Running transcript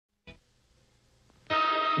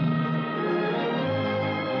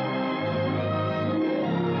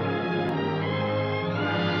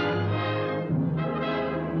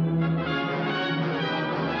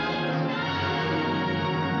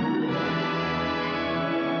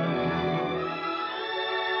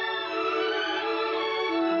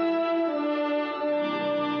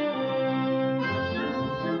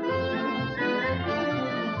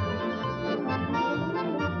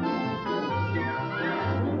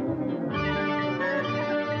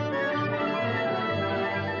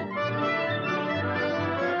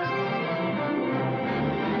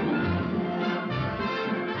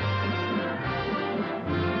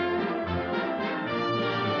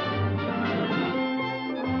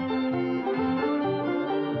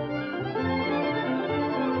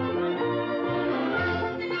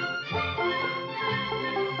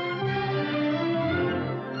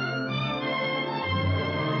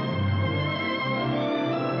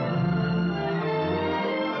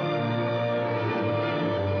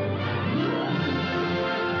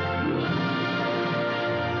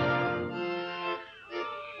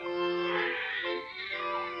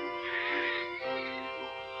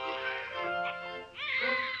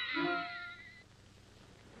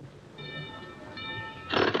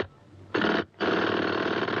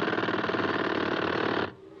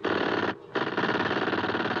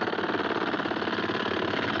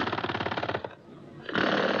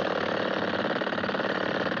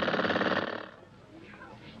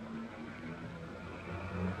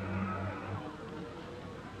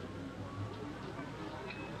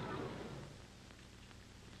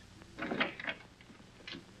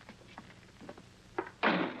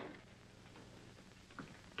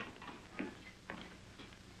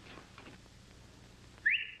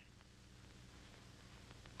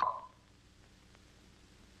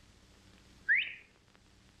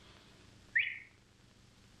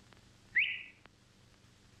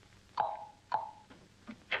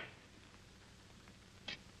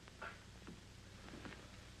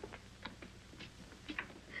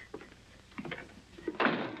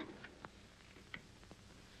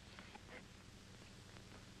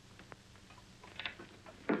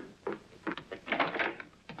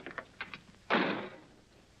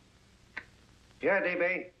Yeah,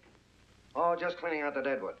 DB? Oh, just cleaning out the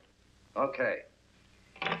deadwood. Okay.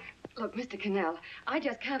 Look, Mr. Connell, I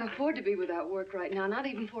just can't afford to be without work right now, not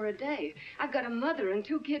even for a day. I've got a mother and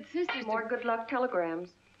 2 kid sisters. More good luck telegrams.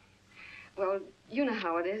 Well, you know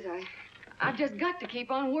how it is. I've just got to keep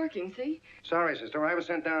on working, see? Sorry, sister. I was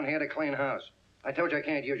sent down here to clean house. I told you I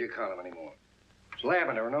can't use your column anymore. It's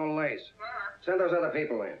lavender and no lace. Send those other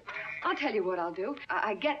people in. I'll tell you what I'll do.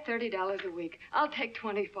 I get $30 a week. I'll take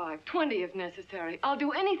 25, 20 if necessary. I'll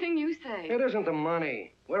do anything you say. It isn't the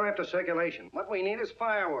money. We're after circulation. What we need is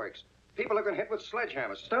fireworks. People who can hit with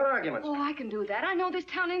sledgehammers. Start arguments. Oh, I can do that. I know this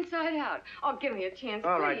town inside out. Oh, give me a chance,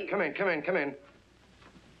 All please. right, come in.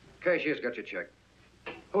 Cashier's got your check.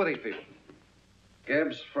 Who are these people?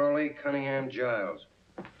 Gibbs, Froley, Cunningham, Giles.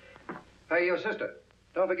 Hey, you sister.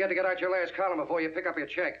 Don't forget to get out your last column before you pick up your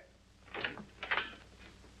check.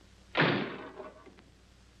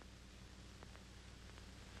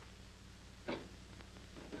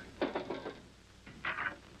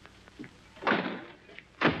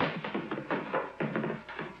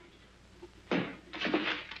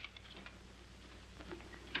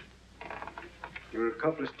 You're a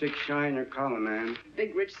couple of sticks shy in your column, man.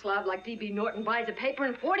 Big rich slob like D.B. Norton buys a paper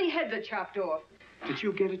and 40 heads are chopped off. Did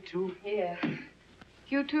you get it, too? Yeah.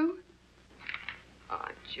 You too? Oh,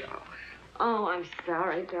 Joe. Oh, I'm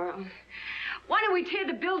sorry, darling. Why don't we tear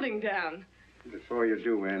the building down? Before you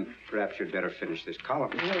do, Ann, perhaps you'd better finish this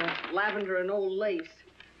column. Yeah, lavender and old lace.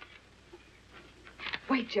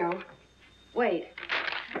 Wait, Joe. Wait.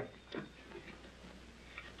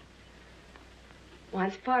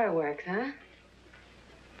 Wants fireworks, huh?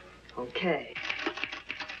 Okay.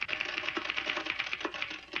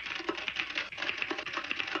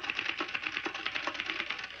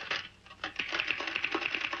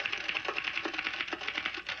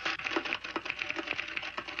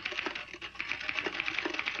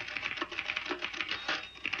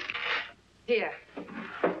 Here.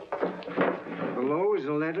 Below is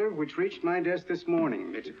a letter which reached my desk this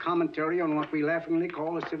morning. It's a commentary on what we laughingly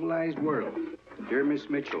call a civilized world. Dear Miss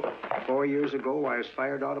Mitchell, 4 years ago, I was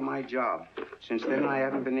fired out of my job. Since then, I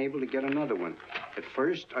haven't been able to get another one. At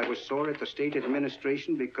first, I was sore at the state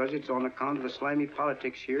administration because it's on account of the slimy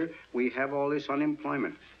politics here we have all this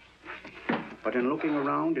unemployment. But in looking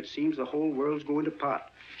around, it seems the whole world's going to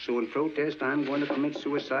pot. So in protest, I'm going to commit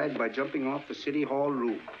suicide by jumping off the City Hall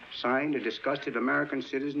roof. Signed, a disgusted American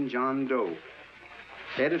citizen, John Doe.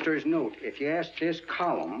 Editor's note, if you ask this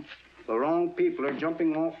column, the wrong people are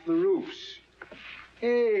jumping off the roofs.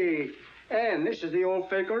 Hey, Ann, this is the old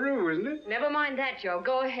fakeroo, isn't it? Never mind that, Joe.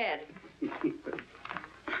 Go ahead.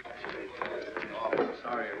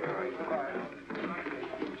 Sorry, where are you?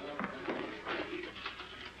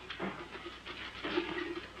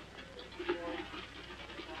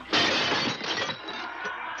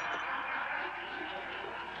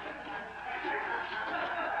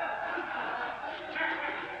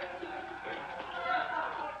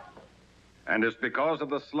 And it's because of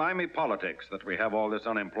the slimy politics that we have all this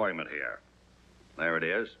unemployment here. There it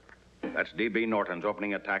is. That's D.B. Norton's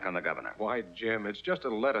opening attack on the governor. Why, Jim, it's just a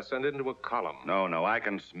letter sent into a column. No, I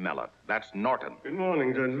can smell it. That's Norton. Good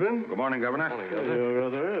morning, gentlemen. Good morning, Governor. Morning, Well, you're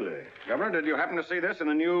rather early. Governor, did you happen to see this in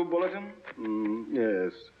a new bulletin?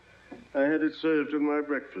 Yes. I had it served with my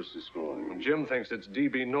breakfast this morning. Jim thinks it's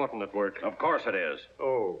D.B. Norton at work. Of course it is.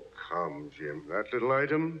 Oh, come, Jim. That little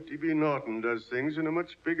item, D.B. Norton does things in a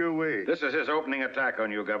much bigger way. This is his opening attack on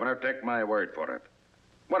you, Governor. Take my word for it.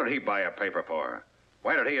 What did he buy a paper for?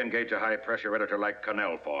 Why did he engage a high-pressure editor like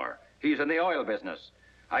Connell for? He's in the oil business.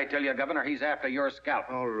 I tell you, Governor, he's after your scalp.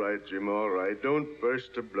 All right, Jim, all right. Don't burst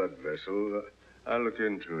a blood vessel. I'll look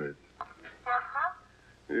into it.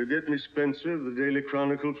 Will you get me Spencer of the Daily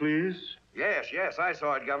Chronicle, please? Yes, I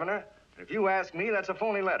saw it, Governor. If you ask me, that's a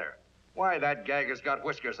phony letter. Why, that gag has got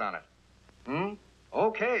whiskers on it.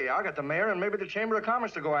 Okay, I'll get the mayor and maybe the Chamber of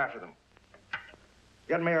Commerce to go after them.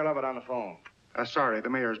 Get Mayor Lovett on the phone. Sorry, the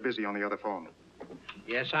mayor's busy on the other phone.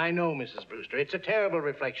 Yes, I know, Mrs. Brewster. It's a terrible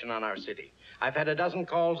reflection on our city. I've had a dozen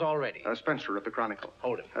calls already. Spencer of the Chronicle.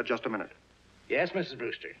 Hold him. Just a minute. Yes, Mrs.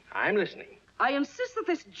 Brewster. I'm listening. I insist that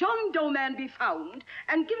this John Doe man be found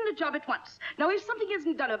and given a job at once. Now, if something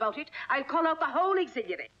isn't done about it, I'll call out the whole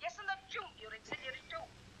auxiliary. Yes, and the junior auxiliary, too.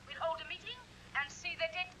 We'll hold a meeting and see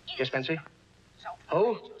that it is. Yes, Spencer? So,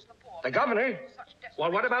 Who? The governor?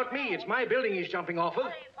 Well, what about me? It's my building he's jumping off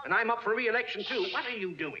of, and I'm up for re-election, too. What are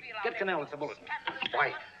you doing? Get Connell at the bulletin.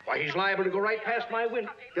 Why, he's liable to go right past my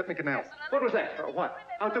window. Get me Connell. What was that? What?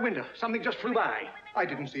 Out the window. Something just flew by. I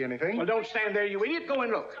didn't see anything. Well, don't stand there, you idiot. Go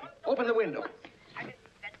and look. Open the window.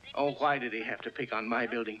 Oh, why did he have to pick on my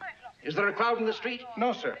building? Is there a crowd in the street?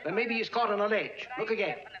 No, sir. Then maybe he's caught on a ledge. Look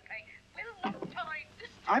again.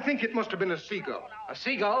 I think it must have been a seagull. A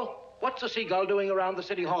seagull? What's a seagull doing around the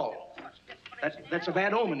city hall? That's a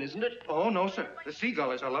bad omen, isn't it? Oh, no, sir. The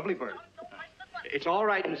seagull is a lovely bird. It's all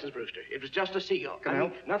right, Mrs. Brewster. It was just a seagull.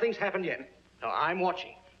 Connell? Nothing's happened yet. No, I'm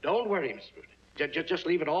watching. Don't worry, Mrs. Brewster. Just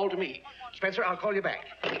leave it all to me. Spencer, I'll call you back.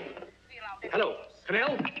 Hello,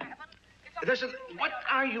 Connell? What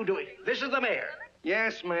are you doing? This is the mayor.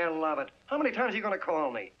 Yes, Mayor Lovett. How many times are you going to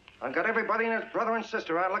call me? I've got everybody and his brother and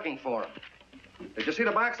sister out looking for him. Did you see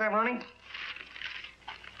the box I'm running?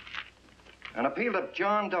 An appeal to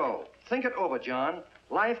John Doe. Think it over, John.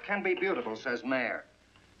 Life can be beautiful, says Mayor.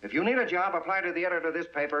 If you need a job, apply to the editor of this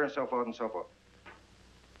paper and so forth and so forth.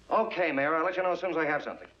 Okay, Mayor, I'll let you know as soon as I have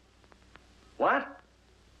something. What?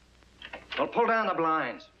 Well, pull down the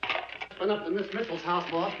blinds. Went up to Miss Mitchell's house,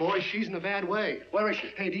 boss. Boy, she's in a bad way. Where is she?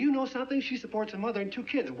 Hey, do you know something? She supports a mother and 2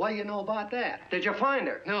 kids. What do you know about that? Did you find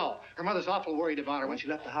her? No. Her mother's awful worried about her. When she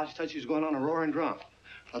left the house, she said she was going on a roaring drunk.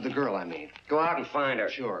 The girl, I mean. Go out and find her.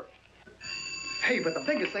 Sure. Hey, but the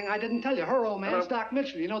biggest thing I didn't tell you, her old man's Doc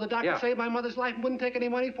Mitchell. You know the doctor saved my mother's life and wouldn't take any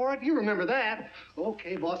money for it? You remember that.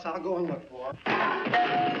 Okay, boss, I'll go and look for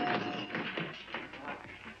her.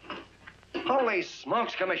 Holy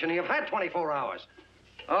smokes, Commissioner, you've had 24 hours.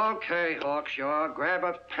 Okay, Hawkshaw, grab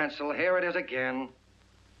a pencil. Here it is again.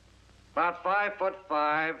 About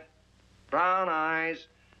 5'5", brown eyes,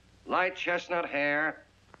 light chestnut hair,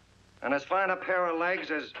 and as fine a pair of legs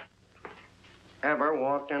as ever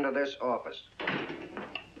walked into this office.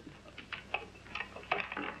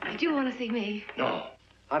 Did you want to see me? No.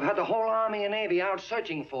 I've had the whole Army and Navy out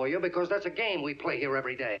searching for you because that's a game we play here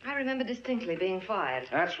every day. I remember distinctly being fired.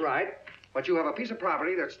 That's right. But you have a piece of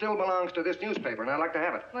property that still belongs to this newspaper, and I'd like to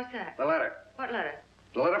have it. What's that? The letter. What letter?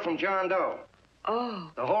 The letter from John Doe. Oh.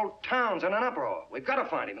 The whole town's in an uproar. We've got to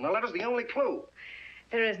find him, and the letter's the only clue.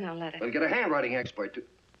 There is no letter. We'll get a handwriting expert to...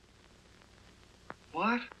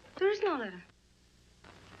 What? There is no letter.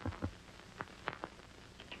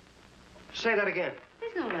 Say that again.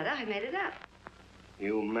 There's no letter. I made it up.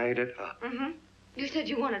 You made it up. Mm-hmm. You said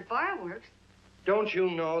you wanted fireworks. Don't you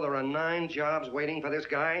know there are 9 jobs waiting for this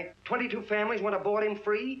guy? 22 families want to board him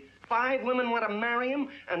free. 5 women want to marry him,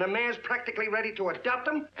 and the mayor's practically ready to adopt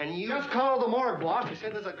him, and you... Just call the morgue, boss. They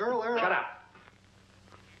said there's a girl there. Shut up.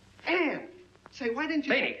 Ann! Say, why didn't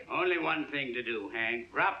you... Beanie. Only one thing to do,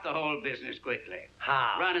 Hank. Drop the whole business quickly.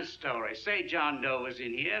 How? Run a story. Say John Doe was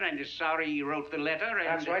in here and is sorry he wrote the letter and...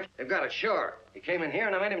 That's right. They've got it, sure. He came in here,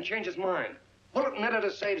 and I made him change his mind. Bulletin editor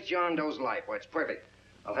saves John Doe's life. Why, it's perfect.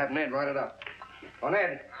 I'll have Ned write it up. Oh,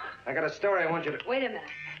 Ned, I got a story I want you to... Wait a minute.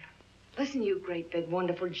 Listen, you great, big,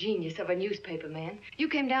 wonderful genius of a newspaper man. You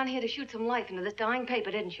came down here to shoot some life into this dying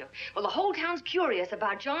paper, didn't you? Well, the whole town's curious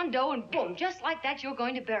about John Doe, and boom, just like that, you're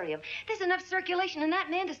going to bury him. There's enough circulation in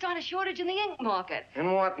that man to start a shortage in the ink market.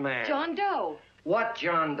 In what man? John Doe. What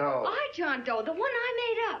John Doe? John Doe, the one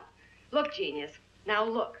I made up. Look, genius. Now,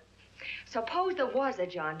 look. Suppose there was a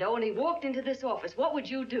John Doe and he walked into this office. What would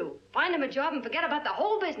you do? Find him a job and forget about the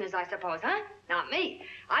whole business, I suppose, huh? Not me.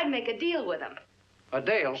 I'd make a deal with him. A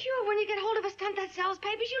deal? Sure, when you get hold of a stunt that sells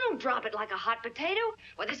papers, you don't drop it like a hot potato.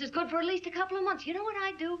 Well, this is good for at least a couple of months. You know what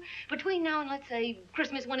I'd do? Between now and, let's say,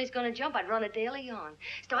 Christmas when he's going to jump, I'd run a daily on.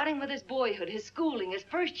 Starting with his boyhood, his schooling, his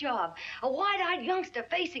first job. A wide-eyed youngster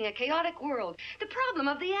facing a chaotic world. The problem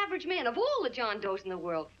of the average man, of all the John Does in the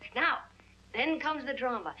world. Now, then comes the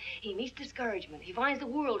drama. He meets discouragement. He finds the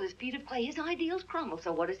world his feet of clay. His ideals crumble.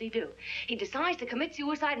 So what does he do? He decides to commit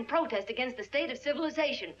suicide and protest against the state of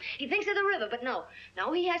civilization. He thinks of the river, but no.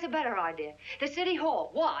 No, he has a better idea. The city hall.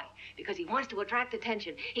 Why? Because he wants to attract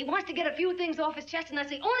attention. He wants to get a few things off his chest, and that's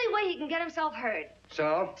the only way he can get himself heard.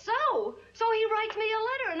 So? So he writes me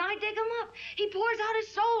a letter, and I dig him up. He pours out his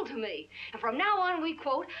soul to me. And from now on, we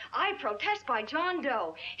quote, I protest by John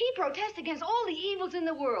Doe. He protests against all the evils in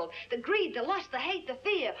the world. The greed, the lust, the hate, the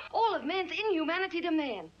fear. All of man's inhumanity to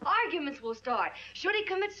man. Arguments will start. Should he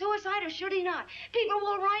commit suicide or should he not? People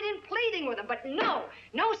will write in pleading with him. But no,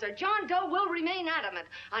 sir, John Doe will remain adamant.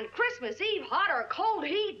 On Christmas Eve, hot or cold,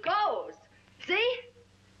 he goes. See?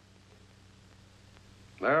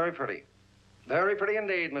 Very pretty. Very pretty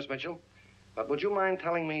indeed, Miss Mitchell. But would you mind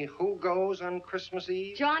telling me who goes on Christmas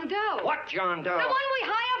Eve? John Doe. What John Doe? The one we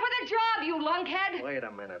hire for the job, you lunkhead.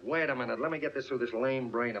 Wait a minute. Let me get this through this lame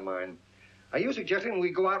brain of mine. Are you suggesting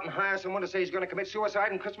we go out and hire someone to say he's going to commit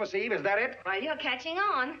suicide on Christmas Eve? Is that it? Well, you're catching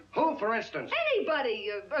on. Who, for instance? Anybody.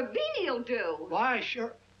 Beanie'll do. Why,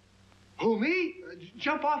 sure. Who, me?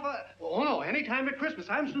 Jump off a... Oh, no, any time at Christmas.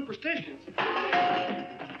 I'm superstitious.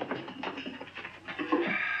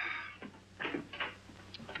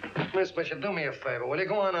 Miss Bishop, do me a favor. Will you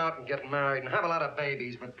go on out and get married and have a lot of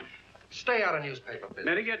babies, but Stay out of newspaper business.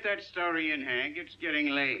 Better get that story in, Hank. It's getting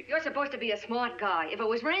late. You're supposed to be a smart guy. If it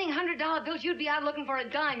was raining $100 bills, you'd be out looking for a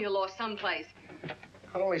dime you lost someplace.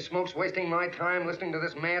 Holy smokes, wasting my time listening to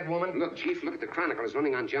this mad woman. Look, Chief, look at the Chronicle. It's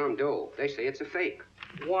running on John Doe. They say it's a fake.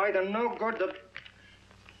 Why, they're no good to...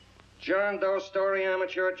 John Doe story,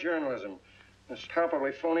 amateur journalism. It's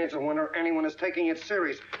palpably phony. It's a wonder anyone is taking it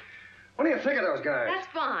serious. What do you think of those guys? That's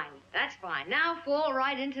fine. That's fine. Now fall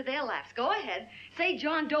right into their laps. Go ahead. Say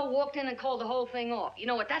John Doe walked in and called the whole thing off. You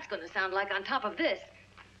know what that's going to sound like on top of this.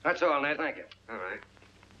 That's all, Ned. Thank you. All right.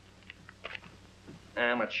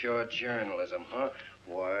 Amateur journalism, huh?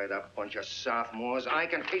 Why, that bunch of sophomores, I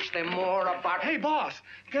can teach them more about... Hey, boss,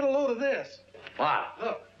 get a load of this. What?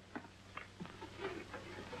 Look.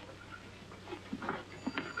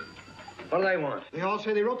 What do they want? They all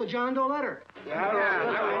say they wrote the John Doe letter.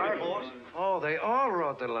 Oh, they all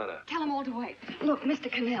wrote the letter. Tell them all to wait. Look, Mr.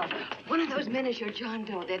 Connell, one of those men is your John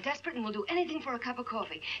Doe. They're desperate and will do anything for a cup of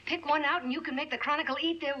coffee. Pick one out and you can make the Chronicle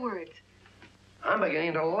eat their words. I'm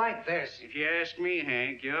beginning to like this. If you ask me,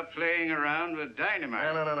 Hank, you're playing around with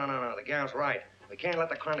dynamite. No. The gal's right. We can't let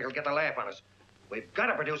the Chronicle get the laugh on us. We've got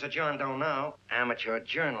to produce a John Doe now. Amateur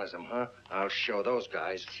journalism, huh? I'll show those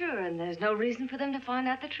guys. Sure, and there's no reason for them to find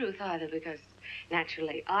out the truth either, because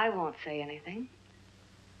naturally I won't say anything.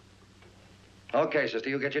 Okay, sister,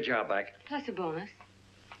 you get your job back. Plus a bonus.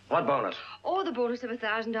 What bonus? Or the bonus of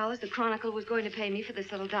 $1,000 the Chronicle was going to pay me for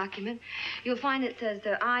this little document. You'll find it says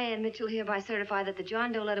that I, Ann Mitchell, hereby certify that the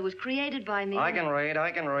John Doe letter was created by me. I can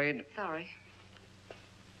read. Sorry.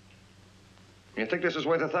 You think this is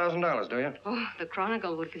worth $1,000, do you? Oh, the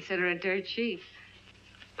Chronicle would consider it dirt cheap.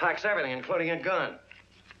 Packs everything, including a gun.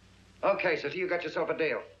 Okay, sister, you got yourself a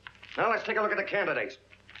deal. Now let's take a look at the candidates.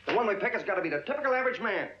 The one we pick has got to be the typical average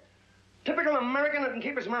man. Typical American that can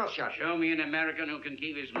keep his mouth shut. Show me an American who can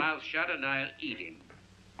keep his mouth shut and I'll eat him.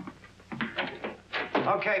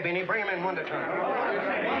 Okay, Beanie, bring him in one at a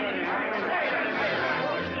time.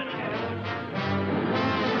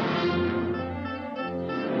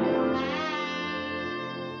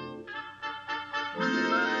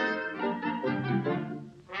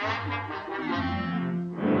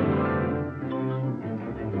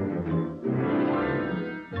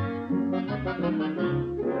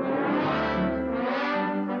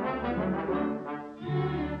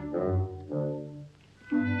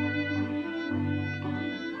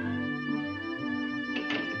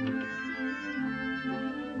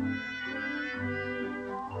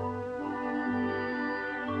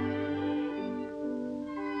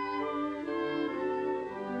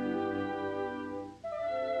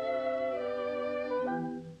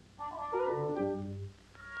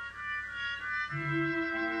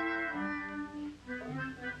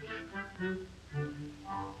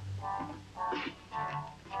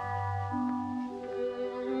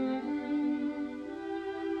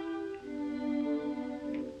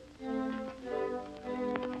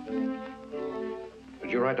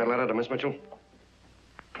 Did you write that letter to Miss Mitchell?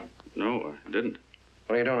 No, I didn't.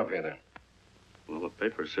 What are you doing up here, then? Well, the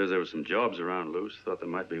paper says there were some jobs around loose. Thought there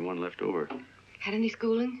might be one left over. Had any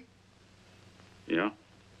schooling? Yeah,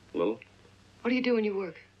 a little. What do you do when you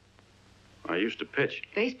work? I used to pitch.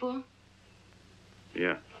 Baseball?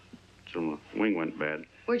 Yeah, till my wing went bad.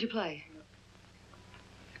 Where'd you play?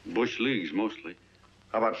 Bush leagues, mostly.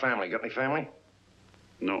 How about family? Got any family?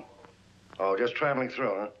 No. Oh, just traveling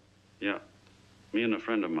through, huh? Yeah, me and a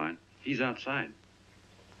friend of mine. He's outside.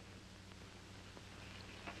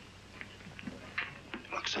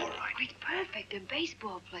 Looks all right. It's perfect, a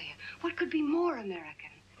baseball player. What could be more American?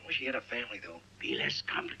 I wish he had a family, though. Be less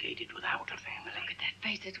complicated without a family. Look at that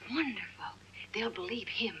face, it's wonderful. They'll believe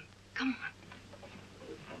him. Come on.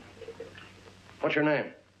 What's your name?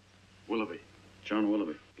 Willoughby. John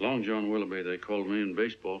Willoughby. Long John Willoughby, they called me in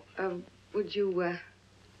baseball. Would you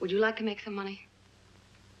like to make some money?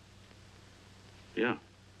 Yeah,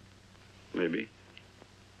 maybe.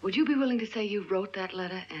 Would you be willing to say you wrote that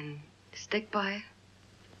letter and stick by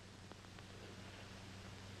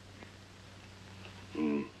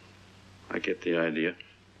it? I get the idea.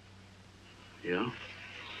 Yeah,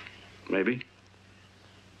 maybe.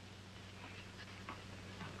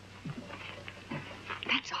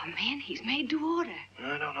 That's our man. He's made to order.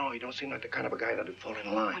 I don't know. He don't seem like the kind of a guy that'd fall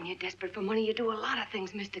in line. When you're desperate for money, you do a lot of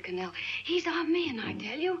things, Mr. Connell. He's our man, I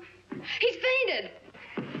tell you. He's fainted.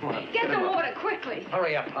 What? Get some water, quickly.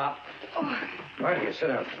 Hurry up, Pop. Oh. Right here, sit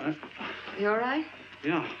down. Huh? You all right?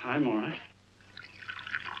 Yeah, I'm all right.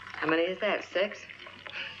 How many is that, 6?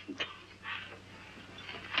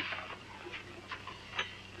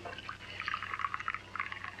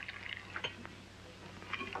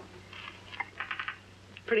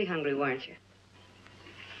 Pretty hungry, weren't you?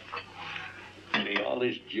 Hey, all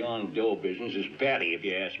this John Doe business is batty, if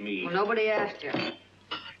you ask me. Well, nobody asked you.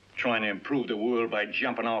 Trying to improve the world by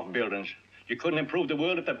jumping off buildings. You couldn't improve the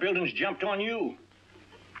world if the buildings jumped on you.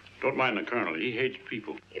 Don't mind the colonel. He hates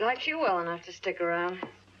people. He likes you well enough to stick around.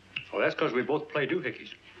 Well, that's because we both play doohickeys.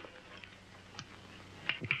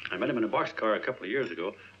 I met him in a boxcar a couple of years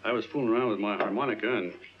ago. I was fooling around with my harmonica,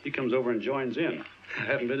 and he comes over and joins in. I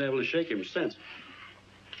haven't been able to shake him since.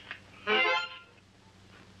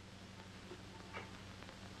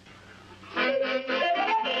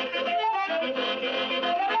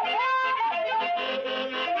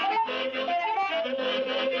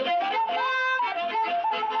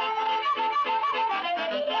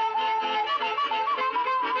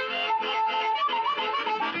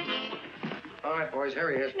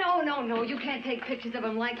 Here he is. No, you can't take pictures of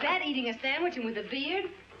him like that, eating a sandwich and with a beard.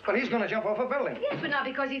 But he's going to jump off a building. Yes, but not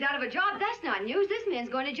because he's out of a job. That's not news. This man's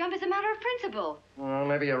going to jump as a matter of principle. Well,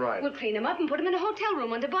 maybe you're right. We'll clean him up and put him in a hotel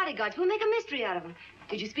room under bodyguards. We'll make a mystery out of him.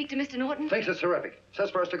 Did you speak to Mr. Norton? Thinks it's terrific. Says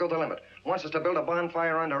for us to go the limit. Wants us to build a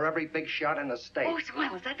bonfire under every big shot in the state. Oh,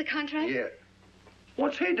 swell. Is that the contract? Yeah.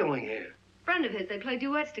 What's he doing here? Friend of his. They play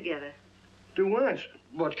duets together. Duets?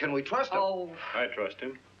 But can we trust him? Oh. I trust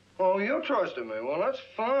him. Oh, you trusted me. Well, that's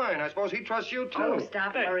fine. I suppose he trusts you, too. Oh,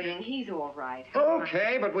 stop worrying. He's all right.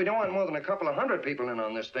 Okay, but we don't want more than a couple of hundred people in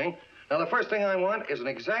on this thing. Now, the first thing I want is an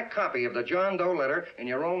exact copy of the John Doe letter in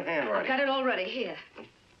your own handwriting. I've got it already. Here.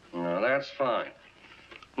 No, that's fine.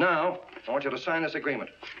 Now, I want you to sign this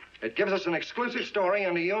agreement. It gives us an exclusive story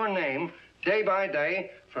under your name, day by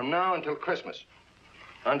day, from now until Christmas.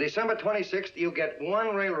 On December 26th, you get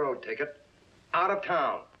one railroad ticket out of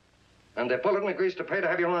town. And the Bulletin agrees to pay to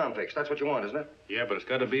have your arm fixed. That's what you want, isn't it? Yeah, but it's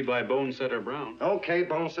got to be by Bonesetter Brown. Okay,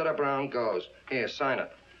 Bonesetter Brown goes. Here, sign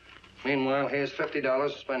it. Meanwhile, here's $50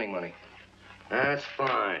 of spending money. That's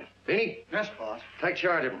fine. Beanie? Yes, boss. Take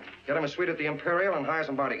charge of him. Get him a suite at the Imperial and hire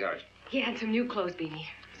some bodyguards. Yeah, and some new clothes, Beanie.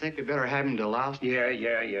 Think we better have him deloused?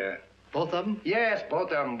 Yeah. Both of them? Yes,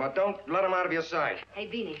 both of them, but don't let them out of your sight. Hey,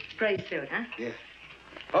 Beanie, gray suit, huh? Yeah.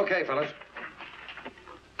 Okay, fellas.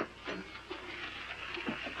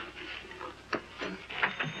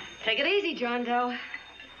 Take it easy, John Doe.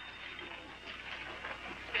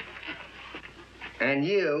 And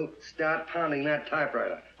you start pounding that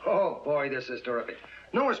typewriter. Oh, boy, this is terrific.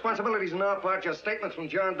 No responsibilities on our part, just statements from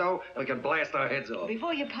John Doe, and we can blast our heads off.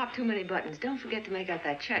 Before you pop too many buttons, don't forget to make out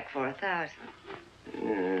that check for 1,000.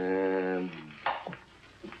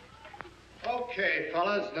 Okay,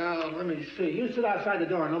 fellas, now, let me see. You sit outside the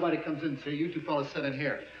door. Nobody comes in, see? You two fellas sit in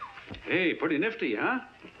here. Hey, pretty nifty, huh?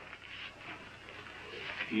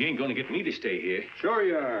 You ain't gonna get me to stay here. Sure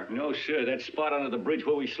you are. No, sir. That spot under the bridge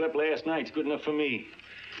where we slept last night's good enough for me.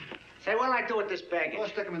 Say, what'll I do with this baggage? Well,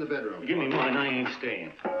 stick him in the bedroom. Give me mine. I ain't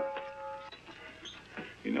staying.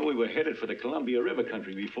 You know, we were headed for the Columbia River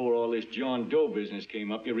country before all this John Doe business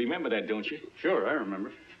came up. You remember that, don't you? Sure, I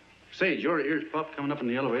remember. Say, your ears popped coming up in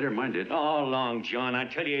the elevator. Mine did. All along, John. I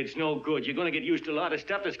tell you, it's no good. You're gonna get used to a lot of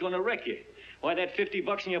stuff that's gonna wreck you. Why, that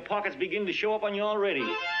 $50 in your pocket's beginning to show up on you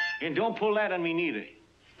already. And don't pull that on me, neither.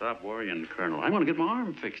 Stop worrying, Colonel. I'm going to get my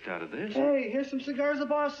arm fixed out of this. Hey, here's some cigars the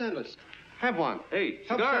boss sent us. Have one. Hey,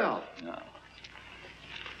 Help cigars. yourself. No.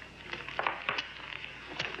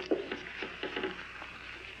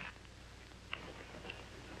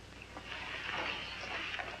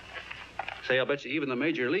 Say, I'll bet you even the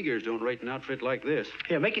major leaguers don't rate an outfit like this.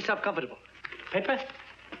 Here, make yourself comfortable. Paper?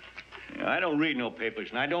 I don't read no papers,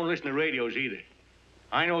 and I don't listen to radios either.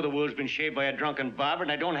 I know the world's been shaped by a drunken barber,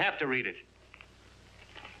 and I don't have to read it.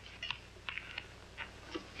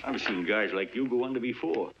 I've seen guys like you go under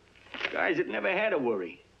before. Guys that never had a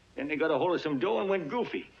worry. Then they got a hold of some dough and went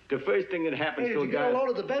goofy. The first thing that happens Hey, to a did you guy... get a load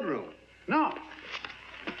of the bedroom? No.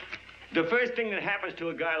 The first thing that happens to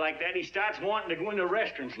a guy like that, he starts wanting to go into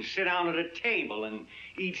restaurants and sit down at a table and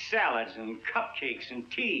eat salads and cupcakes and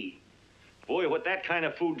tea. Boy, what that kind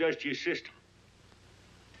of food does to your system.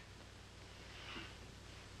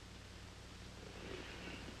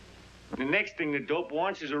 The next thing the dope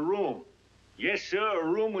wants is a room. Yes, sir, a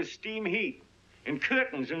room with steam heat and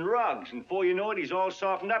curtains and rugs. And before you know it, he's all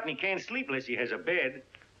softened up and he can't sleep unless he has a bed.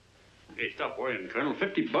 Hey, stop worrying, Colonel.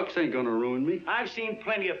 $50 ain't gonna ruin me. I've seen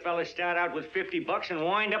plenty of fellas start out with $50 and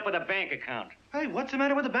wind up with a bank account. Hey, what's the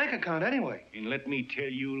matter with the bank account anyway? And let me tell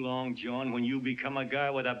you, Long John, when you become a guy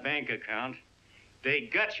with a bank account, they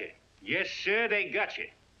got you. Yes, sir, they got you.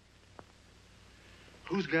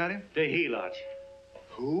 Who's got him? The helots.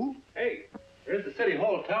 Who? Hey, there's the City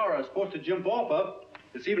Hall tower I was supposed to jump off of.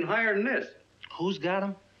 It's even higher than this. Who's got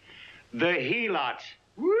him? The helots.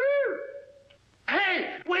 Woo!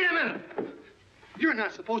 Hey, wait a minute. You're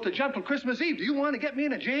not supposed to jump till Christmas Eve. Do you want to get me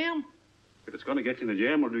in a jam? If it's going to get you in the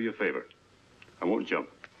jam, we'll do you a favor. I won't jump.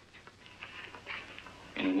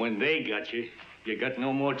 And when they got you, you got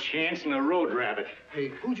no more chance than a road rabbit. Hey,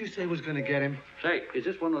 who'd you say was going to get him? Say, is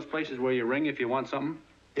this one of those places where you ring if you want something?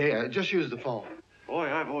 Yeah, just use the phone.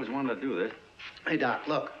 Boy, I've always wanted to do this. Hey, Doc,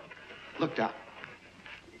 look. Look, Doc.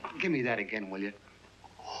 Give me that again, will you?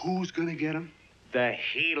 Who's going to get him? The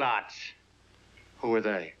helots. Who are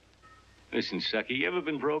they? Listen, Sucky, you ever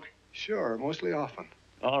been broke? Sure, mostly often.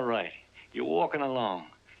 All right. You're walking along.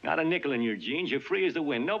 Not a nickel in your jeans. You're free as the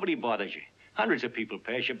wind. Nobody bothers you. Hundreds of people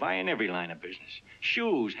pass you by in every line of business.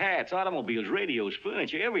 Shoes, hats, automobiles, radios,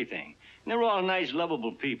 furniture, everything. And they're all nice,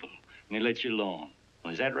 lovable people. And they let you alone.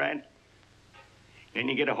 Well, is that right? Then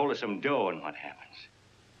you get a hold of some dough, and what happens?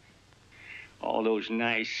 All those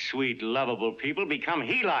nice, sweet, lovable people become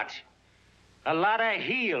helots. A lot of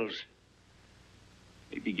heels.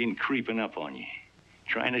 They begin creeping up on you,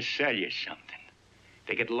 trying to sell you something.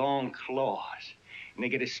 They get long claws, and they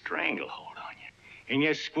get a stranglehold on you. And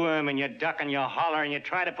you squirm, and you duck, and you holler, and you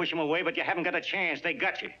try to push them away, but you haven't got a chance. They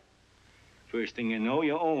got you. First thing you know,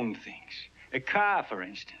 you own things. A car, for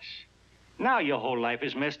instance. Now your whole life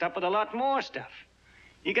is messed up with a lot more stuff.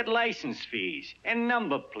 You get license fees, and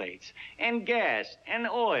number plates, and gas, and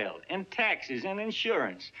oil, and taxes, and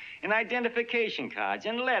insurance, and identification cards,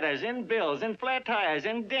 and letters, and bills, and flat tires,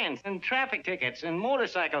 and dents, and traffic tickets, and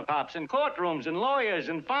motorcycle cops, and courtrooms, and lawyers,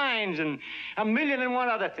 and fines, and 1,000,001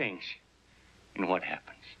 other things. And what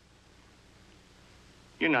happens?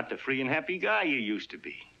 You're not the free and happy guy you used to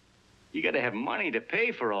be. You got to have money to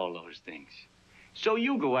pay for all those things. So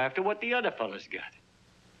you go after what the other fellas got.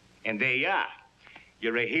 And there you are.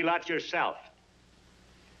 You're a helot yourself.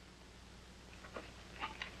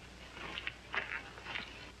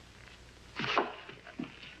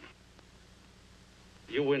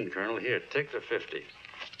 You win, Colonel. Here, take the 50.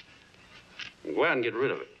 Go out and get rid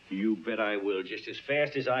of it. You bet I will, just as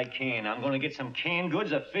fast as I can. I'm going to get some canned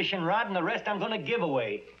goods, a fishing rod, and the rest I'm going to give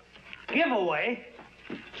away. Give away?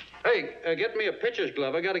 Hey, get me a pitcher's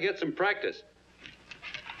glove. I got to get some practice.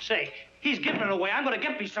 Say, he's giving it away. I'm going to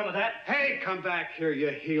get me some of that. Hey, come back here, you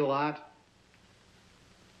helot.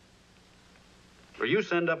 Or you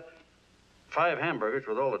send up 5 hamburgers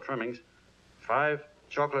with all the trimmings, 5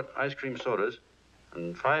 chocolate ice cream sodas,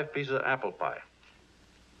 and 5 pieces of apple pie.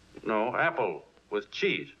 No, apple with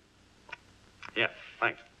cheese. Yeah,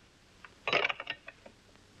 thanks.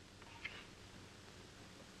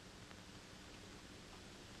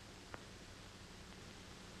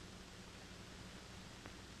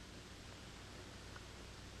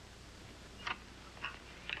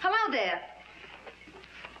 Hello there.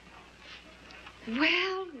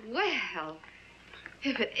 Well, well.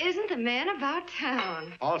 If it isn't the man about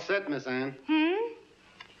town. All set, Miss Anne.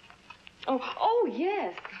 Oh,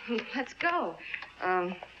 yes. Let's go.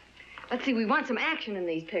 Let's see, we want some action in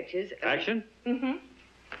these pictures. Action? Mm-hmm.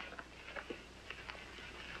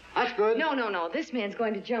 That's good. No. This man's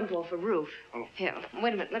going to jump off a roof. Oh. Here,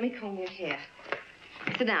 wait a minute. Let me comb your hair.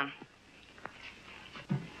 Sit down.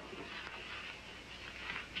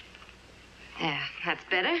 Yeah, that's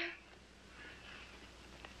better.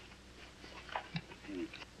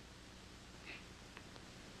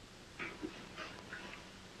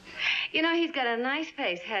 You know, he's got a nice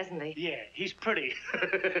face, hasn't he? Yeah, he's pretty.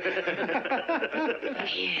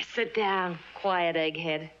 Here, sit down. Quiet,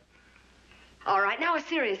 egghead. All right, now a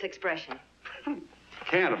serious expression.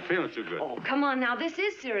 Can't. I'm feeling too good. Oh, come on now. This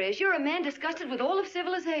is serious. You're a man disgusted with all of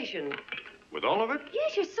civilization. With all of it?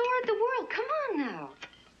 Yes, you're sore at the world. Come on now.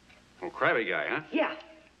 Oh, crabby guy, huh? Yeah.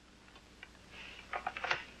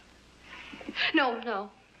 No.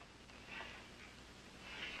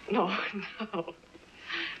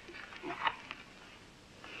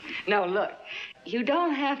 No, look. You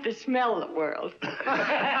don't have to smell the world. Well,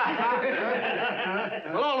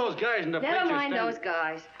 all those guys in the Never picture mind those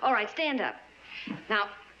guys. All right, stand up. Now,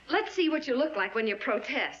 let's see what you look like when you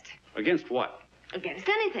protest. Against what? Against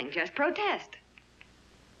anything. Just protest.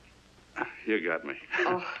 You got me.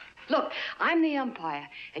 Oh, look, I'm the umpire,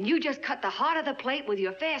 and you just cut the heart of the plate with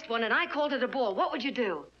your fast one, and I called it a ball. What would you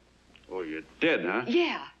do? Oh, you did, huh?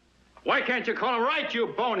 Yeah. Why can't you call him right, you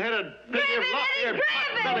boneheaded... Grab it, Eddie,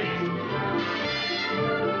 grab it!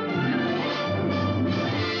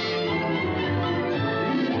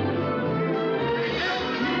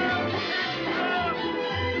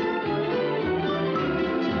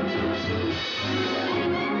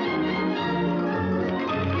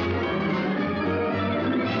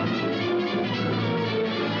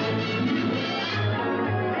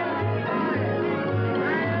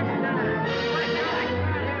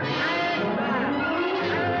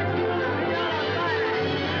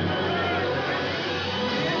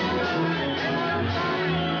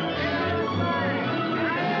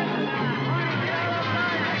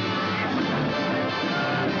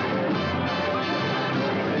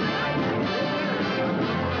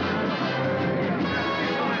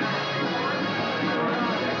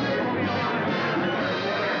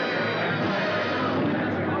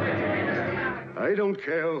 I don't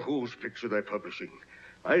care whose picture they're publishing.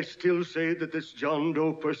 I still say that this John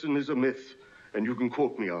Doe person is a myth, and you can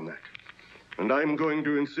quote me on that. And I'm going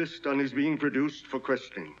to insist on his being produced for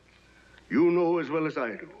questioning. You know as well as I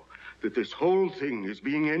do that this whole thing is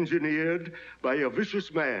being engineered by a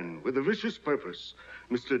vicious man with a vicious purpose,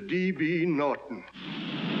 Mr. D.B. Norton.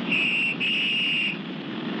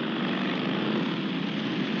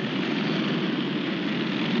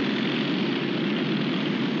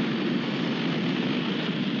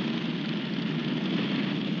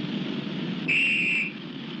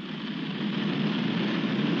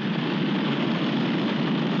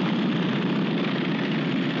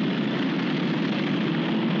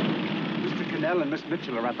 And Miss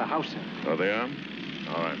Mitchell are at the house, sir. Oh, they are?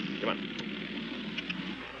 All right. Come on.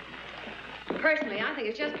 Personally, I think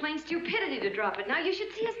it's just plain stupidity to drop it. Now, you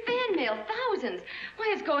should see his fan mail. Thousands.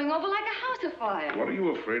 Why, it's going over like a house afire. What are you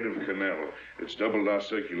afraid of, Connell? It's doubled our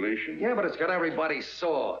circulation. Yeah, but it's got everybody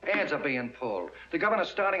sore. Ads are being pulled. The governor's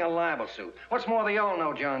starting a libel suit. What's more, they all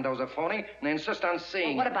know John Doe's a phony, and they insist on seeing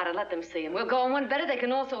Well, what about it? Let them see him. We'll go on one better. They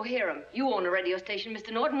can also hear him. You own a radio station,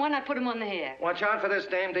 Mr. Norton. Why not put him on the air? Watch out for this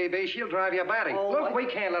damn DB. She'll drive you batty. Oh, Look, we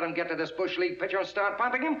can't let him get to this Bush League pitcher and start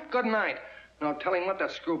pumping him. Good night. Now, tell him what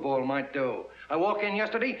that screwball might do. I walk in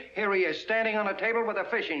yesterday, here he is, standing on a table with a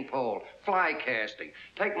fishing pole, fly casting.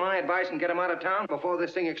 Take my advice and get him out of town before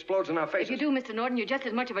this thing explodes in our faces. If you do, Mr. Norton, you're just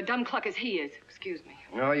as much of a dumb cluck as he is. Excuse me.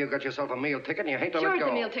 No, you got yourself a meal ticket and you hate to Sure, let go.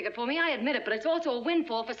 it's a meal ticket for me, I admit it, but it's also a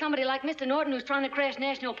windfall for somebody like Mr. Norton who's trying to crash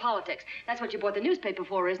national politics. That's what you bought the newspaper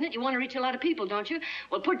for, isn't it? You want to reach a lot of people, don't you?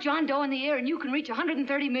 Well, put John Doe in the air and you can reach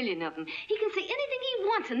 130 million of them. He can say anything he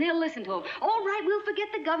wants and they'll listen to him. All right, we'll forget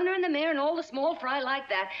the governor and the mayor and all the small fry like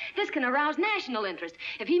that. This can arouse national interest.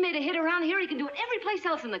 If he made a hit around here, he can do it every place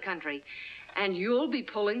else in the country. And you'll be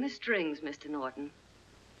pulling the strings, Mr. Norton.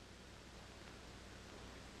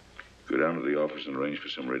 Go down to the office and arrange for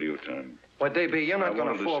some radio time. Why, DB, you're not going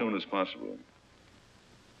I want to it fall. as soon as possible.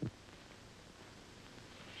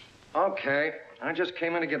 Okay. I just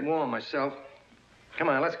came in to get warm myself. Come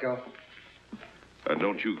on, let's go.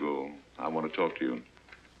 Don't you go. I want to talk to you.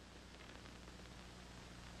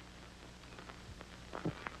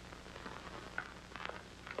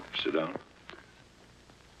 Sit down.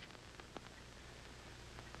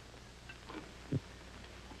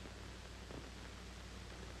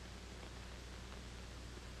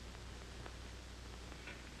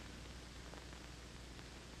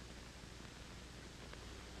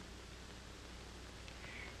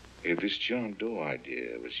 Hey, this John Doe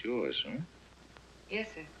idea was yours, huh?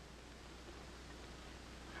 Yes, sir.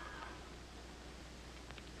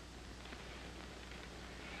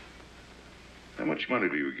 How much money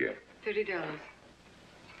do you get? $30.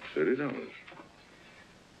 $30.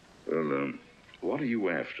 Well, what are you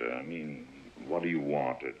after? I mean, what do you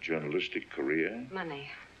want? A journalistic career? Money.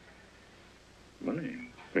 Money?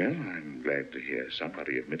 Well, I'm glad to hear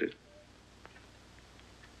somebody admit it.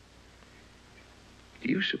 Do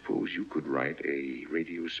you suppose you could write a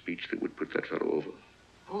radio speech that would put that fellow over?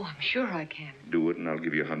 Oh, I'm sure I can. Do it, and I'll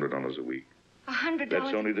give you $100 a week. $100?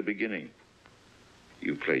 That's only the beginning.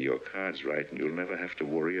 You play your cards right, and you'll never have to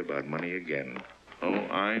worry about money again. Oh,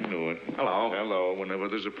 I knew it. Hello. Hello. Whenever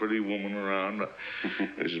there's a pretty woman around.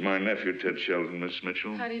 This is my nephew, Ted Sheldon, Miss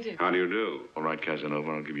Mitchell. How do you do? How do you do? All right, Casanova,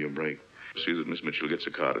 I'll give you a break. See that Miss Mitchell gets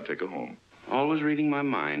a car to take her home. Always reading my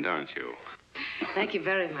mind, aren't you? Thank you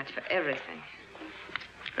very much for everything.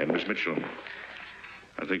 And Miss Mitchell,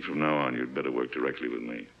 I think from now on you'd better work directly with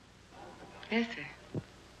me. Yes, sir.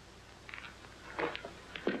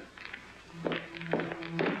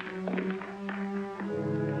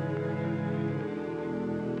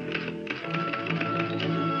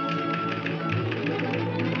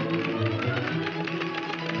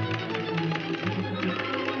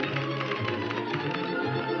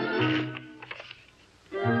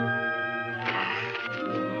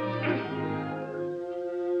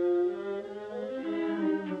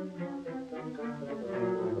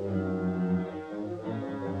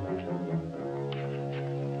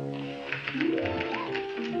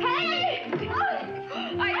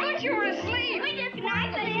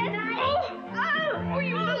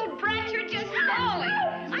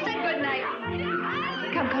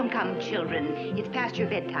 Children, it's past your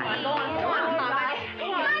bedtime. Go on, Mama.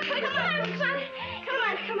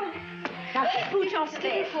 Come on. Now, pooch off Stick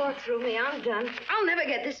there. your fork through me. I'm done. I'll never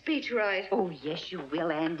get this speech right. Oh, yes, you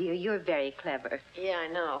will, Ann, dear. You're very clever. Yeah, I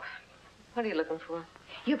know. What are you looking for?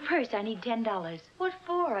 Your purse, I need $10. What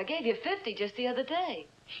for? I gave you 50 just the other day.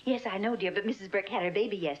 Yes, I know, dear, but Mrs. Burke had her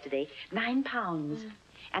baby yesterday. 9 pounds.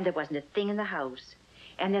 And there wasn't a thing in the house.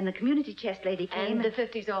 And then the community chest lady came. And the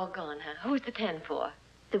 50's all gone, huh? Who's the 10 for?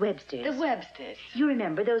 The Websters. The Websters. You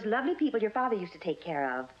remember those lovely people your father used to take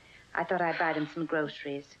care of. I thought I'd buy them some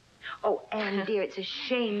groceries. Oh, Anne, dear, it's a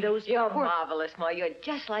shame those... You're marvelous, Ma. You're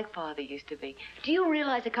just like Father used to be. Do you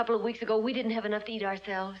realize a couple of weeks ago we didn't have enough to eat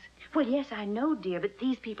ourselves? Well, yes, I know, dear, but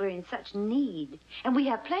these people are in such need. And we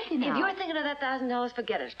have plenty now. If you're thinking of that $1,000,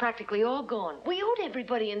 forget it. It's practically all gone. We owed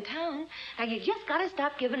everybody in town. Now, you just got to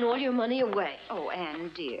stop giving all your money away. Oh,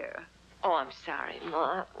 Anne, dear. Oh, I'm sorry,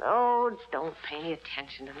 Ma. Oh, don't pay any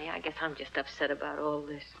attention to me. I guess I'm just upset about all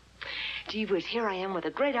this. Gee whiz, here I am with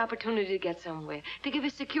a great opportunity to get somewhere, to give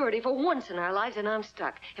us security for once in our lives, and I'm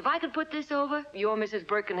stuck. If I could put this over, your Mrs.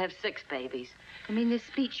 Burke can have 6 babies. You mean this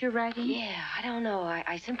speech you're writing? Yeah, I don't know.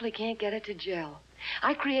 I simply can't get it to gel.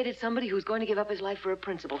 I created somebody who's going to give up his life for a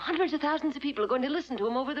principle. Hundreds of thousands of people are going to listen to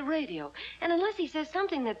him over the radio. And unless he says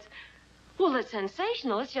something that's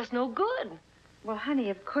sensational, it's just no good. Well,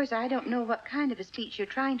 honey, of course, I don't know what kind of a speech you're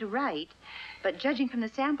trying to write, but judging from the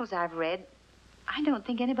samples I've read, I don't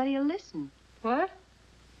think anybody will listen. What?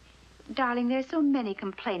 Darling, there's so many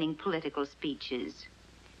complaining political speeches.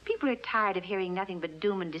 People are tired of hearing nothing but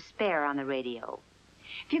doom and despair on the radio.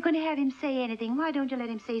 If you're going to have him say anything, why don't you let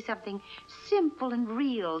him say something simple and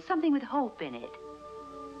real, something with hope in it?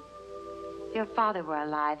 If your father were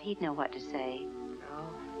alive, he'd know what to say. Oh,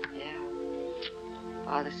 yeah.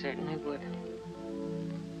 Father certainly would.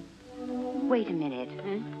 Wait a minute.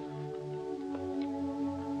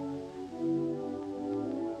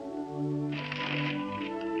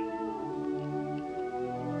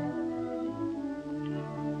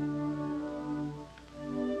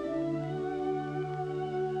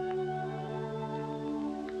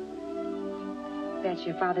 That's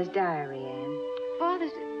your father's diary, Anne.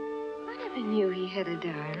 Father's... I never knew he had a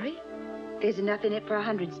diary. There's enough in it for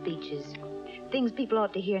 100 speeches. Things people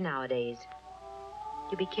ought to hear nowadays.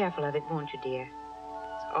 You be careful of it, won't you, dear?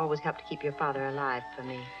 It's always helped to keep your father alive for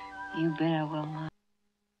me. You bet I will, Ma.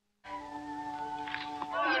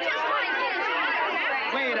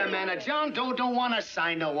 Wait a minute. John Doe don't want to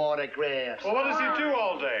sign no autographs. Well, what does he do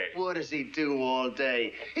all day? What does he do all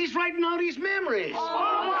day? He's writing out his memories.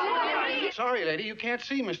 Sorry, lady, you can't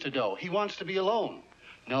see Mr. Doe. He wants to be alone.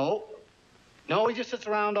 No, he just sits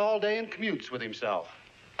around all day and commutes with himself.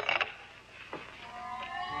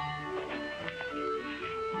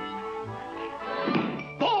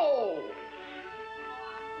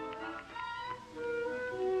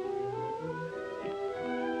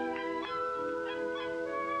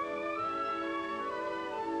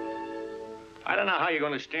 I don't know how you're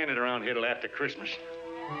going to stand it around here till after Christmas.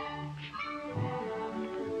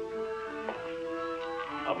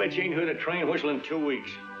 I'll bet you ain't heard a train whistle in 2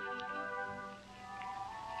 weeks.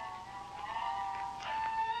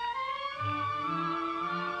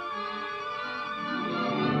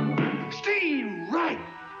 Steam right!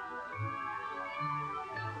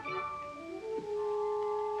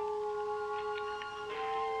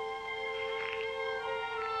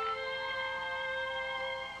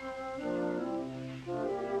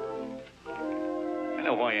 I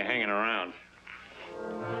know why you're hanging around.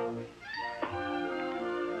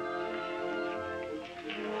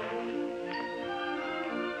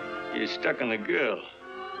 You're stuck on the girl.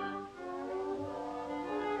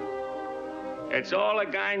 That's all a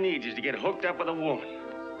guy needs is to get hooked up with a woman.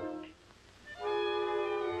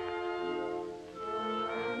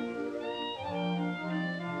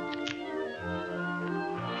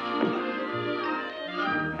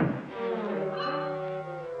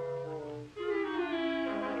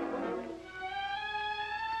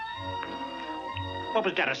 What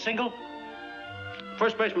was that, a single?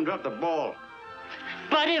 First baseman dropped the ball.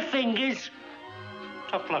 Butterfingers.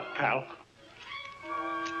 Tough luck, pal.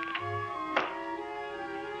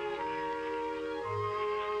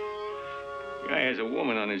 Guy has a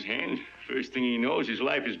woman on his hands. First thing he knows, his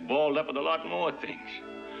life is balled up with a lot more things.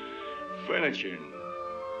 Furniture.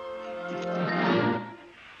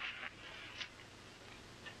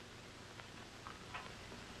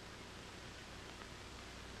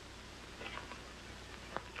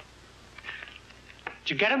 Did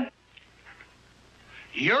you get him?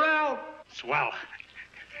 You're out. Swell.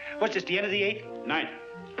 What's this, the end of the 8th? 9th.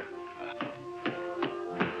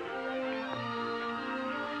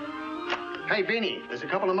 Hey, Beanie, there's a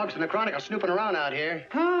couple of mugs from the Chronicle snooping around out here.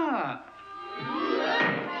 Huh.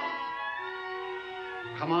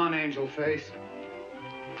 Come on, Angel Face.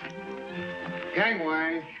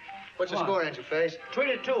 Gangway. What's the score, Angel Face?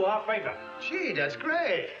 3-2, our favor. Gee, that's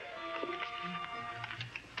great.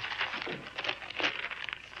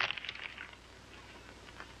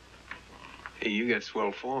 Hey, you got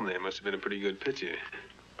swell form there. Must have been a pretty good pitcher.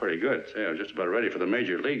 Pretty good. Say, I was just about ready for the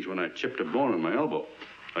major leagues when I chipped a bone in my elbow.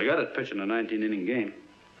 I got it pitching a 19-inning game.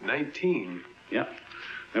 19? Yeah.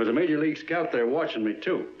 There was a major league scout there watching me,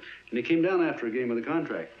 too. And he came down after a game of the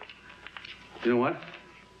contract. You know what?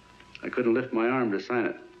 I couldn't lift my arm to sign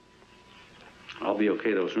it. I'll be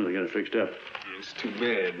okay, though, as soon as I get it fixed up. It's too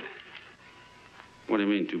bad. What do you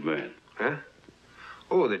mean, too bad? Huh?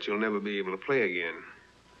 Oh, that you'll never be able to play again.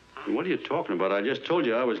 What are you talking about? I just told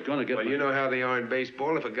you I was going to get... Well, you know how they are in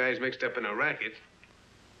baseball if a guy's mixed up in a racket.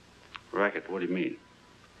 Racket? What do you mean?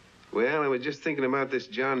 Well, I was just thinking about this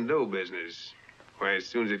John Doe business. Why, as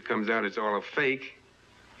soon as it comes out it's all a fake,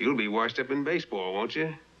 you'll be washed up in baseball, won't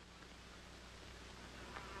you?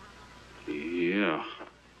 Yeah.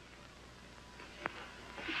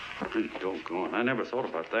 Pretty doggone. I never thought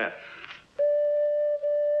about that.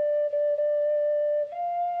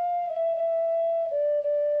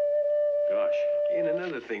 Gosh. And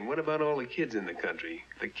another thing, what about all the kids in the country?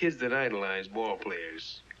 The kids that idolize ball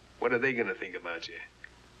players. What are they going to think about you?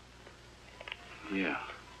 Yeah.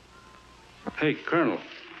 Hey, Colonel.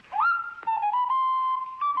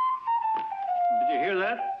 Did you hear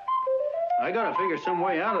that? I gotta figure some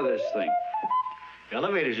way out of this thing. The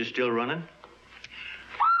elevators are still running.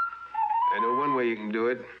 I know one way you can do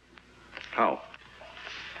it. How?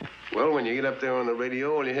 Well, when you get up there on the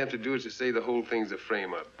radio, all you have to do is to say the whole thing's a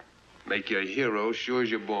frame-up. Make you a hero sure as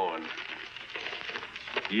you're born.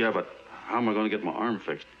 Yeah, but how am I gonna get my arm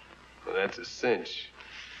fixed? Well, that's a cinch.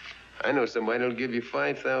 I know somebody that'll give you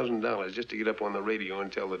 $5,000 just to get up on the radio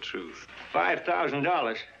and tell the truth.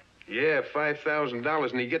 $5,000? Yeah,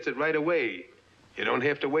 $5,000, and he gets it right away. You don't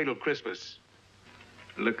have to wait till Christmas.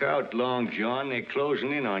 Look out, Long John. They're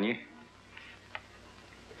closing in on you.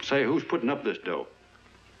 Say, who's putting up this dough?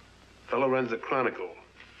 Fellow runs the Chronicle.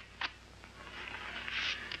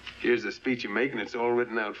 Here's the speech you make, and it's all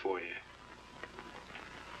written out for you.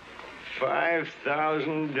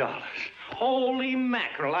 $5,000. Holy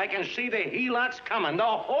mackerel, I can see the helots coming, the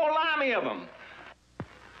whole army of them.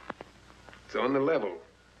 It's on the level.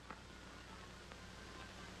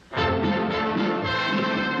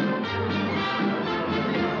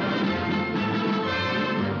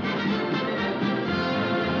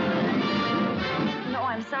 No,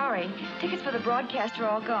 I'm sorry. Tickets for the broadcast are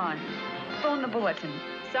all gone. Phone the bulletin.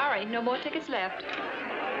 Sorry, no more tickets left.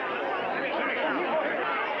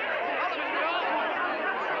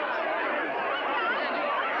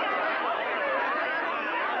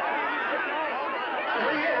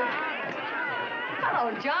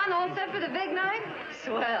 Hello, John. All set for the big night?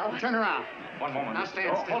 Swell. Turn around. One moment. Now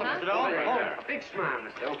stand still. Hold it, Mr. Doe. Hold it. Big smile,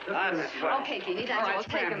 Mr. Doe. That's right. Okay, Keely, that's all.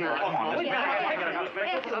 Take him out.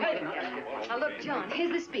 Now, look, John,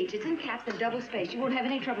 here's the speech. It's in caps and double spaced. You won't have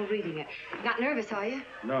any trouble reading it. Not nervous, are you?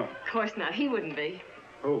 No. Of course not. He wouldn't be.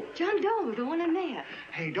 Who? John Doe, the one in there.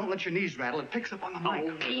 Hey, don't let your knees rattle. It picks up on the mic.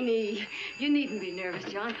 Oh, Beanie, you needn't be nervous,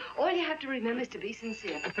 John. All you have to remember is to be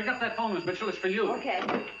sincere. Pick up that phone, Miss Mitchell. It's for you. Okay.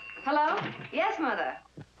 Hello? Yes, Mother.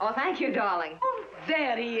 Oh, thank you, darling. Oh,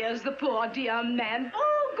 there he is, the poor dear man.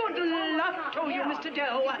 Oh, good luck to you, Mr.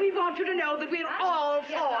 Doe. We want you to know that we're all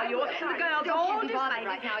for you. The girls all decided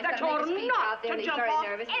that you're not to jump off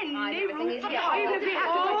any roof at all. Even if we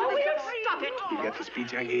have to we'll stop it. You got the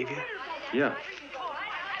speech I gave you? Yeah.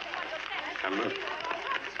 Now, look.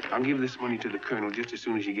 I'll give this money to the colonel just as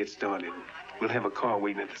soon as you get started. We'll have a car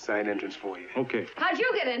waiting at the side entrance for you. Okay. How'd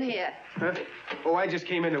you get in here? Huh? Oh, I just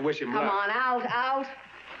came in to wish him Come luck. on, out.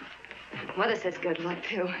 Mother says good luck,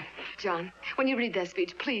 too. John, when you read that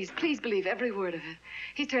speech, please believe every word of it.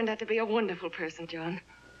 He's turned out to be a wonderful person, John.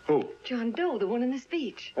 Who? John Doe, the one in the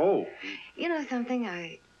speech. Oh. You know something?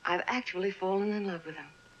 I've actually fallen in love with him.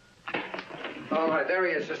 All right, there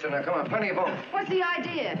he is, sister. Now, come on, plenty of both. What's the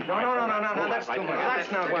idea? No, that's too much.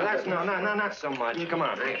 That's not so much. Come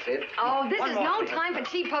on, that's it. Oh, this is no time for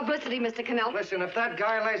cheap publicity, Mr. Connell. Listen, if that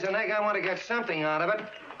guy lays an egg, I want to get something out of it.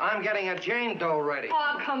 I'm getting a Jane Doe ready.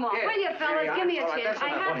 Oh, come on. Here, Will you, fellas? here, Give me a all right, chance.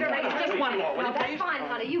 that's I enough. have to raise just one more. Well, that's fine,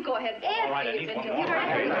 honey. You go ahead. After you've been to. You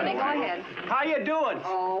honey. Go ahead. How you doing?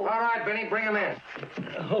 Oh. All right, Benny, bring him in.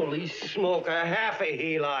 Holy smoke, a half a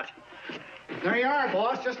helot. There you are,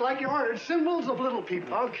 boss, just like you ordered. Symbols of little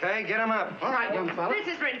people. Okay, get him up. All right, young fella.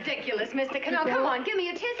 This is ridiculous, Mr. Connell. Come on, give me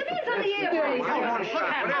a chance. The man's on the air. Come on,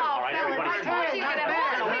 shot. Oh, fellas, I told you could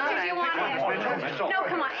have all the pictures you want after. No,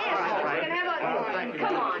 come on, ask. You can have a...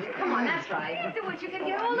 Come on, that's right. Afterwards, you can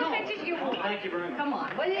get all the pictures you want. Thank you very much. Come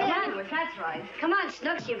on, will you? Afterwards, that's right. Come on,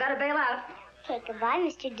 Snooks, you've got to bail out. Okay, goodbye,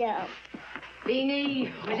 Mr. Doe.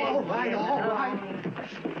 Beanie. All right.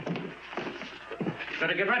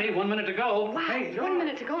 Better get ready. 1 minute to go. Wow, hey, 1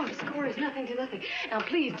 minute to go. The score is nothing to nothing. Now,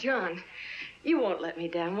 please, John, you won't let me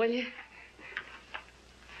down, will you?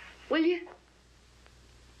 Will you?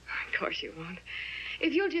 Of course you won't.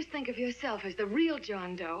 If you'll just think of yourself as the real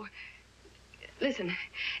John Doe. Listen,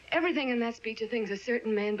 everything in that speech are things a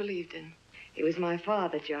certain man believed in. He was my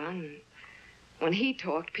father, John. And when he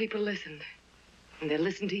talked, people listened. And they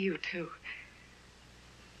listened to you, too.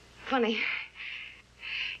 Funny.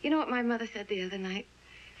 You know what my mother said the other night?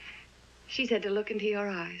 She said to look into your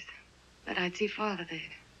eyes, that I'd see Father there.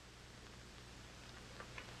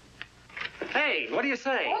 Hey, what do you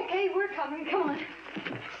say? Okay, we're coming. Come on.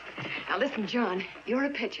 Now, listen, John, you're a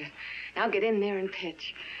pitcher. Now get in there and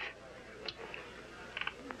pitch.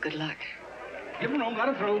 Good luck. Give him room, let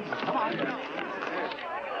him through. Come on.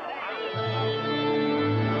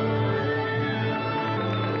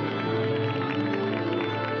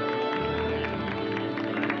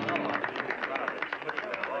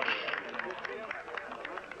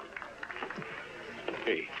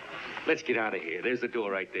 Hey, let's get out of here. There's the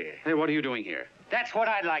door right there. Hey, what are you doing here? That's what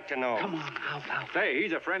I'd like to know. Come on, out. Hey,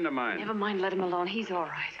 he's a friend of mine. Never mind, let him alone. He's all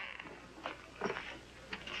right.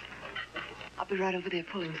 I'll be right over there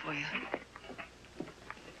pulling for you.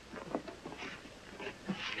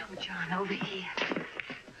 Come, John, over here.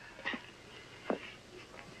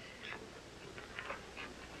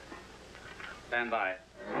 Stand by.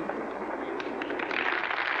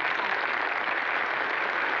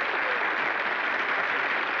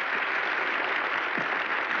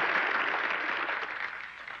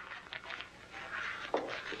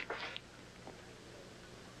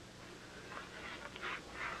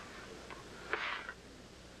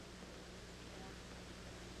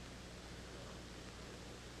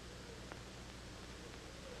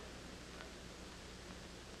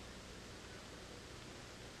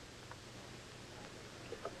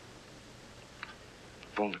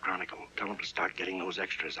 Phone the Chronicle. Tell them to start getting those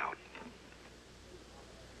extras out.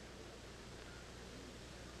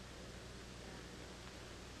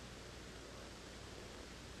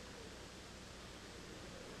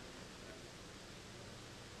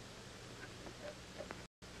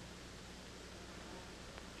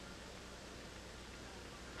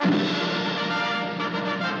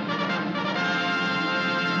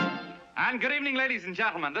 And good evening, ladies and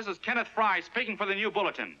gentlemen. This is Kenneth Fry speaking for the New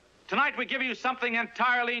Bulletin. Tonight we give you something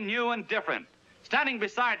entirely new and different. Standing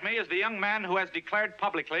beside me is the young man who has declared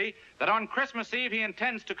publicly that on Christmas Eve he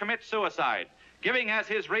intends to commit suicide, giving as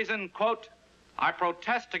his reason, quote, "I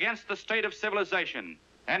protest against the state of civilization,"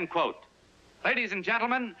 end quote. Ladies and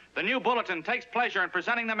gentlemen, the New Bulletin takes pleasure in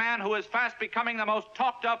presenting the man who is fast becoming the most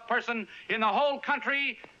talked of person in the whole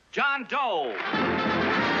country, John Doe.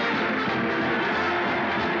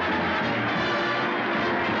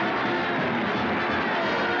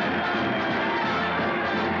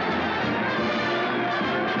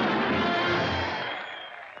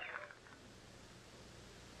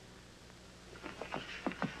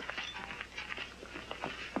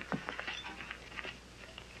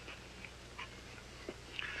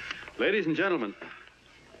 Ladies and gentlemen,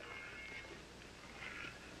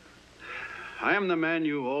 I am the man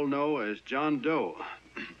you all know as John Doe.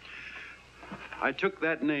 I took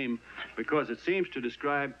that name because it seems to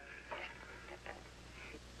describe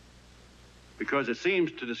the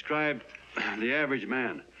average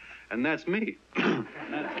man. And that's me.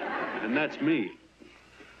 and that's me.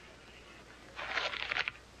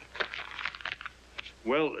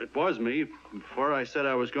 Well, it was me before I said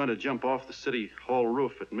I was going to jump off the city hall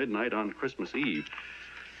roof at midnight on Christmas Eve.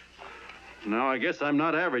 Now I guess I'm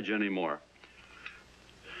not average anymore.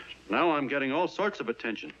 Now I'm getting all sorts of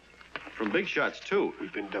attention. From big shots, too.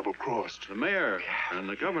 We've been double-crossed. The mayor and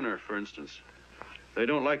the governor, for instance. They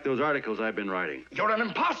don't like those articles I've been writing. You're an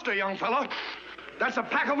imposter, young fella. That's a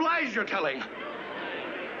pack of lies you're telling.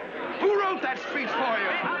 Who wrote that speech for you?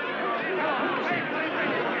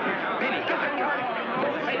 Benny, come on.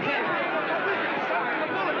 Hey, kid.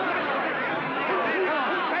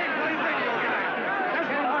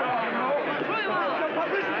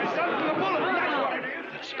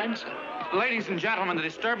 Spencer. Ladies and gentlemen, the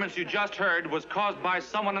disturbance you just heard was caused by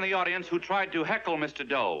someone in the audience who tried to heckle Mr.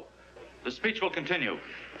 Doe. The speech will continue.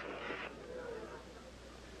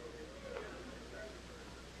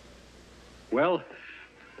 Well,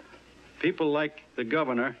 people like the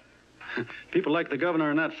governor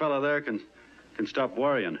and that fellow there can stop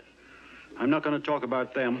worrying. I'm not going to talk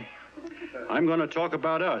about them. I'm going to talk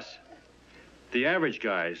about us, the average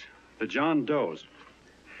guys, the John Does.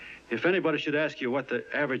 If anybody should ask you what the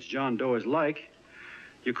average John Doe is like,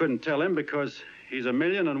 you couldn't tell him because he's a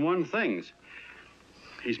million and one things.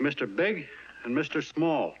 He's Mr. Big and Mr.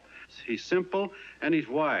 Small. He's simple and he's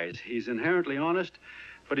wise. He's inherently honest,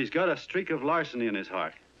 but he's got a streak of larceny in his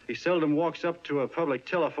heart. He seldom walks up to a public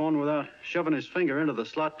telephone without shoving his finger into the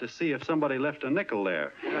slot to see if somebody left a nickel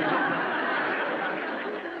there.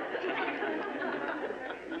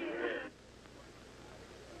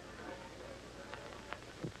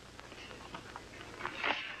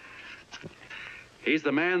 He's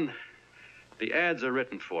the man the ads are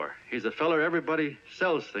written for. He's the feller everybody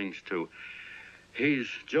sells things to. He's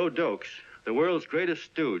Joe Dokes, the world's greatest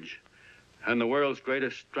stooge and the world's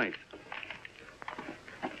greatest strength.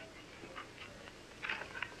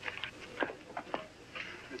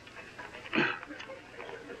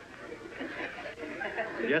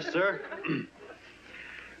 Yes, sir.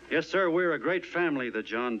 Yes, sir, we're a great family, the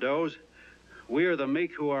John Does. We are the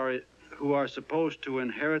meek who are supposed to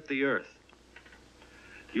inherit the earth.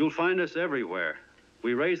 You'll find us everywhere.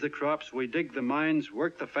 We raise the crops, we dig the mines,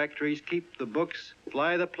 work the factories, keep the books,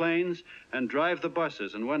 fly the planes, and drive the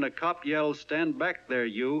buses. And when a cop yells, "Stand back there,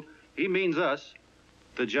 you," he means us,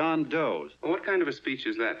 the John Does. Well, what kind of a speech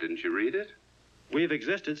is that? Didn't you read it? We've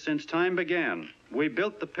existed since time began. We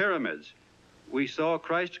built the pyramids. We saw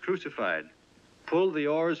Christ crucified, pulled the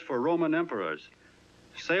oars for Roman emperors,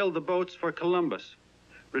 sailed the boats for Columbus,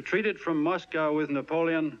 retreated from Moscow with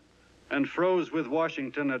Napoleon, and froze with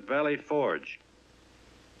Washington at Valley Forge.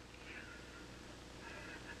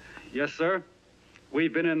 Yes, sir.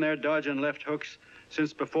 We've been in there dodging left hooks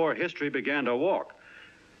since before history began to walk.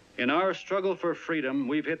 In our struggle for freedom,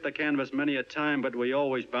 we've hit the canvas many a time, but we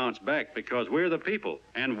always bounce back because we're the people,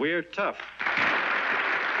 and we're tough.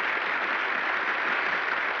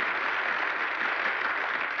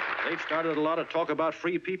 They've started a lot of talk about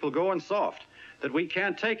free people going soft, that we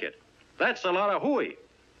can't take it. That's a lot of hooey.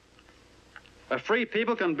 A free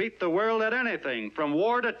people can beat the world at anything, from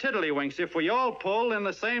war to tiddlywinks, if we all pull in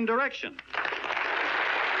the same direction.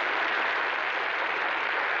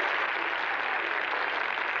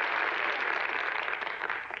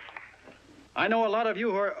 I know a lot of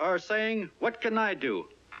you are saying, "What can I do?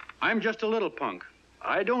 I'm just a little punk.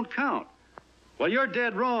 I don't count." Well, you're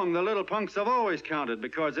dead wrong. The little punks have always counted,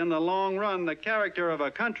 because in the long run, the character of a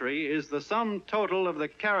country is the sum total of the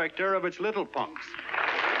character of its little punks.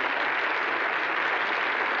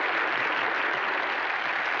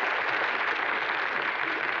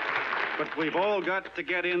 But we've all got to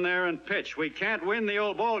get in there and pitch. We can't win the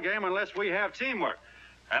old ball game unless we have teamwork.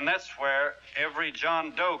 And that's where every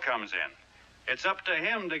John Doe comes in. It's up to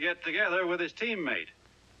him to get together with his teammate.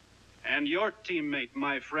 And your teammate,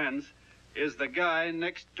 my friends, is the guy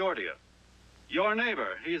next door to you. Your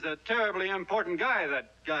neighbor. He's a terribly important guy,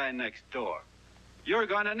 that guy next door. You're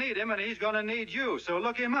going to need him, and he's going to need you, so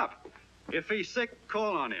look him up. If he's sick,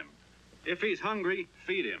 call on him. If he's hungry,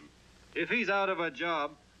 feed him. If he's out of a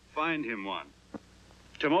job, find him one.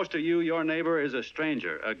 To most of you, your neighbor is a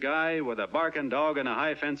stranger, a guy with a barking dog and a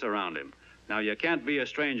high fence around him. Now, you can't be a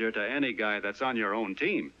stranger to any guy that's on your own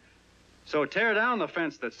team. So tear down the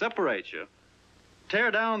fence that separates you.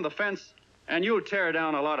 Tear down the fence, and you'll tear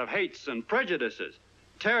down a lot of hates and prejudices.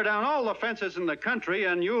 Tear down all the fences in the country,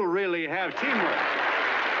 and you'll really have teamwork.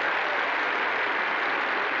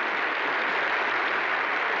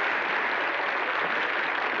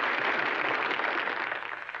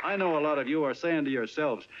 I know a lot of you are saying to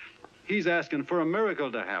yourselves, he's asking for a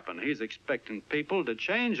miracle to happen. He's expecting people to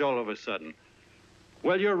change all of a sudden.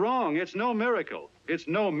 Well, you're wrong. It's no miracle. It's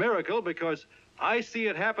no miracle because I see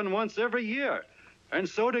it happen once every year. And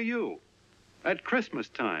so do you. At Christmas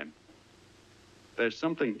time. There's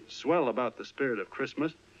something swell about the spirit of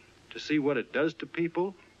Christmas, to see what it does to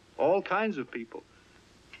people, all kinds of people.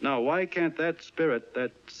 Now, why can't that spirit,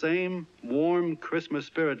 that same warm Christmas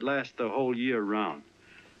spirit, last the whole year round?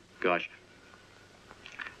 Gosh,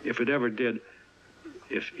 if it ever did,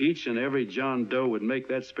 if each and every John Doe would make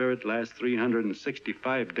that spirit last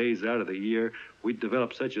 365 days out of the year, we'd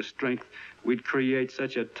develop such a strength, we'd create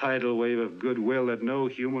such a tidal wave of goodwill that no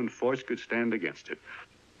human force could stand against it.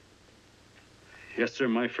 Yes, sir,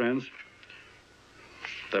 my friends.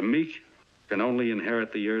 The meek can only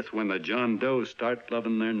inherit the earth when the John Does start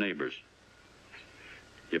loving their neighbors.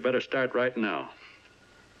 You better start right now.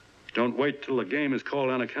 Don't wait till the game is called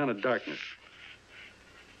on account of darkness.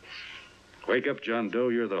 Wake up, John Doe.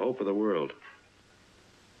 You're the hope of the world.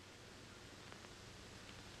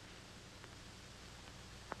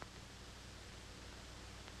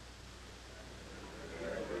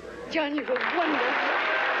 John, you were wonderful.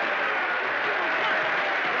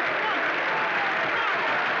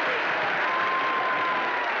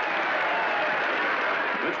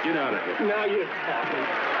 Let's get out of here. Now you're talking.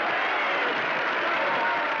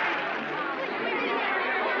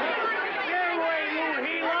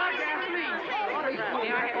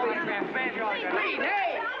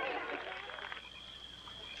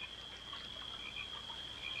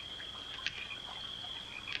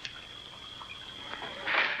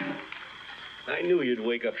 I knew you'd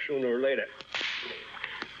wake up sooner or later.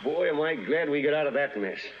 Boy, am I glad we got out of that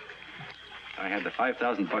mess. I had the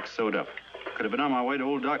 $5,000 sewed up. Could have been on my way to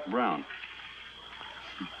old Doc Brown.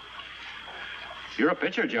 You're a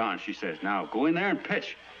pitcher, John, she says. Now, go in there and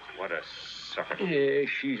pitch. What a sucker. Yeah,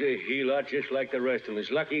 she's a heel-out just like the rest of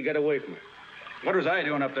us. Lucky you got away from her. What was I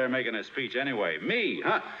doing up there making a speech anyway? Me,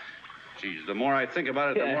 huh? Geez, the more I think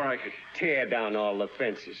about it, the more I could... Tear down all the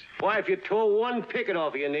fences. Why, if you tore one picket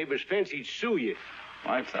off of your neighbor's fence, he'd sue you.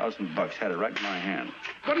 $5,000 had it right in my hand.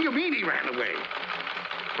 What do you mean he ran away?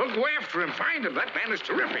 Well, go after him, find him. That man is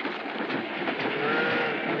terrific.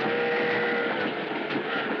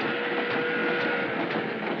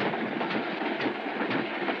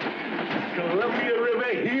 Columbia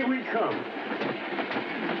River, here we come.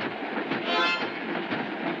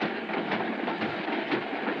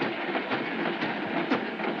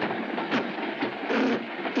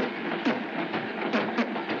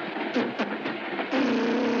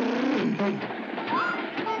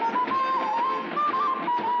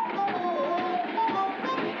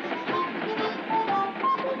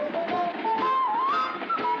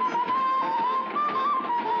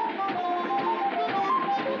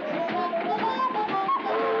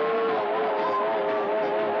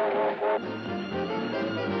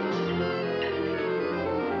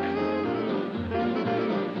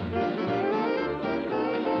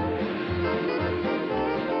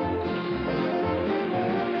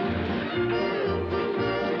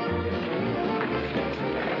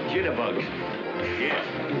 Jitterbugs. Yes.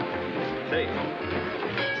 Say,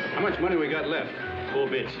 how much money we got left? 4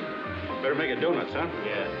 bits. Better make it donuts, huh?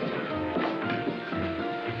 Yeah.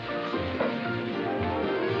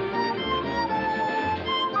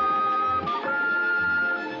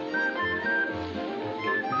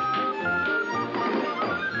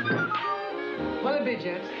 What'll it be,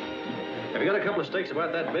 gents? Have you got a couple of steaks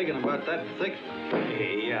about that big and about that thick?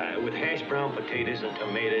 Yeah, with hash brown potatoes and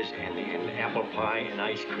tomatoes and apple pie and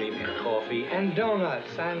ice cream and coffee. And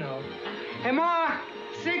donuts, I know. Hey, Ma,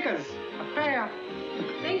 Seekers, a pair.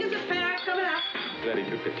 Fingers a pair coming up. Glad he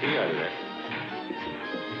took the tea out of that.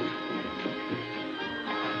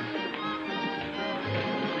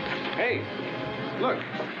 Hey, look.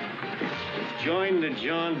 Join the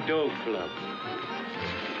John Doe Club.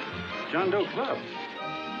 John Doe Club.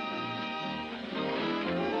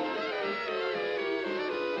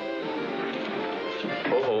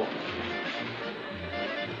 Uh-oh.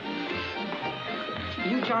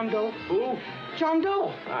 You John Doe? Who? John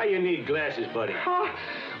Doe. Ah, you need glasses, buddy. Oh,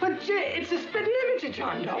 but gee, it's a spitting image of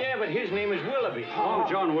John Doe. Yeah, but his name is Willoughby. Oh,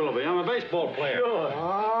 John Willoughby. I'm a baseball player. Sure.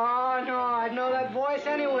 Oh, no, I'd know that voice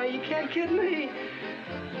anyway. You can't kid me.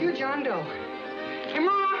 You John Doe. Hey,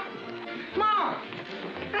 Ma! Ma!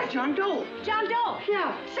 That's John Doe. John Doe.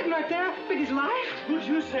 Yeah, sitting right there, big as life. Who'd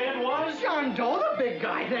you say it was? John Doe, the big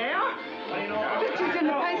guy there. I know. Pictures in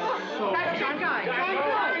the paper. That's John Guy. John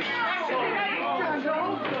Doe. John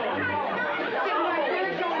Doe. Sitting right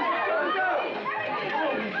there, John Doe.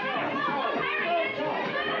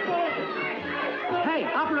 Hey,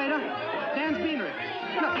 operator. Dan's Beanery.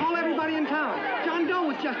 Look, call everybody in town. John Doe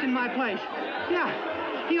was just in my place. Yeah,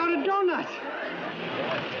 he ordered donuts.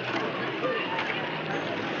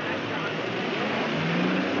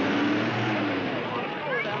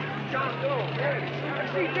 John Doe. I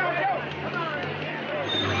see John Doe. Come on.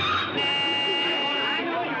 I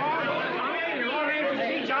know you all. You're all neighbors to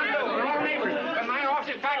see John Doe. We're all neighbors. But my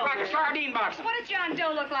office is packed like a sardine box. What does John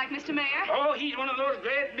Doe look like, Mr. Mayor? Oh, he's one of those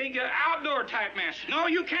great big outdoor type men. No,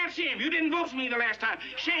 you can't see him. You didn't vote for me the last time.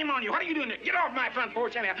 Shame on you. What are you doing there? Get off my front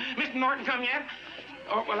porch anyhow. Mr. Norton come yet?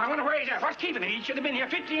 Oh, well, I wonder where he's at. What's keeping him? He should have been here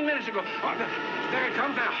 15 minutes ago. Oh, there he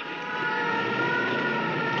comes now.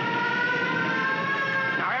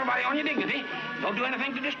 Now, everybody on your dignity. Don't do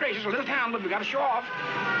anything to disgrace us. A little town, but we got to show off.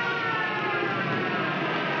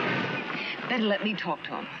 Better let me talk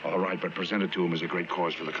to him. All right, but present it to him as a great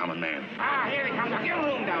cause for the common man. Ah, here he comes. Now, give him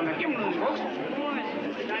room down there. Give him room, folks.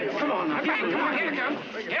 Come on now. Come on. Here he comes.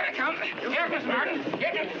 Here he comes. Here's Mr. Norton.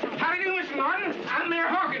 How do you do, Mr. Norton? I'm Mayor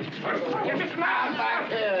Hawkins. Here's Mr. Norton.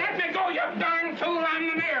 Let me go, you darn fool. I'm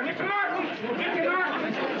the mayor. Mr. Norton. Mr.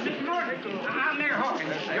 Norton. Mr. Norton. I'm Mayor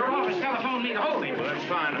Hawkins. Your office telephoned me to hold him. Well, that's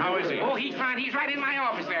fine. How is he? Oh, he's fine. He's right in my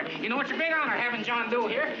office there. You know, it's a great honor having John Doe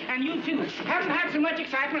here, and you too. Haven't had so much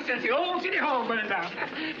excitement since the old city hall burned down.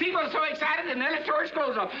 People are so excited they nearly tore his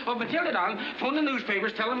clothes off. Oh, Matilda, darling, phone the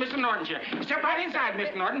newspapers, tell them Mr. Norton's here. Step right inside,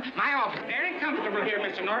 Mr. Norton. My office. Very comfortable here,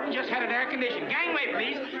 Mr. Norton. Just had it air conditioned. Gangway,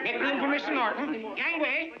 please. Make room for Mr. Norton.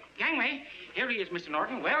 Gangway. Gangway. Here he is, Mr.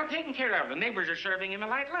 Norton. Well taken care of. The neighbors are serving him a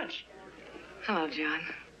light lunch. Hello, John.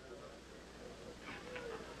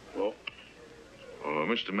 Well,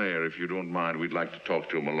 Mr. Mayor, if you don't mind, we'd like to talk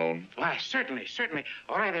to him alone. Why, certainly, certainly.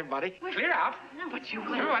 All right, everybody. Clear out. But you...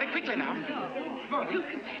 Everybody, quickly now. Come on. Come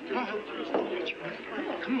on.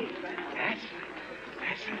 Come on. That's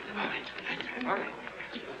All right.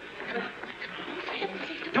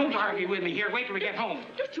 Don't argue with me here. Wait till we get home.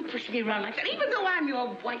 Don't you push me around like that. Even though I'm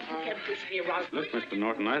your wife, you can't push me around. Look, Mr.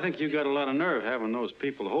 Norton, I think you got a lot of nerve having those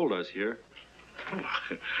people hold us here.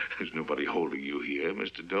 There's nobody holding you here,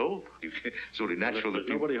 Mr. Doe. It's only natural that There's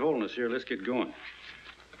nobody holding us here. Let's get going.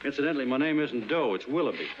 Incidentally, my name isn't Doe. It's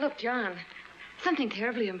Willoughby. Look, John, something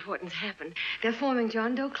terribly important's happened. They're forming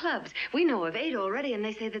John Doe clubs. We know of 8 already, and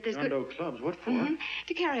they say that there's John Doe clubs? What for?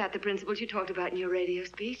 To carry out the principles you talked about in your radio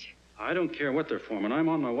speech. I don't care what they're forming. I'm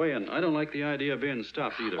on my way, and I don't like the idea of being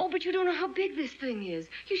stopped either. Oh, but you don't know how big this thing is.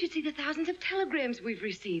 You should see the thousands of telegrams we've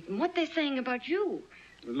received and what they're saying about you.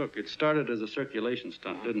 Look, it started as a circulation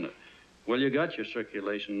stunt, didn't it? Well, you got your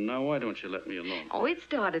circulation. Now, why don't you let me alone? Oh, it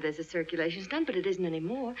started as a circulation stunt, but it isn't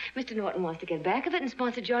anymore. Mr. Norton wants to get back of it and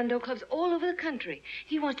sponsor John Doe clubs all over the country.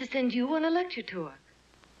 He wants to send you on a lecture tour.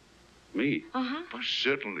 Me? Uh-huh. Well,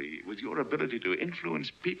 certainly. With your ability to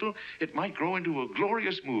influence people, it might grow into a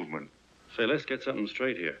glorious movement. Say, let's get something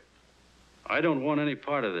straight here. I don't want any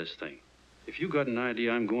part of this thing. If you got an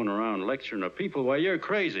idea I'm going around lecturing the people, why, you're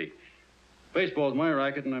crazy. Baseball's my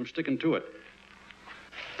racket, and I'm sticking to it.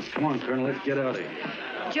 Come on, Colonel, let's get out of here.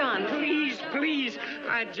 John, Please.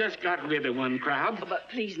 I just got rid of one crowd. But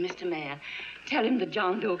please, Mr. Mayor, tell him the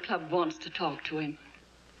John Doe Club wants to talk to him.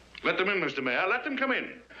 Let them in, Mr. Mayor. Let them come in.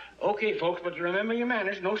 Okay, folks, but remember your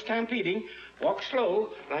manners. No stampeding. Walk slow,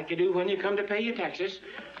 like you do when you come to pay your taxes.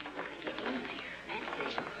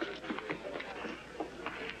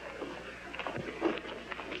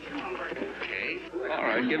 Okay. All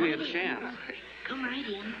right, give me a chance. Come right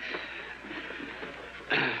in.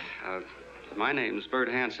 My name's Bert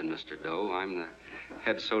Hansen, Mr. Doe. I'm the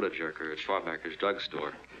head soda jerker at Schwabacker's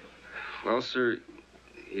drugstore. Well, sir,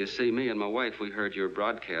 you see, me and my wife, we heard your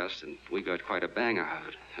broadcast, and we got quite a bang out of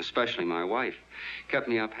it, especially my wife. Kept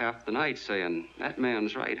me up half the night saying, that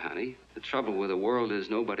man's right, honey. The trouble with the world is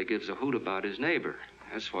nobody gives a hoot about his neighbor.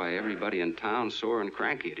 That's why everybody in town's sore and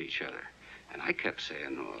cranky at each other. And I kept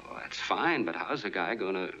saying, well, that's fine, but how's a guy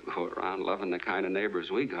going to go around loving the kind of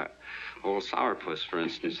neighbors we got? Old Sourpuss, for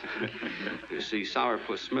instance. You see,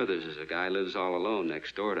 Sourpuss Smithers is a guy who lives all alone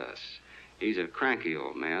next door to us. He's a cranky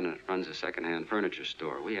old man and runs a second-hand furniture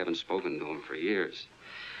store. We haven't spoken to him for years.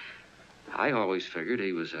 I always figured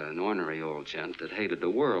he was an ornery old gent that hated the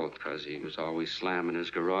world because he was always slamming his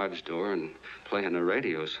garage door and playing the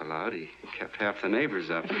radio so loud he kept half the neighbors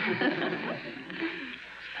up.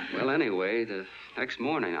 Well, anyway, the next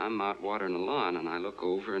morning, I'm out watering the lawn, and I look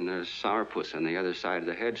over, and there's Sourpuss on the other side of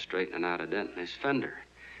the hedge straightening out a dent in his fender.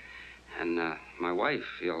 And my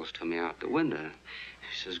wife yells to me out the window.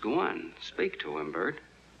 She says, go on, speak to him, Bert.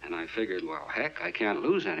 And I figured, well, heck, I can't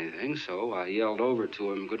lose anything, so I yelled over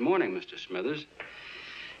to him, good morning, Mr. Smithers.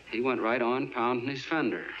 He went right on pounding his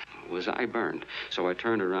fender. Was I burned? So I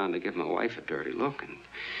turned around to give my wife a dirty look, and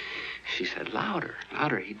she said, louder,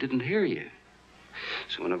 he didn't hear you.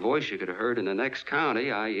 So in a voice you could have heard in the next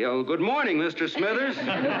county, I yelled, good morning, Mr. Smithers.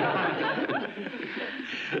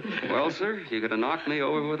 Well, sir, you could have knocked me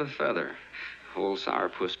over with a feather. Old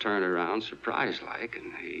Sourpuss turned around, surprised-like,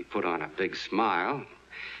 and he put on a big smile,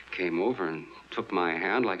 came over and took my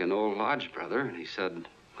hand like an old lodge brother, and he said,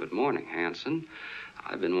 good morning, Hanson.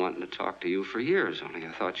 I've been wanting to talk to you for years, only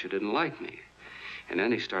I thought you didn't like me. And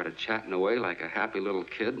then he started chatting away like a happy little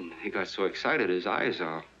kid, and he got so excited his eyes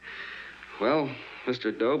all... Well,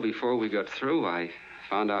 Mr. Doe, before we got through, I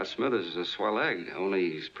found out Smithers is a swell egg, only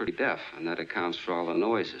he's pretty deaf, and that accounts for all the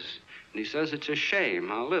noises. And he says it's a shame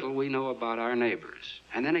how little we know about our neighbors.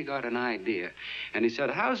 And then he got an idea, and he said,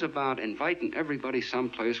 how's about inviting everybody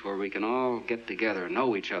someplace where we can all get together and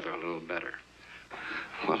know each other a little better?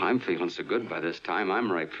 Well, I'm feeling so good by this time,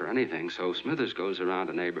 I'm ripe for anything. So Smithers goes around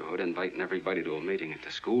the neighborhood inviting everybody to a meeting at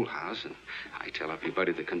the schoolhouse, and I tell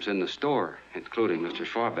everybody that comes in the store, including Mr.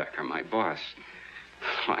 Schwabacker, my boss.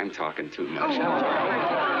 I'm talking too much.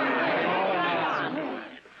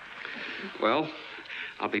 Well,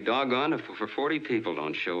 I'll be doggone if over 40 people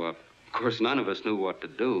don't show up. Of course, none of us knew what to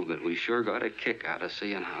do, but we sure got a kick out of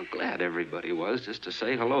seeing how glad everybody was just to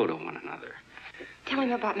say hello to one another. Tell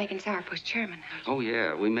him about making Sourpuss chairman. Oh,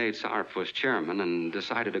 yeah. We made Sourpuss chairman and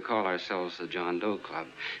decided to call ourselves the John Doe Club.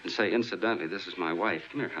 And say, incidentally, this is my wife.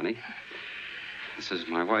 Come here, honey. This is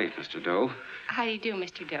my wife, Mr. Doe. How do you do,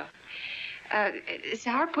 Mr. Doe?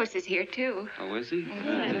 Sourpuss is here, too. Oh, is he?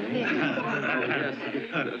 Yes.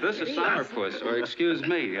 This is Sourpuss, or excuse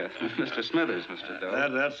me, Mr. Smithers, Mr.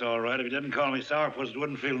 Doe. That's all right. If you didn't call me Sourpuss, it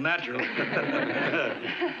wouldn't feel natural.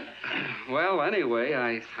 Well, anyway,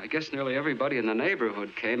 I guess nearly everybody in the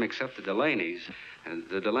neighborhood came except the Delaney's.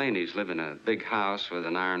 The Delaney's live in a big house with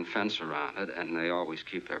an iron fence around it, and they always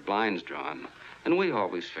keep their blinds drawn. And we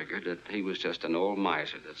always figured that he was just an old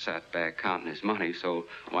miser that sat back counting his money, so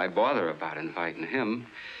why bother about inviting him?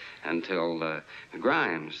 Until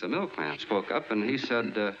Grimes, the milkman, spoke up and he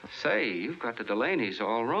said, say, you've got the Delaney's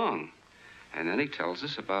all wrong. And then he tells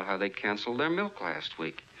us about how they canceled their milk last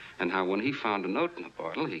week. And how when he found a note in the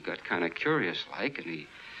bottle, he got kind of curious-like, and he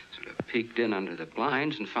sort of peeked in under the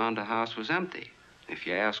blinds and found the house was empty. If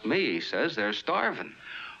you ask me, he says they're starving.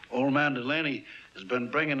 Old man Delaney has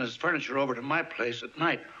been bringing his furniture over to my place at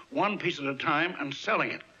night, one piece at a time, and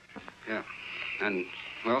selling it. Yeah. And,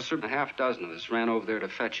 well, sir, a half dozen of us ran over there to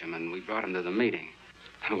fetch him, and we brought him to the meeting.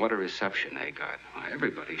 And what a reception they got. Why,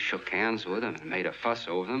 everybody shook hands with him and made a fuss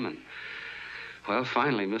over them, and... Well,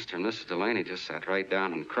 finally, Mr. and Mrs. Delaney just sat right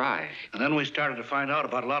down and cried. And then we started to find out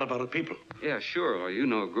about a lot of other people. Yeah, sure. Well, you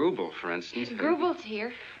know Grubel, for instance. Grubel's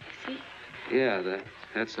here. See? Yeah,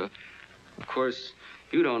 that's a... Of course,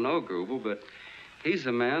 you don't know Grubel, but he's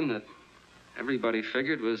the man that everybody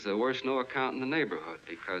figured was the worst no-account in the neighborhood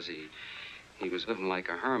because he was living like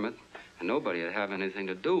a hermit, and nobody would have anything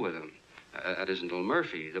to do with him. That isn't Little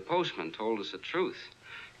Murphy. The postman told us the truth.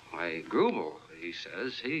 Why, Grubel, he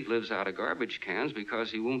says, he lives out of garbage cans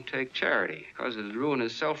because he won't take charity, because it'd ruin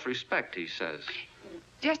his self-respect, he says.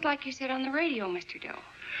 Just like you said on the radio, Mr. Doe.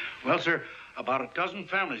 Well, sir, about a dozen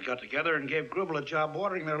families got together and gave Grubel a job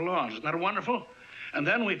watering their lawns. Isn't that wonderful? And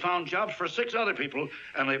then we found jobs for 6 other people,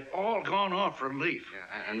 and they've all gone off for relief.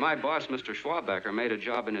 Yeah, and my boss, Mr. Schwabacker, made a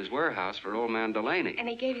job in his warehouse for old man Delaney. And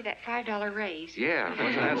he gave you that $5 raise. Yeah,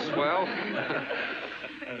 wasn't that swell?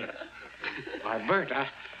 Why, Bert,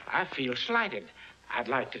 I feel slighted. I'd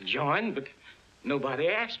like to join, but nobody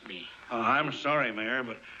asked me. Oh, I'm sorry, Mayor,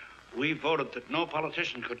 but we voted that no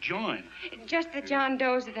politician could join. Just the John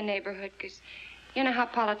Does of the neighborhood, because you know how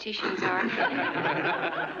politicians are.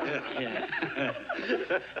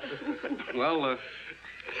 Well,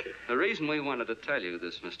 the reason we wanted to tell you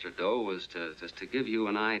this, Mr. Doe, was just to give you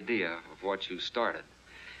an idea of what you started.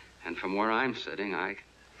 And from where I'm sitting, I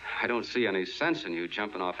don't see any sense in you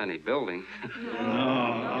jumping off any building.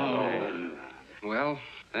 No. Well,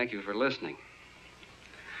 thank you for listening.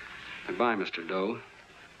 Goodbye, Mr. Doe.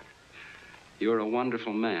 You're a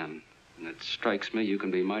wonderful man, and it strikes me you can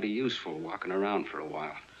be mighty useful walking around for a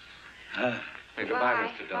while. Hey, goodbye,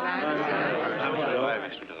 Mr. Doe. Goodbye,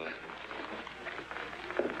 Mr. Doe.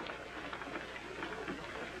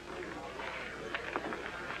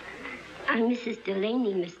 I'm Mrs.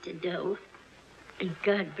 Delaney, Mr. Doe. And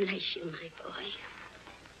God bless you, my boy.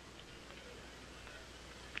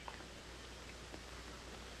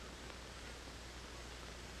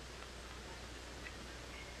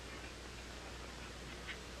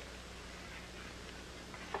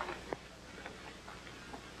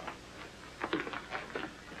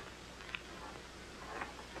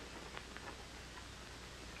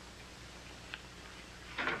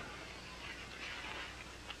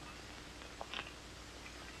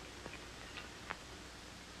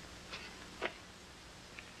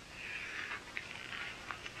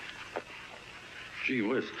 Gee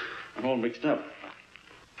whiz, I'm all mixed up.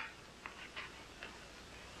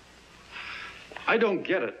 I don't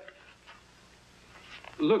get it.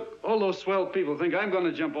 Look, all those swell people think I'm going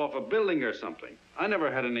to jump off a building or something. I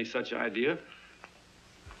never had any such idea.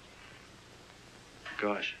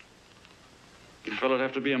 Gosh. The fellow'd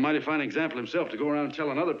have to be a mighty fine example himself to go around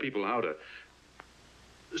telling other people how to...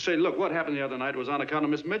 Say, look, what happened the other night was on account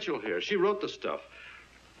of Miss Mitchell here. She wrote the stuff.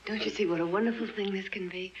 Don't you see what a wonderful thing this can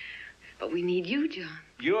be? But we need you, John.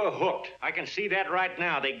 You're hooked. I can see that right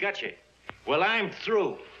now. They got you. Well, I'm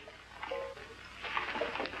through.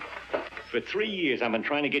 For 3 years, I've been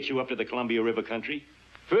trying to get you up to the Columbia River country.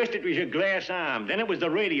 First, it was your glass arm. Then it was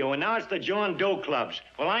the radio. And now it's the John Doe clubs.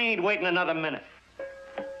 Well, I ain't waiting another minute.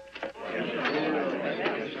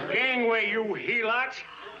 Gangway, you helots.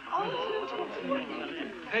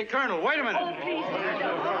 Hey, Colonel, wait a minute. Oh, please.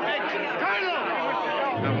 Hey, Colonel!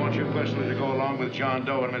 I want you personally to go along with John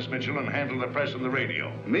Doe and Miss Mitchell and handle the press and the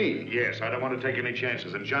radio. Me? Yes, I don't want to take any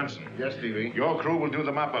chances. And Johnson. Yes, Stevie? Your crew will do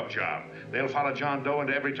the mop-up job. They'll follow John Doe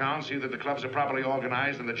into every town, see that the clubs are properly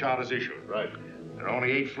organized and the charters issued. Right. There are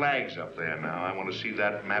only 8 flags up there now. I want to see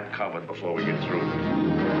that map covered before we get through.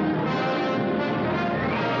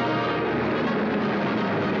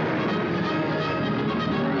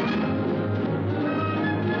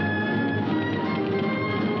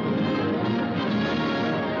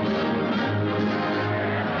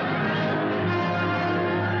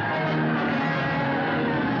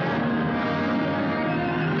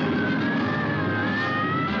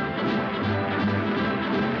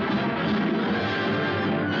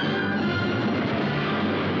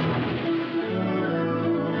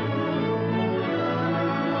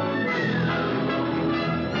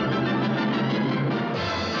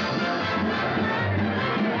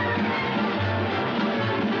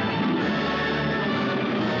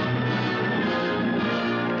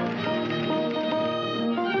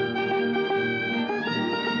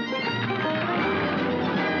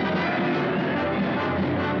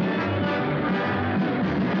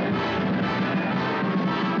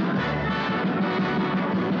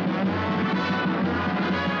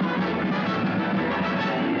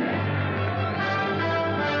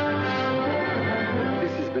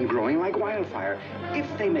 growing like wildfire. If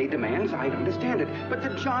they made demands, I'd understand it. But the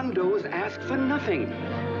John Does ask for nothing.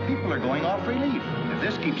 People are going off relief. If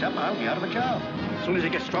this keeps up, I'll be out of a job. As soon as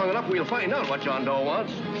it gets strong enough, we'll find out what John Doe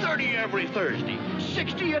wants. 30 every Thursday.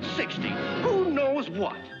 60 at 60. Who knows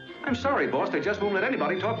what? I'm sorry, boss. They just won't let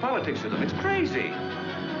anybody talk politics to them. It's crazy.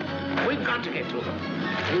 We've got to get to them.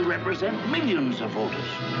 They represent millions of voters.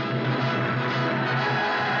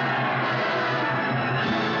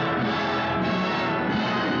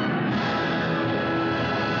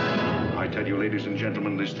 I tell you, ladies and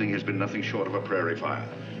gentlemen, this thing has been nothing short of a prairie fire.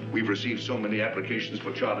 We've received so many applications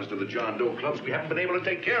for charters to the John Doe clubs, we haven't been able to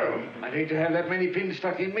take care of them. I'd hate to have that many pins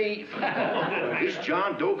stuck in me. This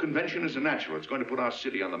John Doe convention is a natural. It's going to put our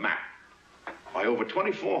city on the map. By over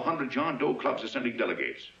 2,400 John Doe clubs are sending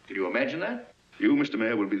delegates. Can you imagine that? You, Mr.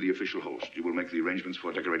 Mayor, will be the official host. You will make the arrangements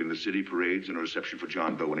for decorating the city, parades, and a reception for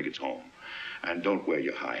John Doe when he gets home. And don't wear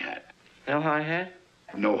your high hat. No high hat?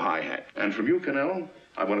 No high hat. And from you, Connell,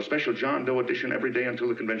 I want a special John Doe edition every day until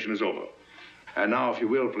the convention is over. And now, if you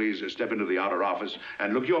will, please step into the outer office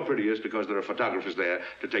and look your prettiest because there are photographers there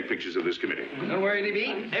to take pictures of this committee. Don't worry,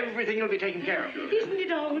 Libby. Everything will be taken care of. Isn't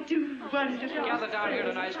it all too wonderful? Gather down here in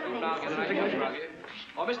a nice group now. Get a nice picture of you.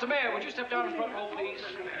 Oh, Mr. Mayor, would you step down in front row, please?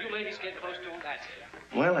 You ladies get close to him. That's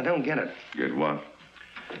it. Well, I don't get it. Get what?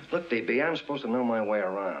 Look, DB, I'm supposed to know my way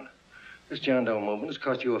around. This John Doe movement has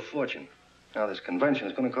cost you a fortune. Now, this convention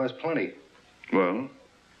is going to cost plenty. Well?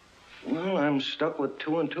 Well, I'm stuck with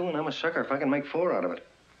 2 and 2, and I'm a sucker if I can make 4 out of it.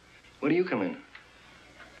 Where do you come in?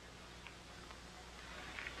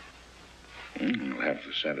 I'll have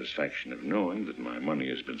the satisfaction of knowing that my money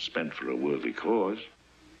has been spent for a worthy cause.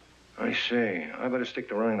 I see. I better stick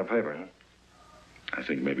to running the paper, huh? I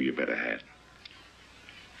think maybe you better had.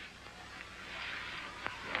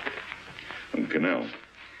 Connell,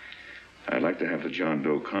 I'd like to have the John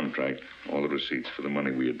Doe contract, all the receipts for the money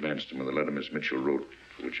we advanced him in the letter Miss Mitchell wrote,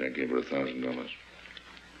 for which I gave her $1,000.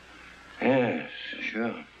 Yes,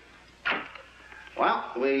 sure.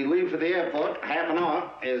 Well, we leave for the airport. Half an hour.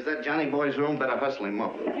 Is that Johnny boy's room? Better hustle him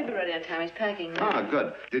up. He'll be ready on time. He's packing. Ah,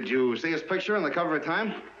 good. Did you see his picture on the cover of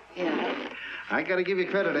Time? Yeah. I gotta give you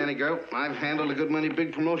credit, Annie girl. I've handled a good many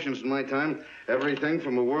big promotions in my time. Everything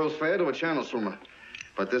from a World's Fair to a Channel swimmer.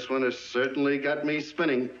 But this one has certainly got me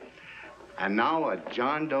spinning. And now a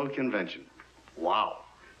John Doe convention. Wow.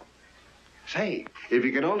 Say, if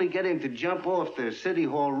you could only get him to jump off the City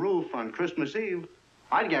Hall roof on Christmas Eve,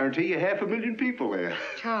 I'd guarantee you 500,000 people there.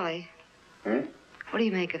 Charlie. Huh? What do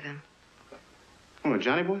you make of him? Oh,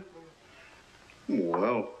 Johnny boy?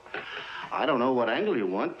 Well, I don't know what angle you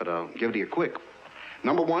want, but I'll give it to you quick.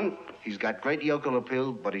 Number 1, he's got great yokel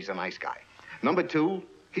appeal, but he's a nice guy. Number 2,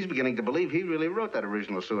 he's beginning to believe he really wrote that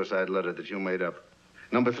original suicide letter that you made up.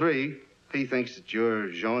 Number 3, he thinks that you're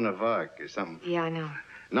Joan of Arc or something. Yeah, I know.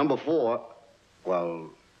 Number 4, well,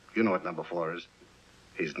 you know what number 4 is.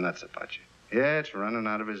 He's nuts about you. Yeah, it's running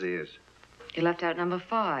out of his ears. You left out number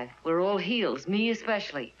 5. We're all heels, me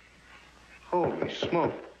especially. Holy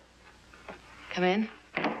smoke. Come in.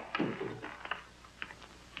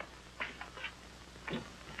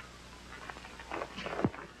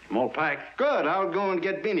 I'm all packed. Good. I'll go and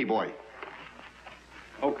get Beanie Boy.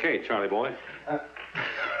 Okay, Charlie boy.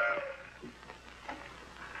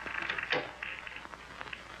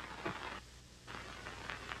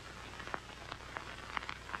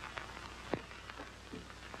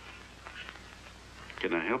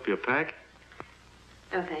 Can I help you pack?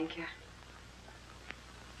 No, thank you.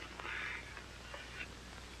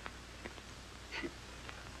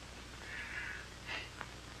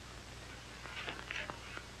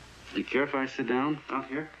 Do you care if I sit down out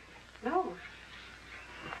here? No.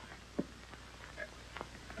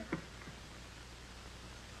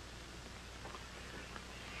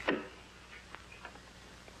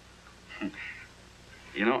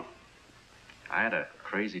 You know, I had a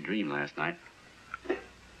crazy dream last night.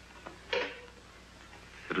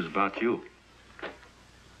 It was about you.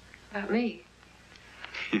 About me?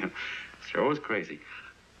 Yeah, sure was crazy.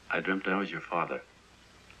 I dreamt I was your father.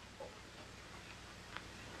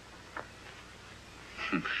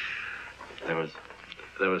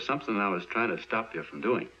 There was something I was trying to stop you from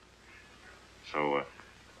doing. So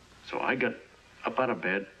I got up out of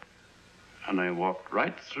bed and I walked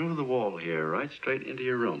right through the wall here, right straight into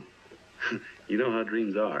your room. You know how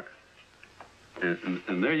dreams are.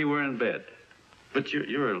 And there you were in bed. But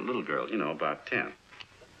you're a little girl, you know, about 10.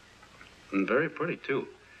 And very pretty, too.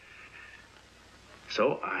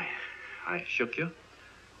 So I shook you.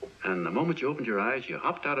 And the moment you opened your eyes, you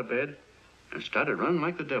hopped out of bed and started running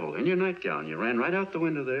like the devil in your nightgown. You ran right out the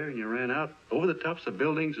window there, and you ran out over the tops of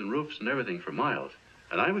buildings and roofs and everything for miles.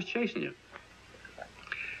 And I was chasing you.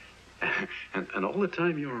 And all the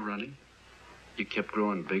time you were running, you kept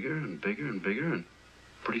growing bigger and bigger and bigger, and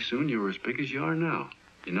pretty soon you were as big as you are now,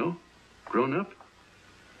 you know, grown up.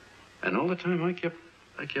 And all the time I kept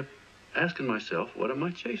asking myself, what am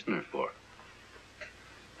I chasing her for?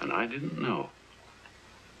 And I didn't know.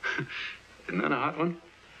 Isn't that a hot one?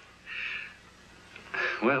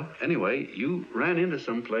 Well, anyway, you ran into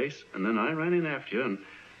some place, and then I ran in after you,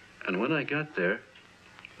 and when I got there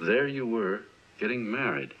you were getting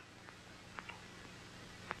married.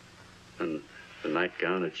 And the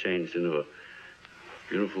nightgown had changed into a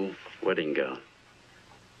beautiful wedding gown.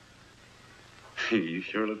 You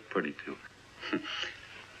sure look pretty, too.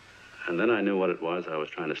 And then I knew what it was I was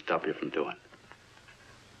trying to stop you from doing.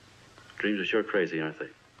 Dreams are sure crazy, aren't they?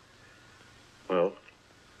 Well,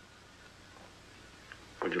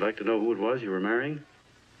 would you like to know who it was you were marrying?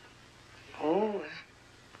 Oh,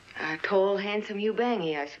 a tall, handsome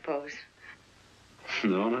Eubangi, I suppose.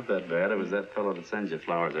 No, not that bad. It was that fellow that sends you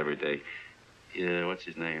flowers every day. Yeah, what's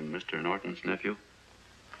his name? Mr. Norton's nephew?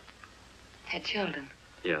 Ed Sheldon.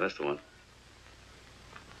 Yeah, that's the one.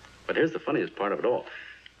 But here's the funniest part of it all.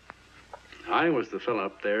 I was the fellow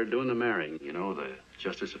up there doing the marrying, you know, the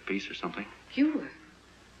justice of peace or something. You were?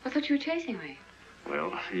 I thought you were chasing me.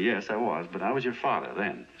 Well, yes, I was, but I was your father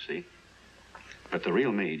then, you see. But the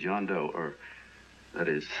real me, John Doe, or that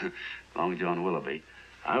is, Long John Willoughby,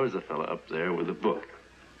 I was the fellow up there with the book.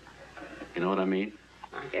 You know what I mean?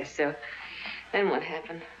 I guess so. Then what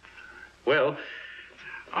happened? Well,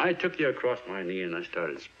 I took you across my knee and I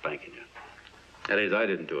started spanking you. That is, I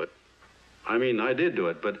didn't do it. I mean, I did do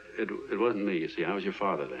it, but it wasn't me, you see. I was your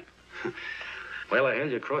father then. Well, I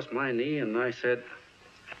held you across my knee and I said,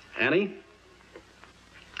 Annie,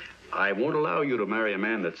 I won't allow you to marry a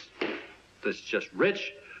man that's just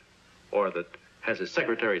rich or that has his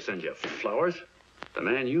secretary send you flowers. The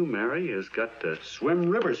man you marry has got to swim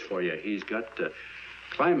rivers for you. He's got to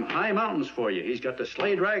climb high mountains for you. He's got to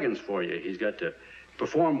slay dragons for you. He's got to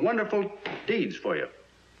perform wonderful deeds for you.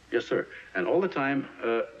 Yes, sir. And all the time,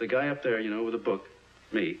 the guy up there, you know, with the book,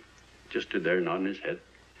 me, just stood there nodding his head.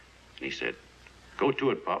 And he said, go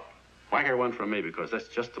to it, Pop. Whack her one from me, because that's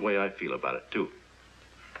just the way I feel about it, too.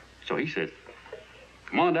 So he said,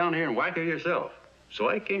 come on down here and whack her yourself. So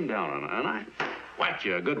I came down on her, and I whacked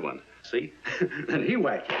you a good one, see? Then he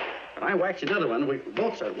whacked you, and I whacked you another one, and we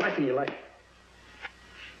both started whacking you like...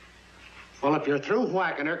 Well, if you're through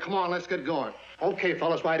whacking her, come on, let's get going. Okay,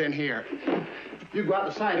 fellas, right in here. You go out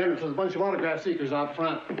the side entrance. There's a bunch of autograph seekers out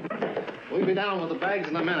front. We'll be down with the bags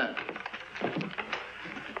in a minute.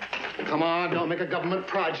 Come on, don't make a government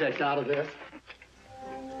project out of this.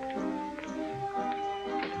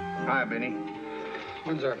 Hi, Benny.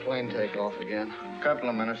 When's our plane take off again? Couple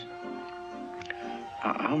of minutes.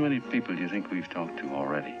 How many people do you think we've talked to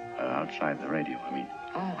already, outside the radio, I mean?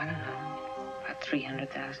 Oh, I don't know. About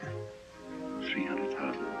 300,000.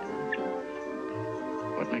 300,000.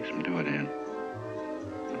 What makes them do it, Ann?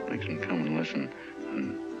 What makes them come and listen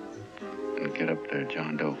and get up their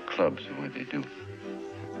John Doe clubs the way they do?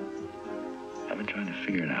 I've been trying to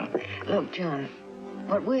figure it out. Look, John,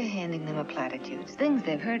 what we're handing them are platitudes. Things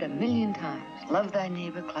they've heard 1,000,000 times. Love thy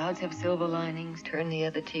neighbor, clouds have silver linings, turn the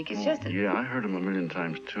other cheek. It's just a... Yeah, I heard them 1,000,000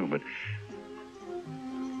 times, too, but...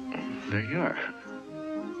 there you are.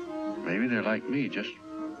 Maybe they're like me, just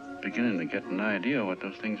beginning to get an idea what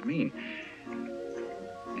those things mean.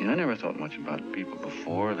 You know, I never thought much about people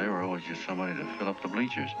before. They were always just somebody to fill up the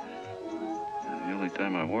bleachers. The only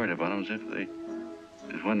time I worried about them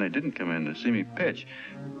is when they didn't come in to see me pitch.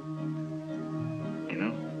 You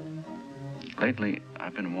know, lately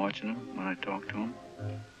I've been watching them when I talk to them.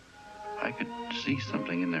 I could see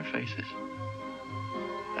something in their faces.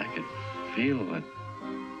 I could feel that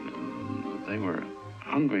they were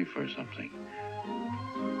hungry for something.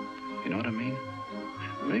 You know what I mean?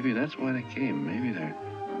 Maybe that's why they came. Maybe they're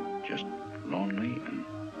just lonely and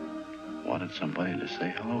wanted somebody to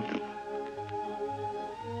say hello to.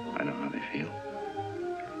 I know how they feel.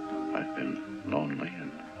 I've been lonely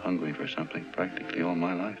and hungry for something practically all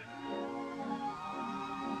my life.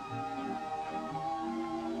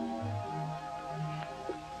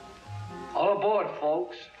 All aboard,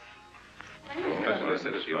 folks. That's what I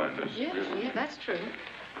said, it's your office. Yeah, that's true.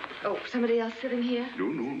 Oh, somebody else sitting here?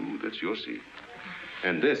 No, that's your seat.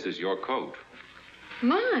 And this is your coat.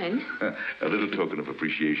 Mine? A little token of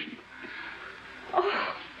appreciation.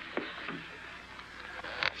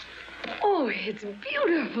 Oh, it's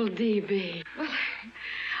beautiful, D.B. Well,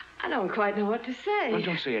 I don't quite know what to say. Well,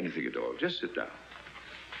 don't say anything at all. Just sit down.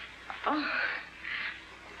 Oh.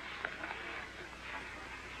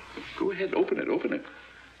 Go ahead, open it.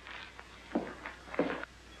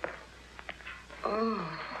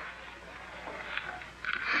 Oh.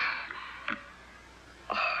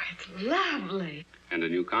 lovely. And a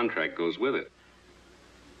new contract goes with it.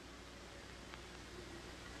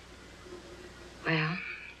 Well,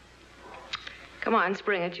 come on,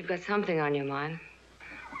 spring it. You've got something on your mind.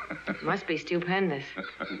 It must be stupendous.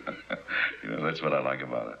 You know, that's what I like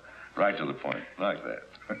about it. Right to the point, like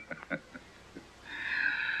that.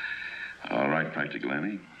 All right, Practical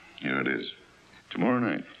Annie, here it is. Tomorrow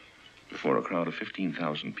night, before a crowd of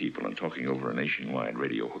 15,000 people and talking over a nationwide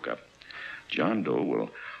radio hookup, John Doe will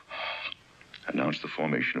announce the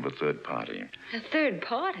formation of a third party. A third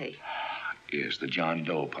party? Yes, the John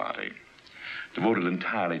Doe Party. Devoted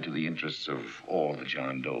entirely to the interests of all the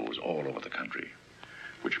John Does all over the country,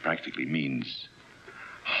 which practically means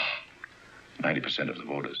 90% of the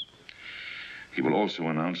voters. He will also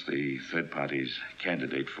announce the third party's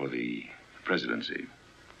candidate for the presidency.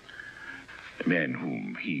 A man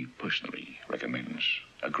whom he personally recommends,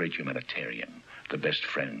 a great humanitarian, the best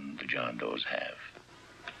friend the John Does have.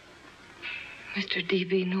 Mr.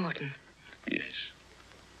 D.B. Norton. Yes.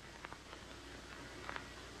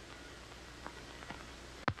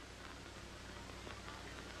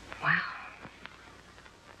 Wow.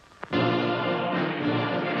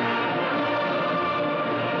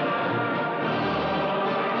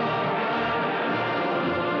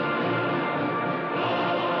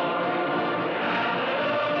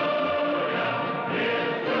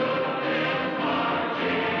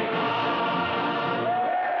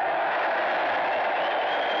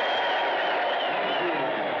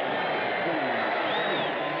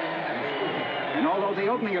 The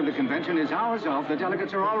opening of the convention is hours off. The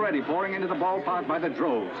delegates are already pouring into the ballpark by the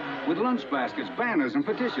droves, with lunch baskets, banners, and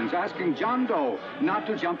petitions asking John Doe not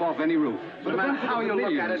to jump off any roof. But no matter how you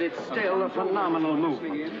look at it, it's still a phenomenal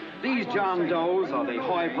movement. These John Does, or the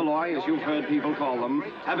hoi polloi, as you've heard people call them,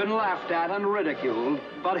 have been laughed at and ridiculed.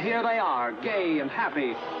 But here they are, gay and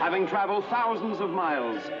happy, having traveled thousands of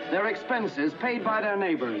miles, their expenses paid by their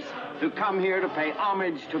neighbors, to come here to pay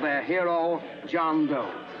homage to their hero, John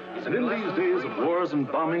Doe. And in these days of wars and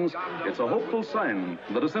bombings, it's a hopeful sign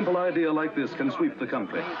that a simple idea like this can sweep the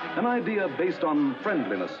country. An idea based on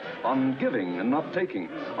friendliness, on giving and not taking,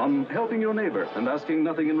 on helping your neighbor and asking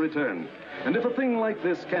nothing in return. And if a thing like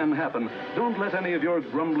this can happen, don't let any of your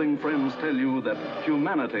grumbling friends tell you that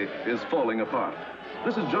humanity is falling apart.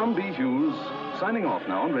 This is John B. Hughes, signing off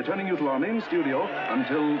now and returning you to our main studio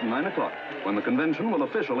until 9 o'clock, when the convention will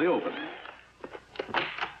officially open.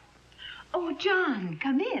 Oh, John,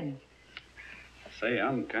 come in. Say,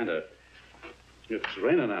 I'm it's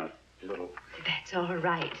raining out a little. That's all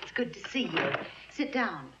right. It's good to see you. Sit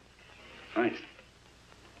down. Thanks.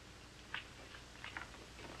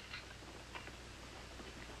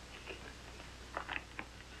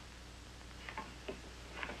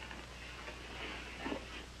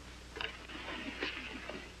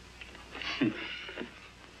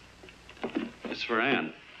 It's for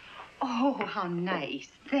Anne. Oh, how nice.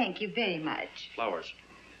 Thank you very much. Flowers.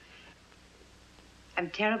 I'm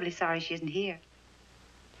terribly sorry she isn't here.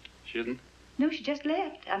 She isn't? No, she just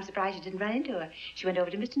left. I'm surprised you didn't run into her. She went over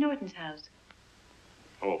to Mr. Norton's house.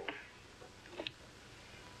 Oh.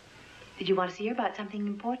 Did you want to see her about something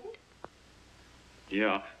important?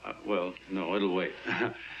 Yeah. Well, no, it'll wait.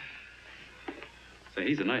 Say,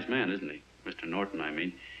 he's a nice man, isn't he? Mr. Norton, I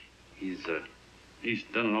mean. He's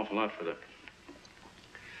done an awful lot for the...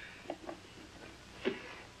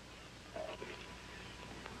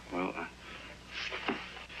 Well,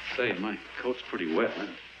 say, my coat's pretty wet.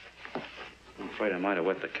 I'm afraid I might have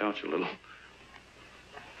wet the couch a little.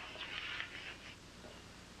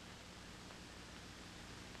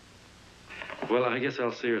 Well, I guess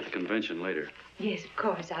I'll see her at the convention later. Yes, of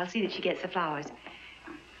course. I'll see that she gets the flowers.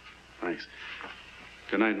 Thanks.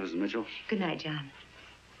 Good night, Mrs. Mitchell. Good night, John.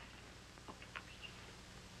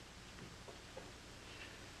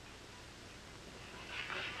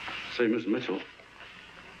 Say, Miss Mitchell,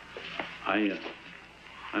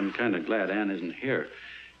 I'm kind of glad Anne isn't here.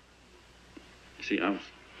 You see,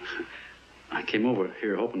 I came over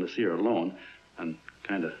here hoping to see her alone, and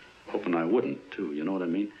kind of hoping I wouldn't, too. You know what I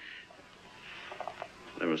mean?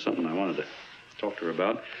 There was something I wanted to talk to her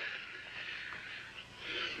about.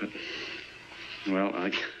 But,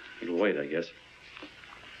 well, it'll wait, I guess.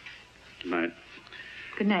 Good night.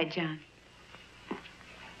 Good night, John.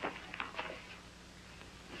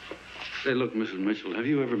 Say, look, Mrs. Mitchell, have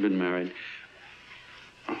you ever been married?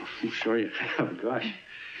 Oh, I'm sure you have. Gosh,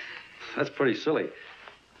 that's pretty silly.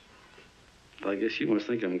 But I guess you must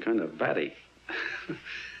think I'm kind of batty.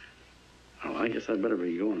 Well, I guess I'd better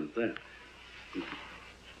be going at that.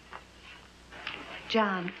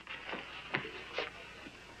 John,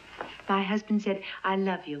 my husband said, I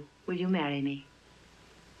love you. Will you marry me?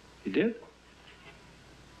 You did?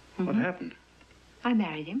 Mm-hmm. What happened? I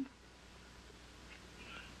married him.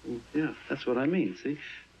 Well, yeah, that's what I mean, see?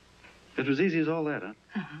 It was easy as all that, huh?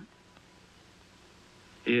 Uh-huh.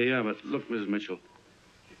 Yeah, but look, Mrs. Mitchell.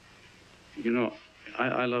 You know,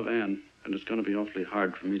 I love Anne, and it's going to be awfully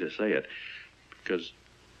hard for me to say it because,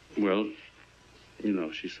 well, you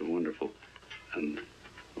know, she's so wonderful. And,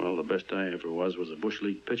 well, the best I ever was a Bush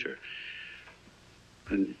League pitcher.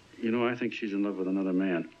 And, you know, I think she's in love with another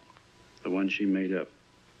man, the one she made up.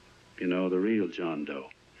 You know, the real John Doe.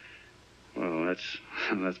 Well,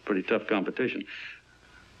 that's pretty tough competition.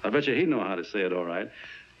 I bet you he'd know how to say it all right.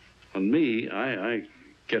 On me, I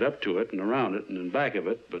get up to it and around it and in back of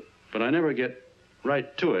it, but I never get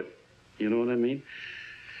right to it. You know what I mean?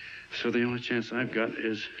 So the only chance I've got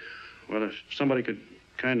is, well, if somebody could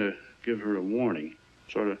kind of give her a warning,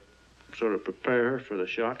 sort of prepare her for the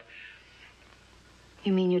shock.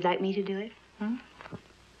 You mean you'd like me to do it? Hmm?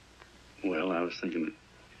 Well, I was thinking,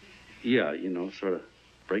 yeah, you know, sort of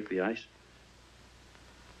break the ice.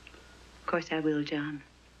 Of course I will, John.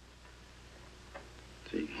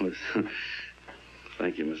 See,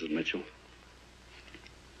 thank you, Mrs. Mitchell.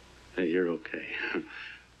 Hey, you're okay.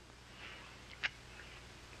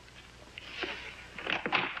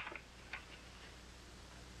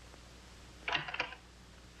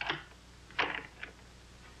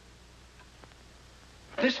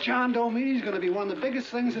 This John Doe meeting is going to be one of the biggest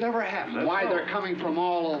things that ever happened. Why, they're coming from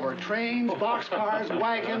all over. Trains, boxcars,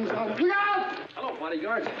 wagons. Look out! Hello,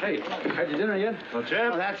 bodyguards. Hey, had your dinner yet? Well,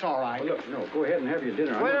 Jeff? Oh, that's all right. Well, look, no, go ahead and have your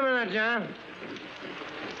dinner. Wait a minute, John.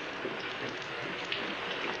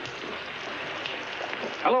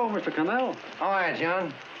 Hello, Mr. Connell. All right,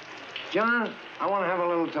 John. John, I want to have a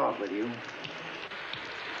little talk with you.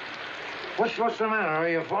 What's the matter? Are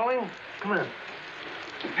you falling? Come in.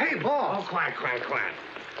 Hey, boss. Oh, quiet.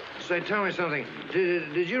 Say, tell me something.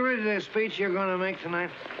 Did you read the speech you're going to make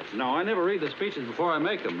tonight? No, I never read the speeches before I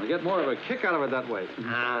make them. I get more of a kick out of it that way.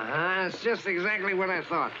 Uh-huh. It's just exactly what I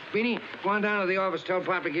thought. Beanie, go on down to the office. Tell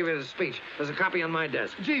Pop to give you the speech. There's a copy on my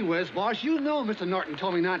desk. Gee whiz, boss. You know Mr. Norton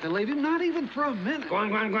told me not to leave him, not even for a minute. Go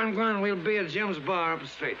on. We'll be at Jim's bar up the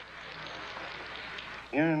street.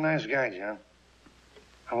 You're a nice guy, John.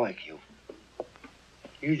 I like you.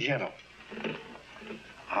 You're gentle.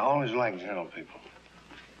 I always like gentle people.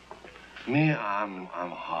 Me, I'm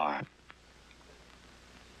hard.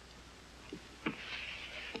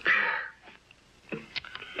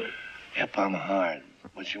 Yep, I'm hard.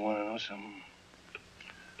 But you want to know something?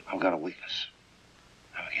 I've got a weakness.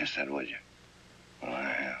 Never guessed that, would you? Well, I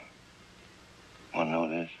have. Want to know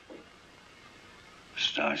what it is?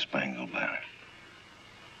 Star-Spangled Banner.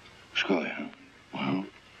 Screw you, huh? Well,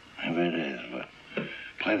 maybe it is, but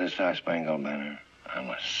play the Star-Spangled Banner. I'm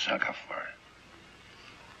a sucker for it.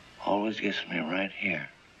 Always gets me right here.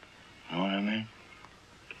 Know what I mean?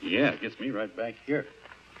 Yeah, it gets me right back here.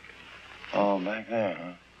 Oh, back there,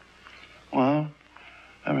 huh? Well,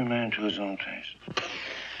 every man to his own taste.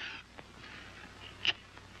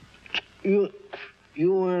 You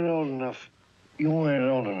weren't old enough. You weren't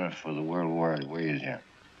old enough for the World War, were you, Jim?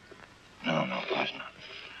 No, of course not.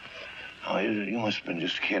 Oh, you must have been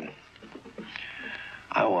just kidding.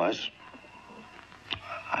 I was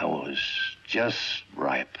just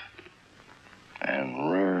ripe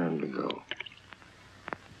and raring to go.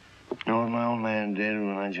 You know what my old man did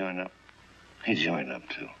when I joined up? He joined up,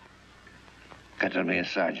 too. Got to be a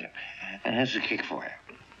sergeant. And here's a kick for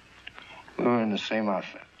you. We were in the same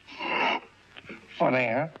outfit. Funny,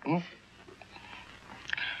 huh? Hmm?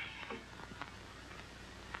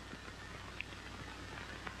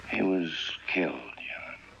 He was killed,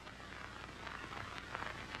 John.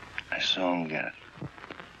 I saw him get it.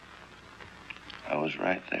 I was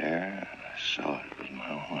right there, and I saw it with my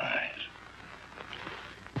own eyes.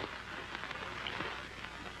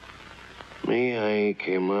 Me, I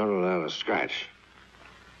came out without a scratch.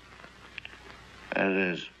 That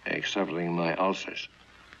is, excepting my ulcers.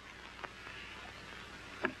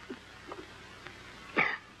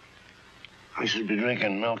 I should be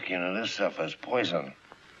drinking milk, you know. This stuff is poison.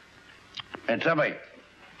 Hey, Tubby.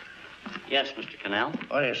 Yes, Mr. Connell?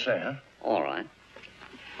 What do you say, huh? All right.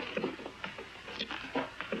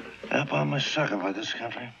 Yep, I'm a sucker for this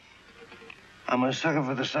country. I'm a sucker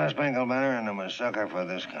for the Star-Spangled Banner, and I'm a sucker for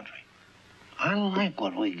this country. I like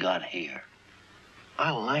what we got here.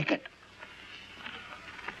 I like it.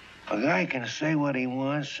 A guy can say what he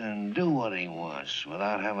wants and do what he wants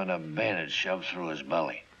without having a bayonet shoved through his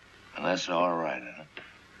belly. And that's all right, isn't it?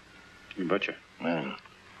 You betcha. Yeah.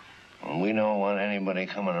 Well, we don't want anybody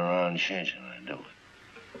coming around changing it, do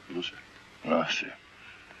we? No, sir. No, sir.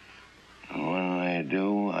 And when they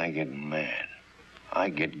do, I get mad. I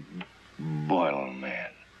get boiling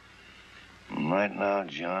mad. Right now,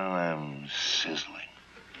 John, I'm sizzling.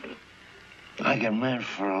 I get mad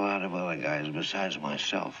for a lot of other guys besides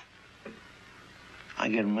myself. I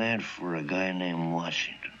get mad for a guy named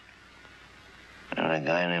Washington, and a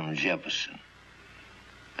guy named Jefferson,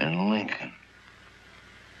 and Lincoln.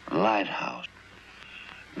 Lighthouse.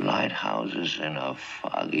 Lighthouses in a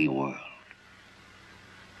foggy world.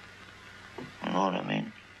 You know what I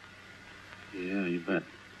mean? Yeah, you bet.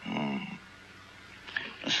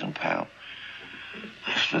 Listen, pal.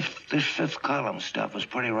 This fifth column stuff is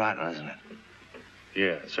pretty rotten, isn't it?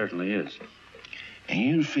 Yeah, it certainly is. And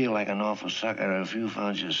you'd feel like an awful sucker if you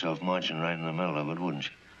found yourself marching right in the middle of it, wouldn't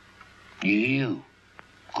you? You.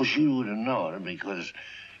 Of course, you wouldn't know it because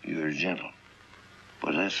you're gentle.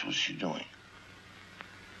 But that's what you're doing.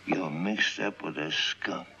 You're mixed up with a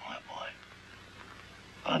skunk, my boy.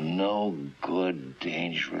 A no-good,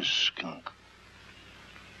 dangerous skunk.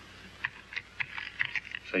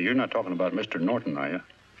 Say, you're not talking about Mr. Norton, are you?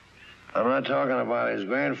 I'm not talking about his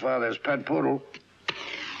grandfather's pet poodle.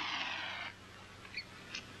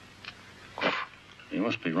 You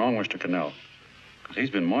must be wrong, Mr. Connell. Because he's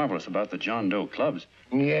been marvelous about the John Doe clubs.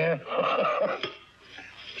 Yeah?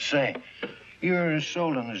 Say, you're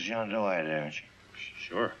sold on this John Doe idea, aren't you?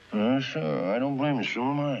 Sure. Sure. I don't blame you. So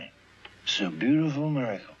am I. It's a beautiful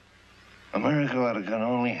miracle. A miracle that can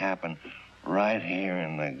only happen right here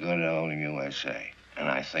in the good old USA. And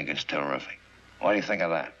I think it's terrific. What do you think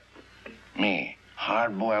of that? Me,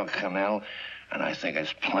 hard-boiled Connell, and I think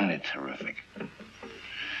it's plenty terrific.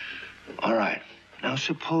 All right. Now,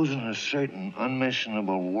 supposing a certain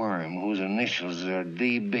unmentionable worm whose initials are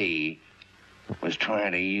DB was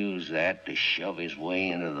trying to use that to shove his way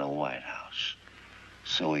into the White House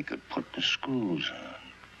so he could put the screws on,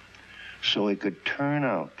 so he could turn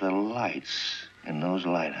out the lights in those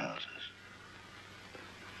lighthouses.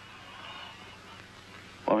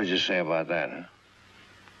 What would you say about that, huh?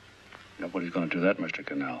 Nobody's going to do that, Mr.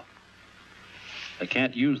 Connell. They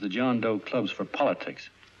can't use the John Doe clubs for politics.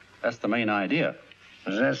 That's the main idea.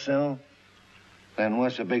 Is that so? Then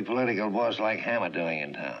what's a big political boss like Hammett doing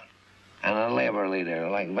in town? And a labor leader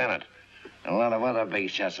like Bennett? And a lot of other big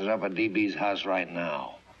shots are up at DB's house right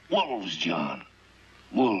now. Wolves, John.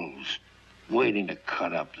 Wolves. Waiting to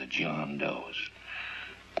cut up the John Does.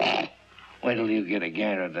 Wait till you get a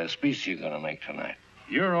gander at the speech you're going to make tonight.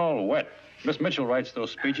 You're all wet. Miss Mitchell writes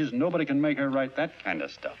those speeches. Nobody can make her write that kind of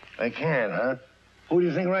stuff. They can't, huh? Who do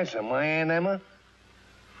you think writes them? My Aunt Emma?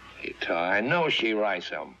 I know she writes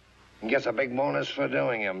them. And gets a big bonus for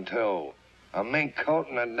doing them, too. A mink coat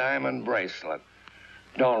and a diamond bracelet.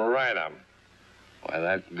 Don't write them. Why,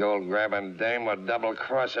 that gold-grabbing dame would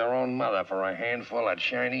double-cross her own mother for a handful of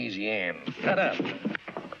Chinese yen. Shut up.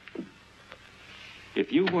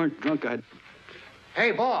 If you weren't drunk, I'd...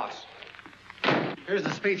 Hey, boss. Here's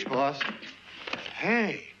the speech, boss.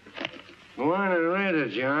 Hey. Go on and read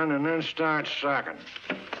it, John, and then start sucking.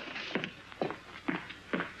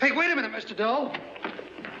 Hey, wait a minute, Mr. Doe.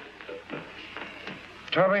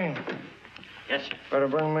 Tubby? Yes, sir. Better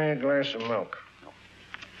bring me a glass of milk.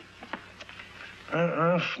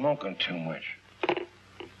 I'm smoking too much.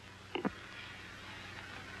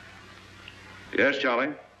 Yes,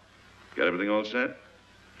 Charlie? Got everything all set?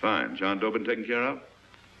 Fine. John Doe been taken care of?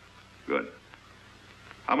 Good.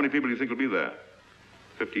 How many people do you think will be there?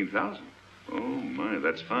 15,000? Oh, my,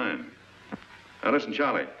 that's fine. Now, listen,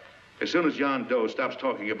 Charlie. As soon as John Doe stops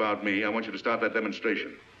talking about me, I want you to start that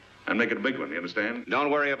demonstration. And make it a big one, you understand?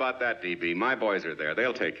 Don't worry about that, DB. My boys are there.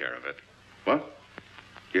 They'll take care of it. What?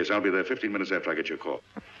 Yes, I'll be there 15 minutes after I get your call.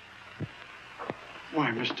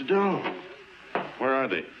 Why, Mr. Doe. Where are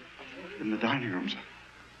they? In the dining room, sir.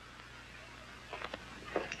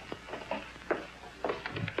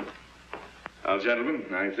 Now, gentlemen,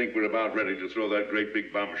 I think we're about ready to throw that great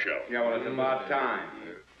big bombshell. Yeah, well, it's about time.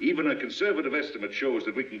 Even a conservative estimate shows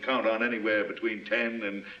that we can count on anywhere between 10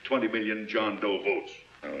 and 20 million John Doe votes.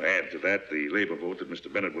 Now, add to that the labor vote that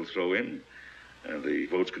Mr. Bennett will throw in, and the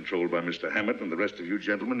votes controlled by Mr. Hammett and the rest of you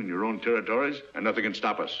gentlemen in your own territories, and nothing can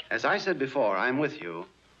stop us. As I said before, I'm with you,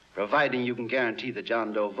 providing you can guarantee the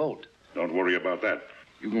John Doe vote. Don't worry about that.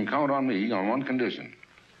 You can count on me on one condition.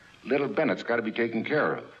 Little Bennett's got to be taken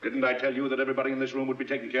care of. Didn't I tell you that everybody in this room would be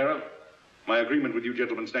taken care of? My agreement with you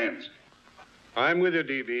gentlemen stands. I'm with you,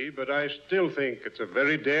 DB, but I still think it's a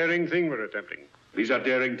very daring thing we're attempting. These are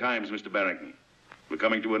daring times, Mr. Barrington. We're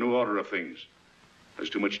coming to a new order of things. There's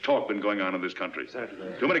too much talk been going on in this country.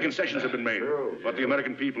 Too many concessions have been made. What the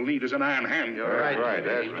American people need is an iron hand. You're right.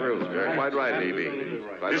 That's true. You're quite right,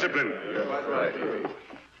 DB. Discipline.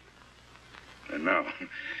 And now,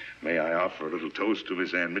 may I offer a little toast to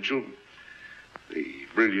Miss Ann Mitchell? The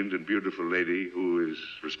brilliant and beautiful lady who is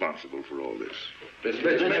responsible for all this. Miss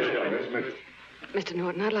Mr.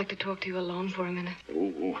 Norton, I'd like to talk to you alone for a minute.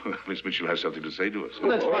 Oh, Miss Mitchell has something to say to us.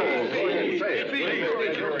 That's fine.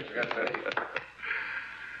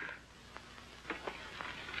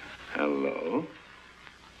 Hello.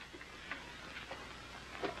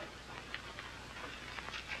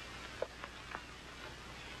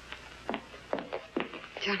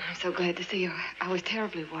 John, I'm so glad to see you. I was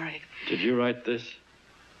terribly worried. Did you write this?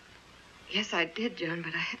 Yes, I did, John,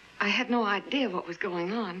 but I had no idea what was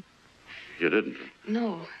going on. You didn't?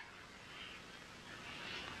 No.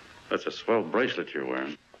 That's a swell bracelet you're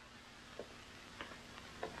wearing.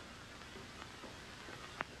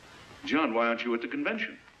 John, why aren't you at the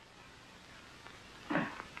convention?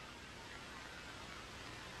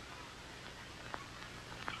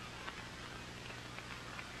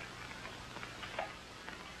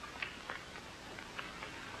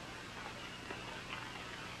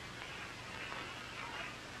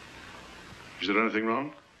 Is there anything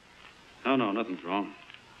wrong? No, nothing's wrong.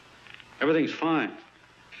 Everything's fine.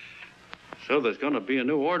 So there's going to be a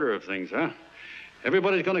new order of things, huh?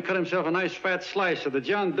 Everybody's going to cut himself a nice fat slice of the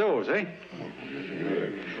John Does, eh?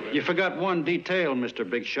 You forgot one detail, Mr.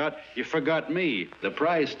 Big Shot. You forgot me, the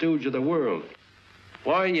prize stooge of the world.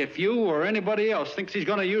 Why, if you or anybody else thinks he's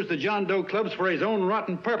going to use the John Doe clubs for his own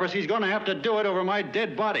rotten purpose, he's going to have to do it over my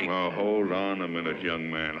dead body. Well, hold on a minute, young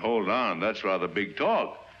man. Hold on. That's rather big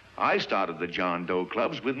talk. I started the John Doe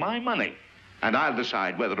clubs with my money. And I'll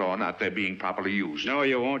decide whether or not they're being properly used. No,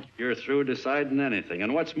 you won't. You're through deciding anything.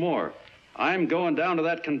 And what's more, I'm going down to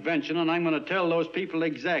that convention, and I'm going to tell those people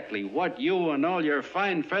exactly what you and all your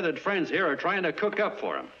fine feathered friends here are trying to cook up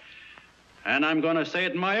for them. And I'm going to say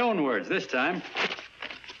it in my own words this time.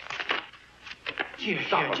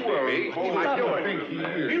 Stop it,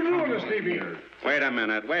 baby. You ruined us, Stevie. Wait a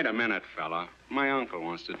minute, fella. My uncle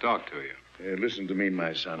wants to talk to you. Listen to me,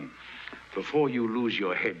 my son. Before you lose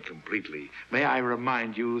your head completely, may I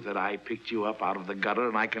remind you that I picked you up out of the gutter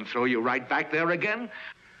and I can throw you right back there again?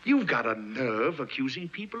 You've got a nerve accusing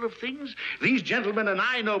people of things. These gentlemen and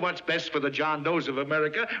I know what's best for the John Does of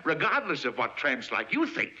America, regardless of what tramps like you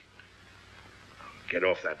think. Get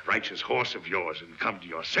off that righteous horse of yours and come to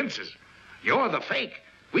your senses. You're the fake.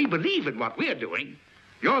 We believe in what we're doing.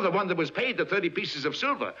 You're the one that was paid the 30 pieces of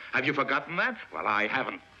silver. Have you forgotten that? Well, I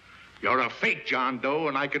haven't. You're a fake John Doe,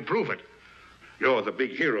 and I can prove it. You're the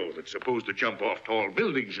big hero that's supposed to jump off tall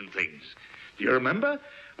buildings and things. Do you remember?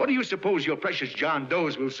 What do you suppose your precious John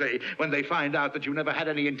Does will say when they find out that you never had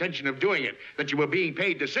any intention of doing it, that you were being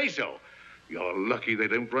paid to say so? You're lucky they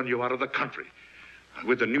don't run you out of the country.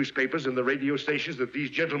 With the newspapers and the radio stations that these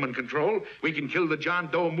gentlemen control, we can kill the John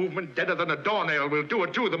Doe movement deader than a doornail. We'll do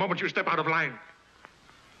it, too, the moment you step out of line.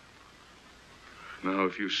 Now,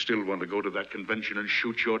 if you still want to go to that convention and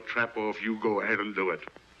shoot your trap off, you go ahead and do it.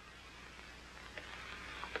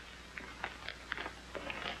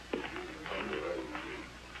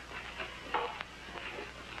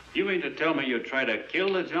 You mean to tell me you try to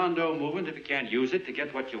kill the John Doe movement if you can't use it to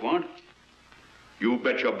get what you want? You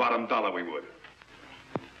bet your bottom dollar we would.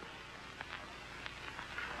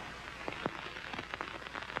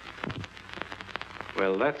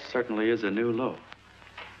 Well, that certainly is a new low.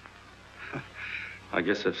 I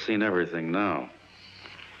guess I've seen everything now.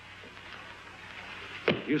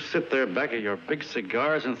 You sit there back of your big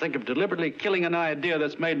cigars and think of deliberately killing an idea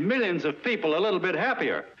that's made millions of people a little bit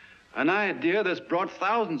happier. An idea that's brought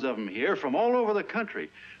thousands of them here from all over the country,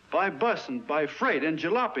 by bus and by freight and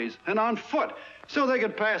jalopies and on foot, so they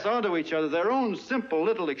could pass on to each other their own simple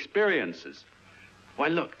little experiences. Why,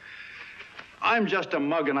 look, I'm just a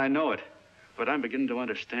mug and I know it, but I'm beginning to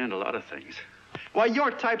understand a lot of things. Why, your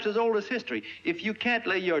type's as old as history. If you can't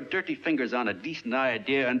lay your dirty fingers on a decent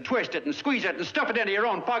idea and twist it and squeeze it and stuff it into your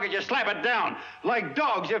own pocket, you slap it down. Like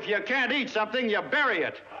dogs, if you can't eat something, you bury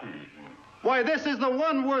it. Why, this is the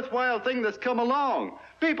one worthwhile thing that's come along.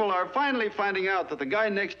 People are finally finding out that the guy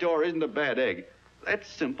next door isn't a bad egg. That's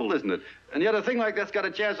simple, isn't it? And yet a thing like that's got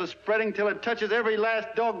a chance of spreading till it touches every last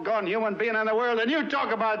doggone human being in the world, and you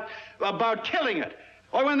talk about killing it.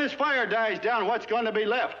 Why, when this fire dies down, what's going to be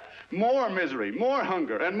left? More misery, more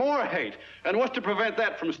hunger, and more hate. And what's to prevent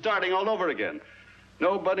that from starting all over again?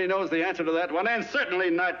 Nobody knows the answer to that one, and certainly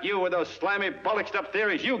not you with those slimy, bollocksed-up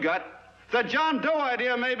theories you got. The John Doe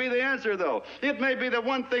idea may be the answer, though. It may be the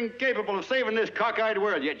one thing capable of saving this cockeyed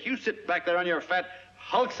world, yet you sit back there on your fat,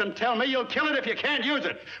 hulks and tell me you'll kill it if you can't use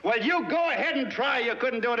it. Well, you go ahead and try. You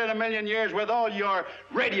couldn't do it in a million years with all your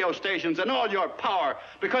radio stations and all your power.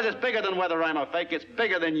 Because it's bigger than whether I'm a fake. It's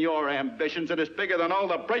bigger than your ambitions, and it's bigger than all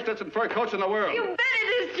the bracelets and fur coats in the world. You bet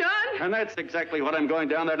it is, John. And that's exactly what I'm going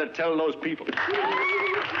down there to tell those people.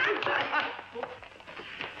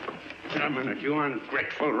 A minute, you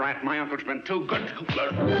ungrateful rat. My uncle's been too good to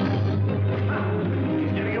learn.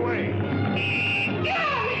 He's getting away.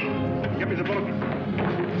 Give me the bullet.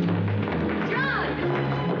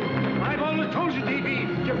 John! I've always told you,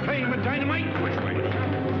 D.B., you're playing with dynamite. Which way?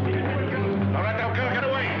 All right, now, girl, get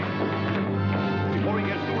away. Before he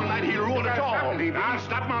gets through a light, he'll rule us all. I'll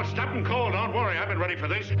stop him cold. Don't worry, I've been ready for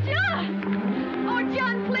this. John! Oh,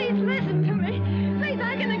 John, please listen to me. Please,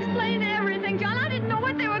 I can explain everything, John. I didn't know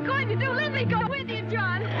what they were going to do. Let me go with you,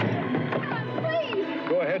 John. John, please.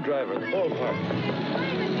 Go ahead, driver. Full park.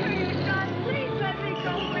 Explain it to you, John. Please let me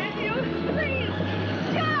go with you. Please.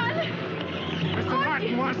 John! Mr.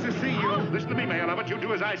 Martin wants to see you. Listen to me, Mayor Lovett. You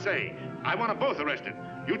do as I say. I want them both arrested.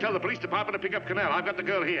 You tell the police department to pick up Connell. I've got the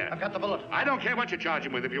girl here. I've got the bullet. I don't care what you charge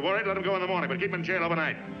him with. If you're worried, let him go in the morning, but keep him in jail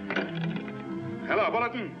overnight. Hello,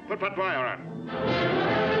 Bulletin. Put Bud Wire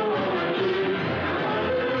on.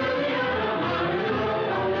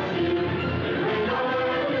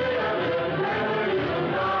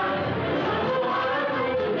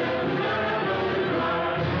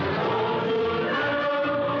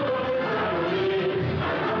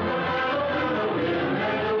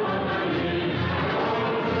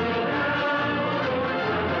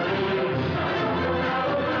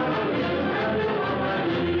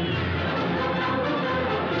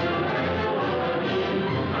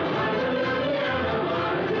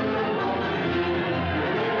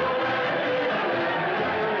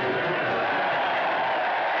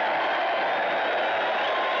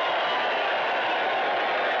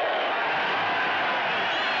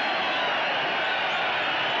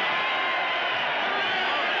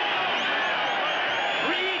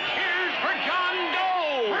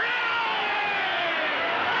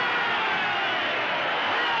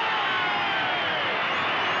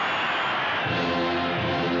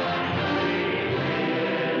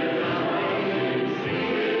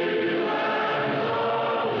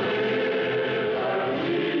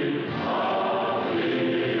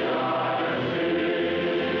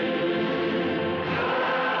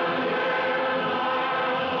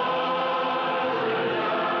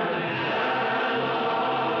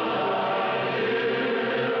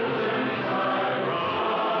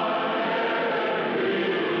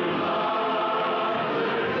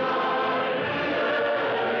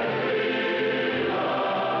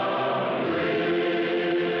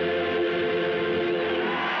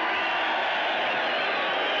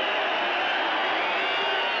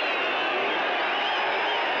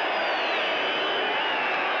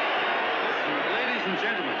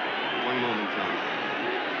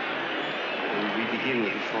 begin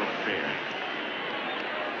with a short prayer.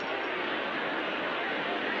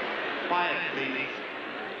 Quiet, please.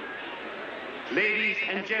 Ladies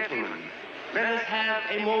and gentlemen, let us have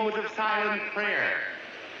a moment of silent prayer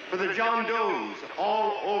for the John Does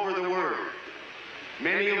all over the world,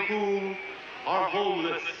 many of whom are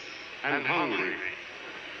homeless and hungry.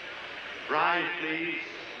 Rise, please.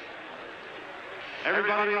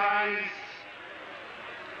 Everybody rise.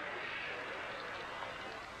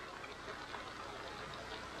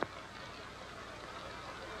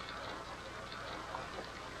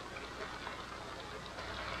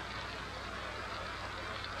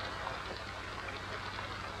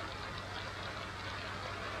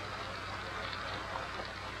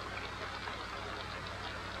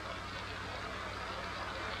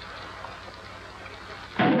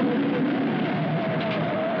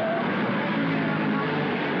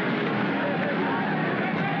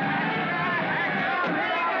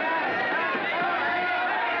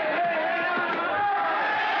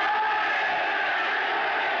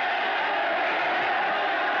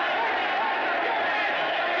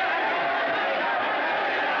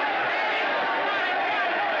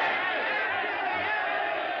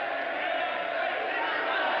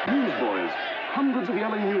 Newsboys. Hundreds of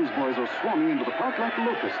yelling newsboys are swarming into the park like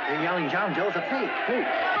locusts. They're yelling John Doe's a fake. Fake.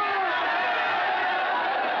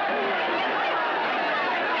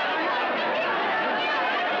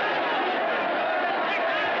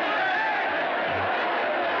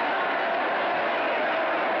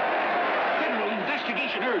 Federal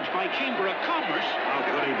investigation urged by Chamber of Commerce. How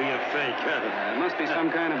could he be a fake? It must be some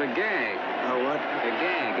kind of a gag. A what? A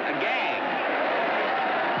gag. A gag.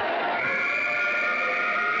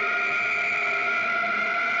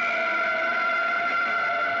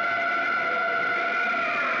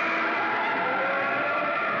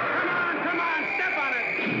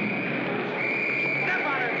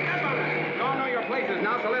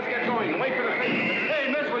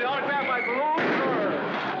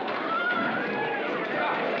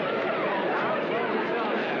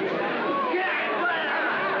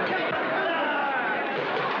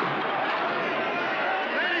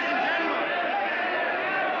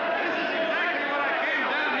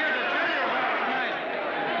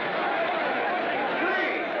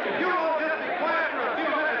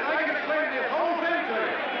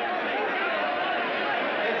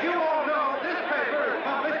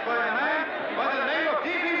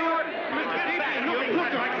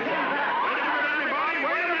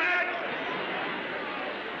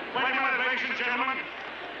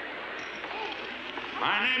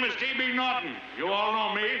 My name is D.B. Norton. You all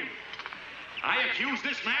know me. I accuse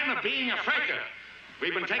this man of being a faker.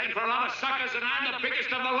 We've been taken for a lot of suckers, and I'm the biggest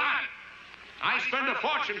of the lot. I spend a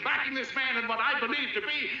fortune backing this man in what I believe to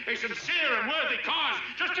be a sincere and worthy cause,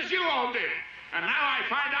 just as you all did. And now I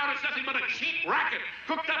find out it's nothing but a cheap racket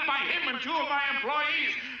cooked up by him and two of my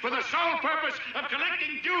employees for the sole purpose of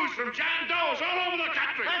collecting dues from John Does all over the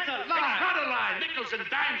country. That's a lie. It's not a lie. Nickels and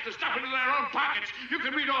dimes to stuff into their own pockets. You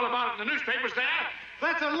can read all about it in the newspapers there.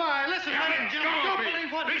 That's a lie. Listen, Let Jim, go don't of me. believe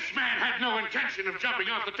what... This man had no intention of jumping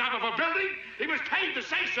off the top of a building. He was paid to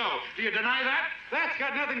say so. Do you deny that? That's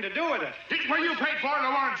got nothing to do with it. Were you paid for it, or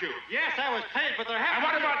weren't you? Yes, I was paid, but there happened... And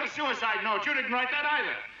what about the suicide note? You didn't write that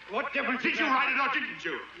either. What difference Did you write it or didn't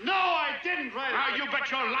you? No, I didn't write it. Now, you bet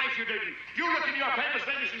your life you didn't. You look in your papers,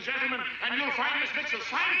 ladies and gentlemen, and you'll find Miss Mitchell's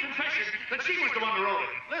signed confession that she was the one who wrote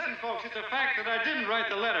it. Listen, folks, it's a fact that I didn't write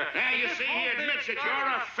the letter. There, you see, he admits it.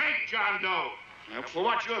 You're a fake, John Doe. Now, for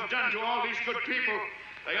what you have done to all these good people,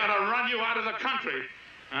 they ought to run you out of the country.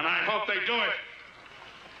 And I hope they do it.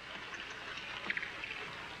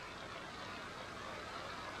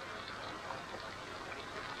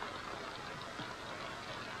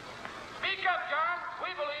 Speak up, John. We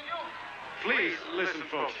believe you. Please, listen,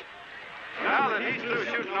 folks. Now that he's through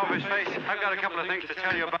shooting over his face, I've got a couple of things to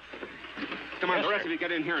tell you about. Come on, the rest of you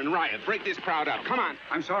get in here and riot. Break this crowd up. Come on.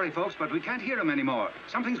 I'm sorry, folks, but we can't hear him anymore.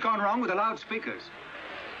 Something's gone wrong with the loudspeakers.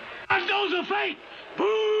 And those are fake!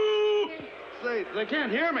 Boo! They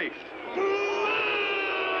can't hear me.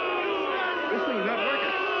 This thing's not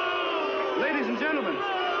working. Ladies and gentlemen.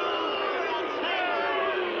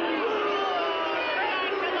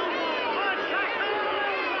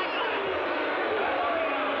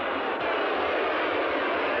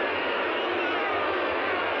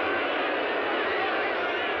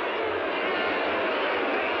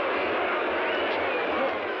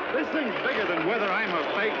 This thing's bigger than whether I'm a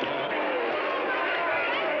fake.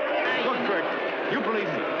 Look, Bert, you believe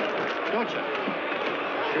me, don't you?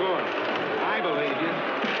 Sure, I believe you.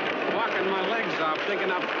 Walking my legs off,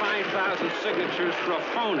 thinking up 5,000 signatures for a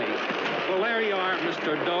phony. Well, there you are,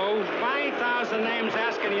 Mr. Doe. 5,000 names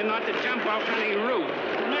asking you not to jump off any roof.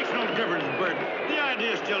 It makes no difference, Bert. The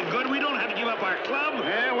idea's still good. We don't have to give up our club.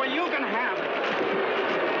 Yeah, well, you can have it.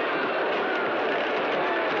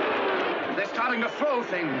 They're starting to throw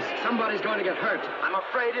things. Somebody's going to get hurt. I'm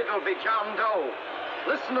afraid it'll be John Doe.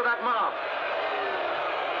 Listen to that mob.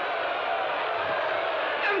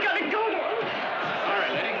 I've got to go to him. All right,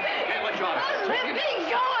 lady. Can't let you out. Let me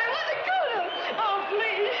go. I want to go to him. Oh,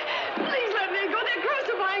 please. Please let me go. They're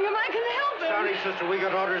crucifying him. I can help them. Sorry, sister, we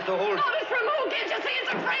got orders to hold. Orders from who? Can't you see it's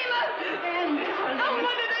a framer? And oh,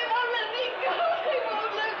 Mother, they won't let me go. They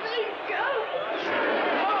won't let me go.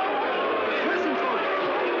 Listen, folks.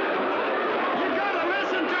 You gotta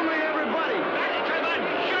listen to me, everybody. Back to the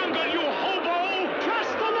jungle, you hobo!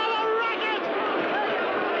 Just another racket.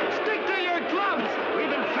 Stick to your clubs. We've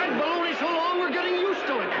been fed baloney so long we're getting used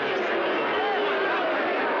to it.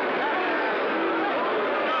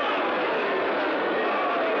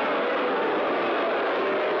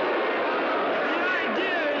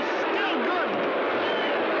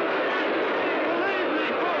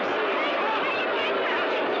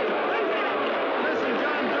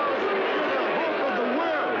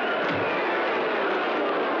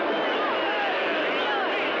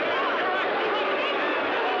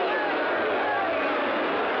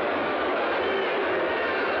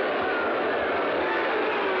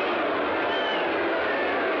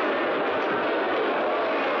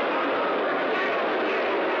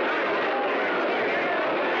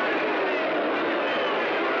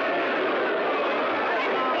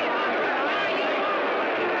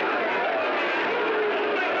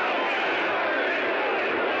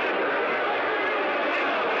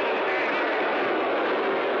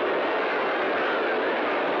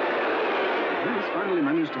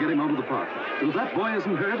 Managed to get him out of the park. If that boy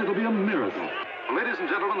isn't hurt, it'll be a miracle. Ladies and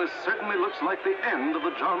gentlemen, this certainly looks like the end of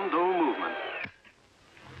the John Doe movement.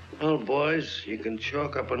 Well, boys, you can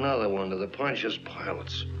chalk up another one to the Pontius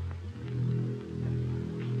Pilates.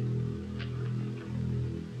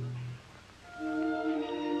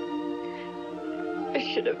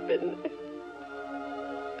 I should have been there.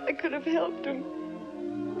 I could have helped him.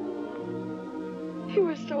 He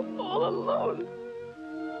was so all alone.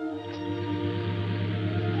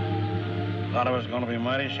 A lot of us are going to be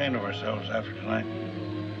mighty ashamed of ourselves after tonight.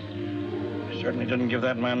 We certainly didn't give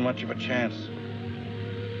that man much of a chance.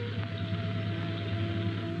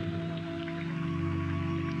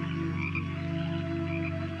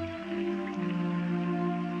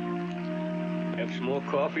 Have some more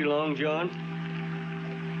coffee, Long John?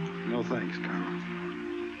 No thanks, Carl.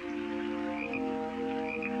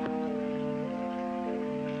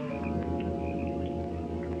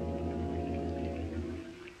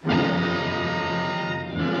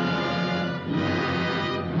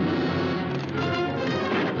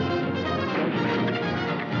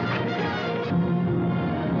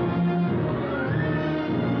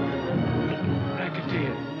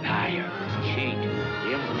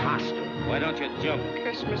 Why don't you jump?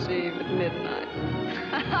 Christmas Eve at midnight.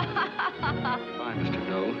 Goodbye, Mr.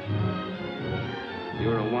 Doe.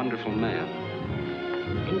 You're a wonderful man.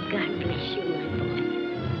 And God bless you, my boy.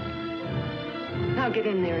 Now get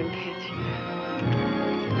in there and catch you.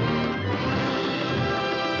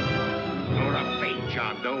 You're a fake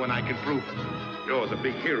John Doe, and I can prove it. You're the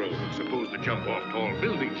big hero who's supposed to jump off tall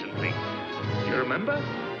buildings and things. Do you remember?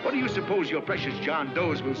 What do you suppose your precious John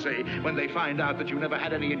Does will say when they find out that you never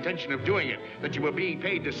had any intention of doing it, that you were being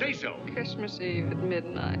paid to say so? Christmas Eve at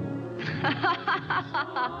midnight.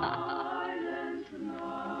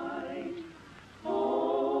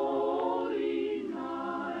 Holy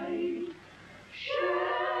night,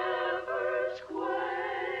 shepherds quake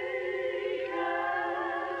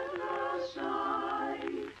at the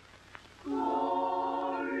sight,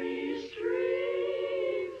 glory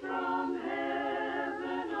stream from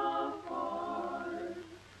heaven afar.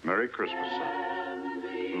 Merry Christmas, son.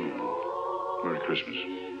 Merry Christmas.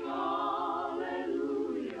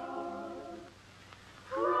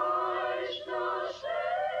 Christ the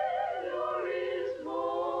Savior is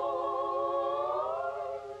born.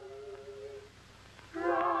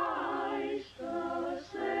 Christ the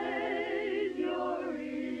Savior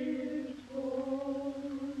is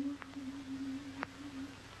born.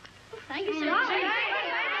 Thank you, sir.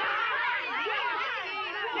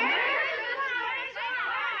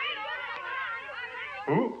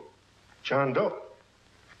 Who? John Doe.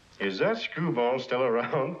 Is that screwball still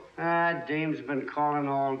around? Dame's been calling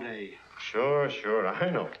all day. Sure, I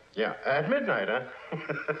know. Yeah, at midnight, huh?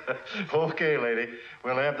 Okay, lady.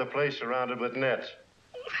 We'll have the place surrounded with nets.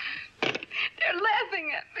 They're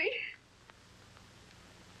laughing at me.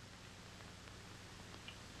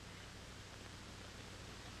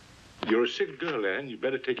 You're a sick girl, Anne. You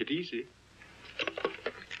better take it easy.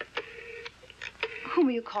 Whom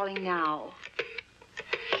are you calling now?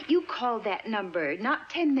 You called that number not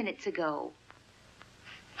 10 minutes ago.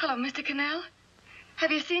 Hello, Mr. Connell.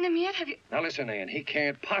 Have you seen him yet? Now listen, Ann, he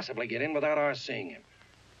can't possibly get in without our seeing him.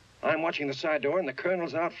 I'm watching the side door and the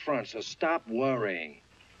colonel's out front, so stop worrying.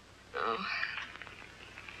 Oh.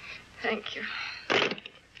 Thank you.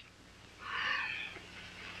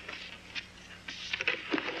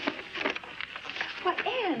 What,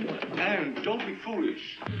 Ann? Anne, don't be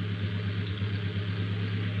foolish.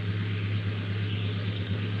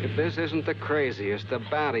 If this isn't the craziest, the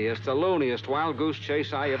battiest, the looniest wild goose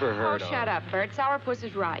chase I ever heard of. Shut up, Bert. Sourpuss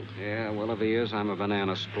is right. Yeah, well, if he is, I'm a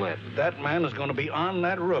banana split. That man is going to be on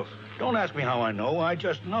that roof. Don't ask me how I know. I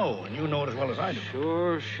just know, and you know it as well as I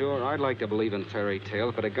do. Sure. I'd like to believe in fairy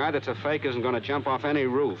tales, but a guy that's a fake isn't going to jump off any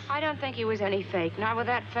roof. I don't think he was any fake, not with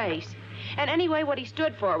that face. And anyway, what he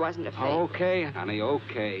stood for wasn't a fake. Okay, honey,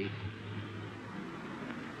 okay.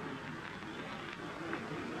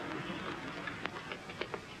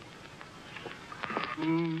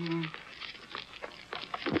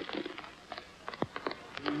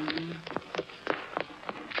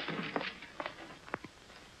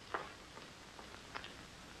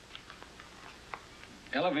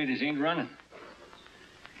 Elevators ain't running.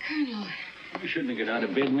 Colonel, You shouldn't have got out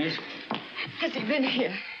of bed, miss. has he been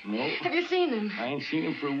here? No. Have you seen him? I ain't seen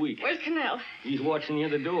him for a week. Where's Connell? He's watching near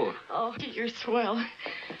the door. Oh, you're swell.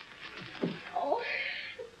 Oh.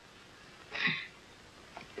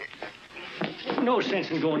 No sense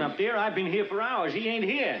in going up there. I've been here for hours. He ain't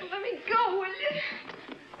here. Let me go, will you?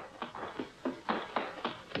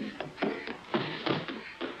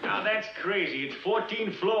 Now, that's crazy. It's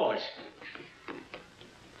 14 floors.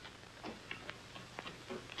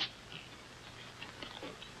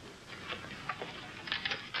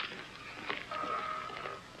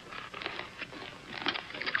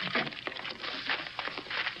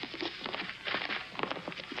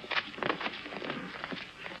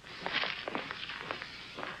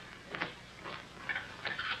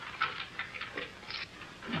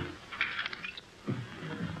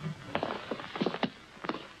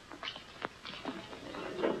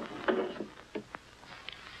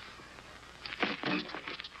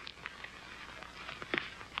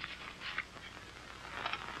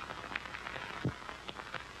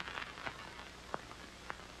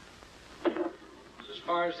 As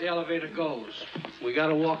far as the elevator goes, we got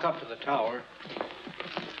to walk up to the tower.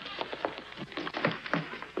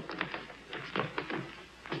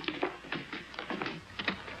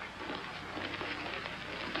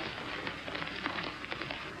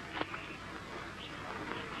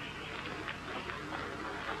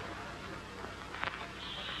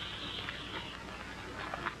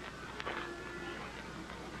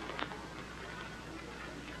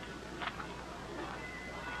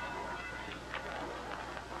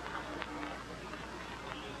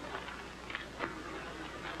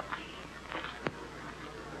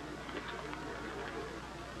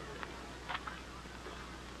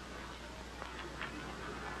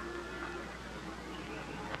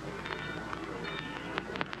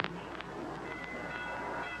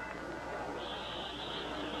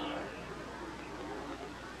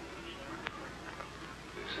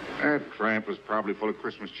 That tramp is probably full of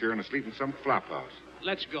Christmas cheer and asleep in some flop house.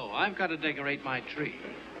 Let's go. I've got to decorate my tree.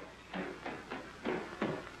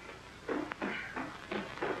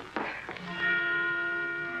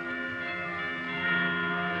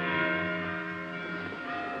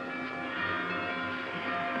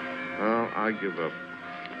 Well, I give up.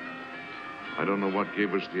 I don't know what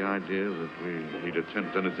gave us the idea that we'd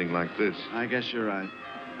attempt anything like this. I guess you're right.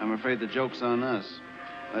 I'm afraid the joke's on us.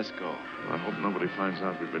 Let's go. I hope nobody finds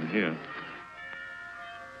out we've been here.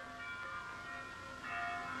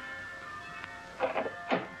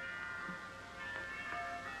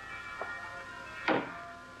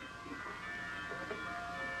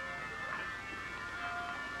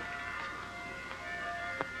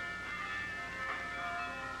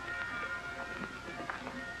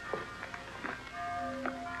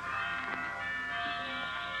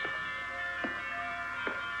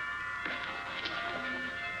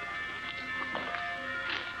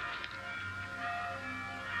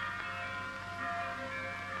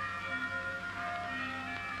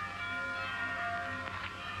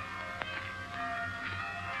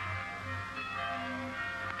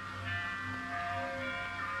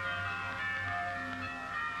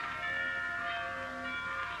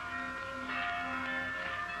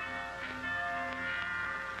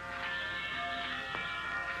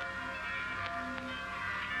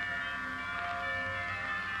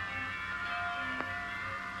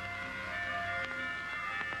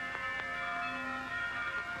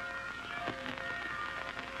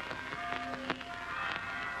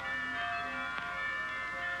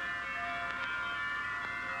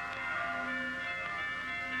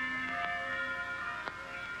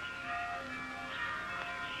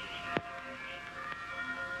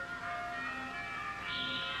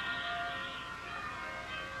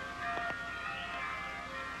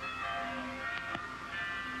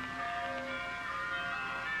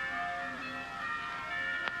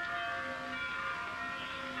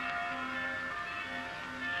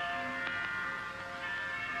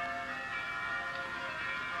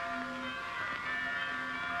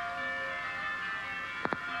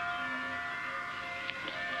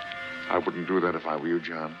 I wouldn't do that if I were you,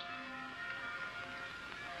 John.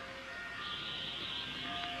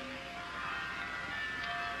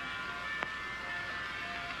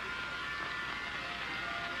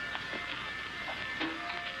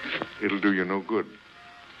 It'll do you no good.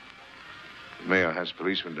 The mayor has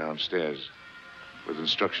policemen downstairs with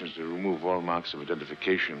instructions to remove all marks of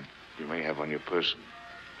identification you may have on your person.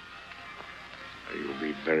 You'll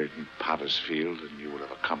be buried in Potter's Field, and you will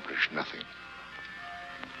have accomplished nothing.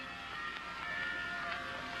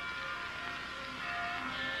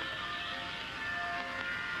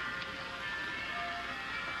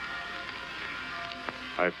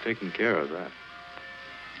 I've taken care of that.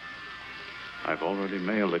 I've already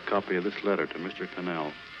mailed a copy of this letter to Mr.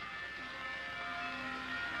 Connell.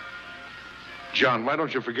 John, why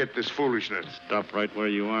don't you forget this foolishness? Stop right where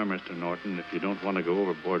you are, Mr. Norton, if you don't want to go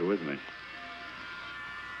overboard with me.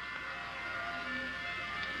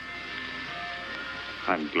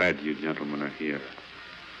 I'm glad you gentlemen are here.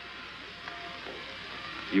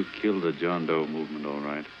 You killed the John Doe movement, all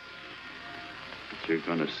right. But you're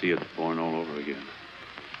going to see it born all over again.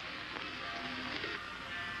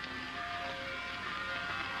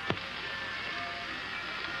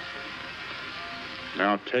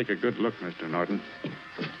 Now, take a good look, Mr. Norton.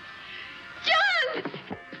 John!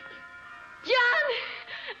 John!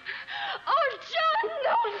 Oh, John,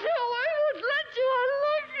 no, I won't let you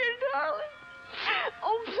unlock it, darling.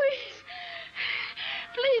 Oh, please.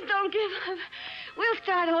 Please don't give up. We'll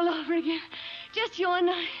start all over again. Just you and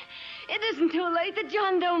I. It isn't too late. The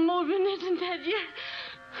John Doe movement isn't dead yet.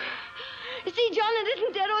 You see, John, it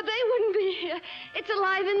isn't dead or they wouldn't be here. It's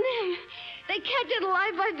alive in them. They kept it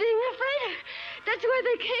alive by being afraid of. That's why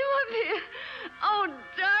they came up here. Oh,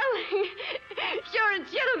 darling. Sure, it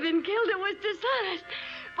should have been killed. It was dishonest.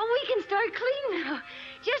 But we can start clean now.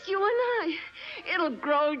 Just you and I. It'll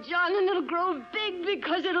grow, John, and it'll grow big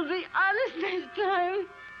because it'll be honest this time.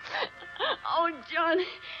 Oh, John,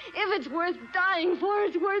 if it's worth dying for,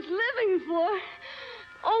 it's worth living for.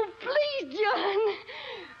 Oh, please, John.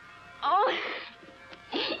 Oh.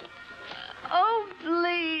 Oh,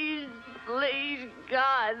 please, please,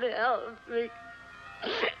 God, help me.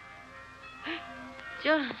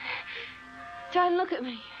 John, look at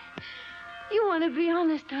me. You want to be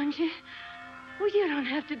honest, don't you? Well, you don't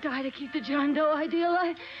have to die to keep the John Doe idea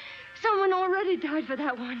alive. Someone already died for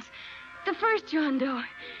that once. The first John Doe.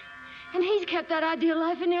 And he's kept that idea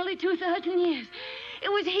alive for nearly 2,000 years. It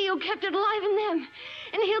was he who kept it alive in them.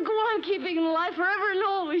 And he'll go on keeping it alive forever and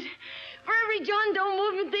always. For every John Doe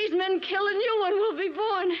movement these men kill, a new one will be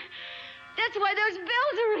born. That's why those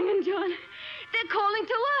bells are ringing, John. They're calling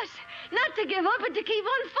to us. Not to give up, but to keep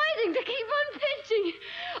on fighting, to keep on pitching.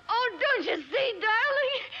 Oh, don't you see,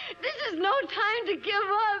 darling? This is no time to give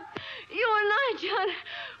up. You and I, John,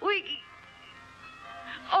 we...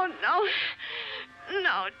 Oh, no.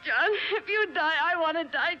 No, John. If you die, I want to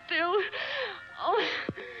die, too. Oh,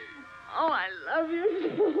 I love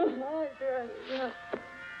you. Oh, John.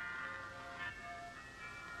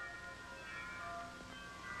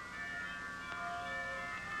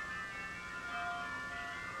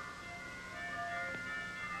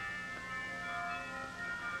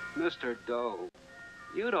 Mr. Doe,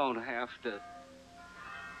 you don't have to.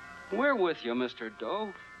 We're with you, Mr.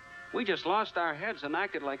 Doe. We just lost our heads and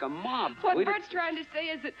acted like a mob. What Bert's trying to say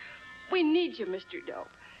is that we need you, Mr. Doe.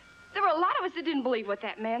 There were a lot of us that didn't believe what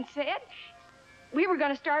that man said. We were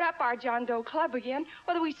going to start up our John Doe Club again,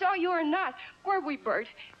 whether we saw you or not. Weren't we, Bert?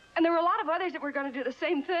 And there were a lot of others that were going to do the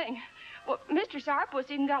same thing. Well, Mr.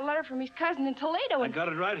 Sourpuss even got a letter from his cousin in Toledo. I got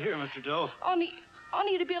it right here, Mr. Doe. Only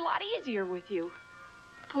it'd be a lot easier with you.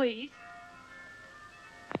 Please.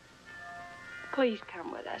 Please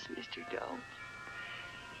come with us, Mr. Doe.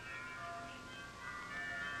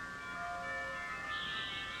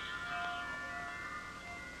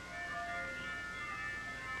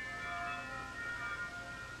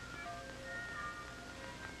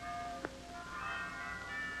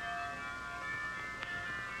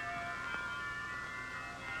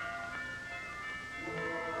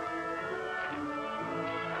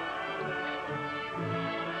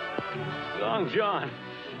 Long John.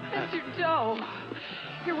 Mr. Doe.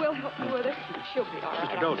 Here, we'll help you with her. She'll be all right.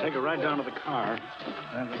 Mr. Doe, take her right down to the car.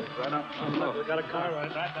 Right up. Look, we got a car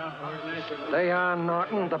right down to her. They are,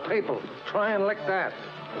 Norton, the people. Try and lick that.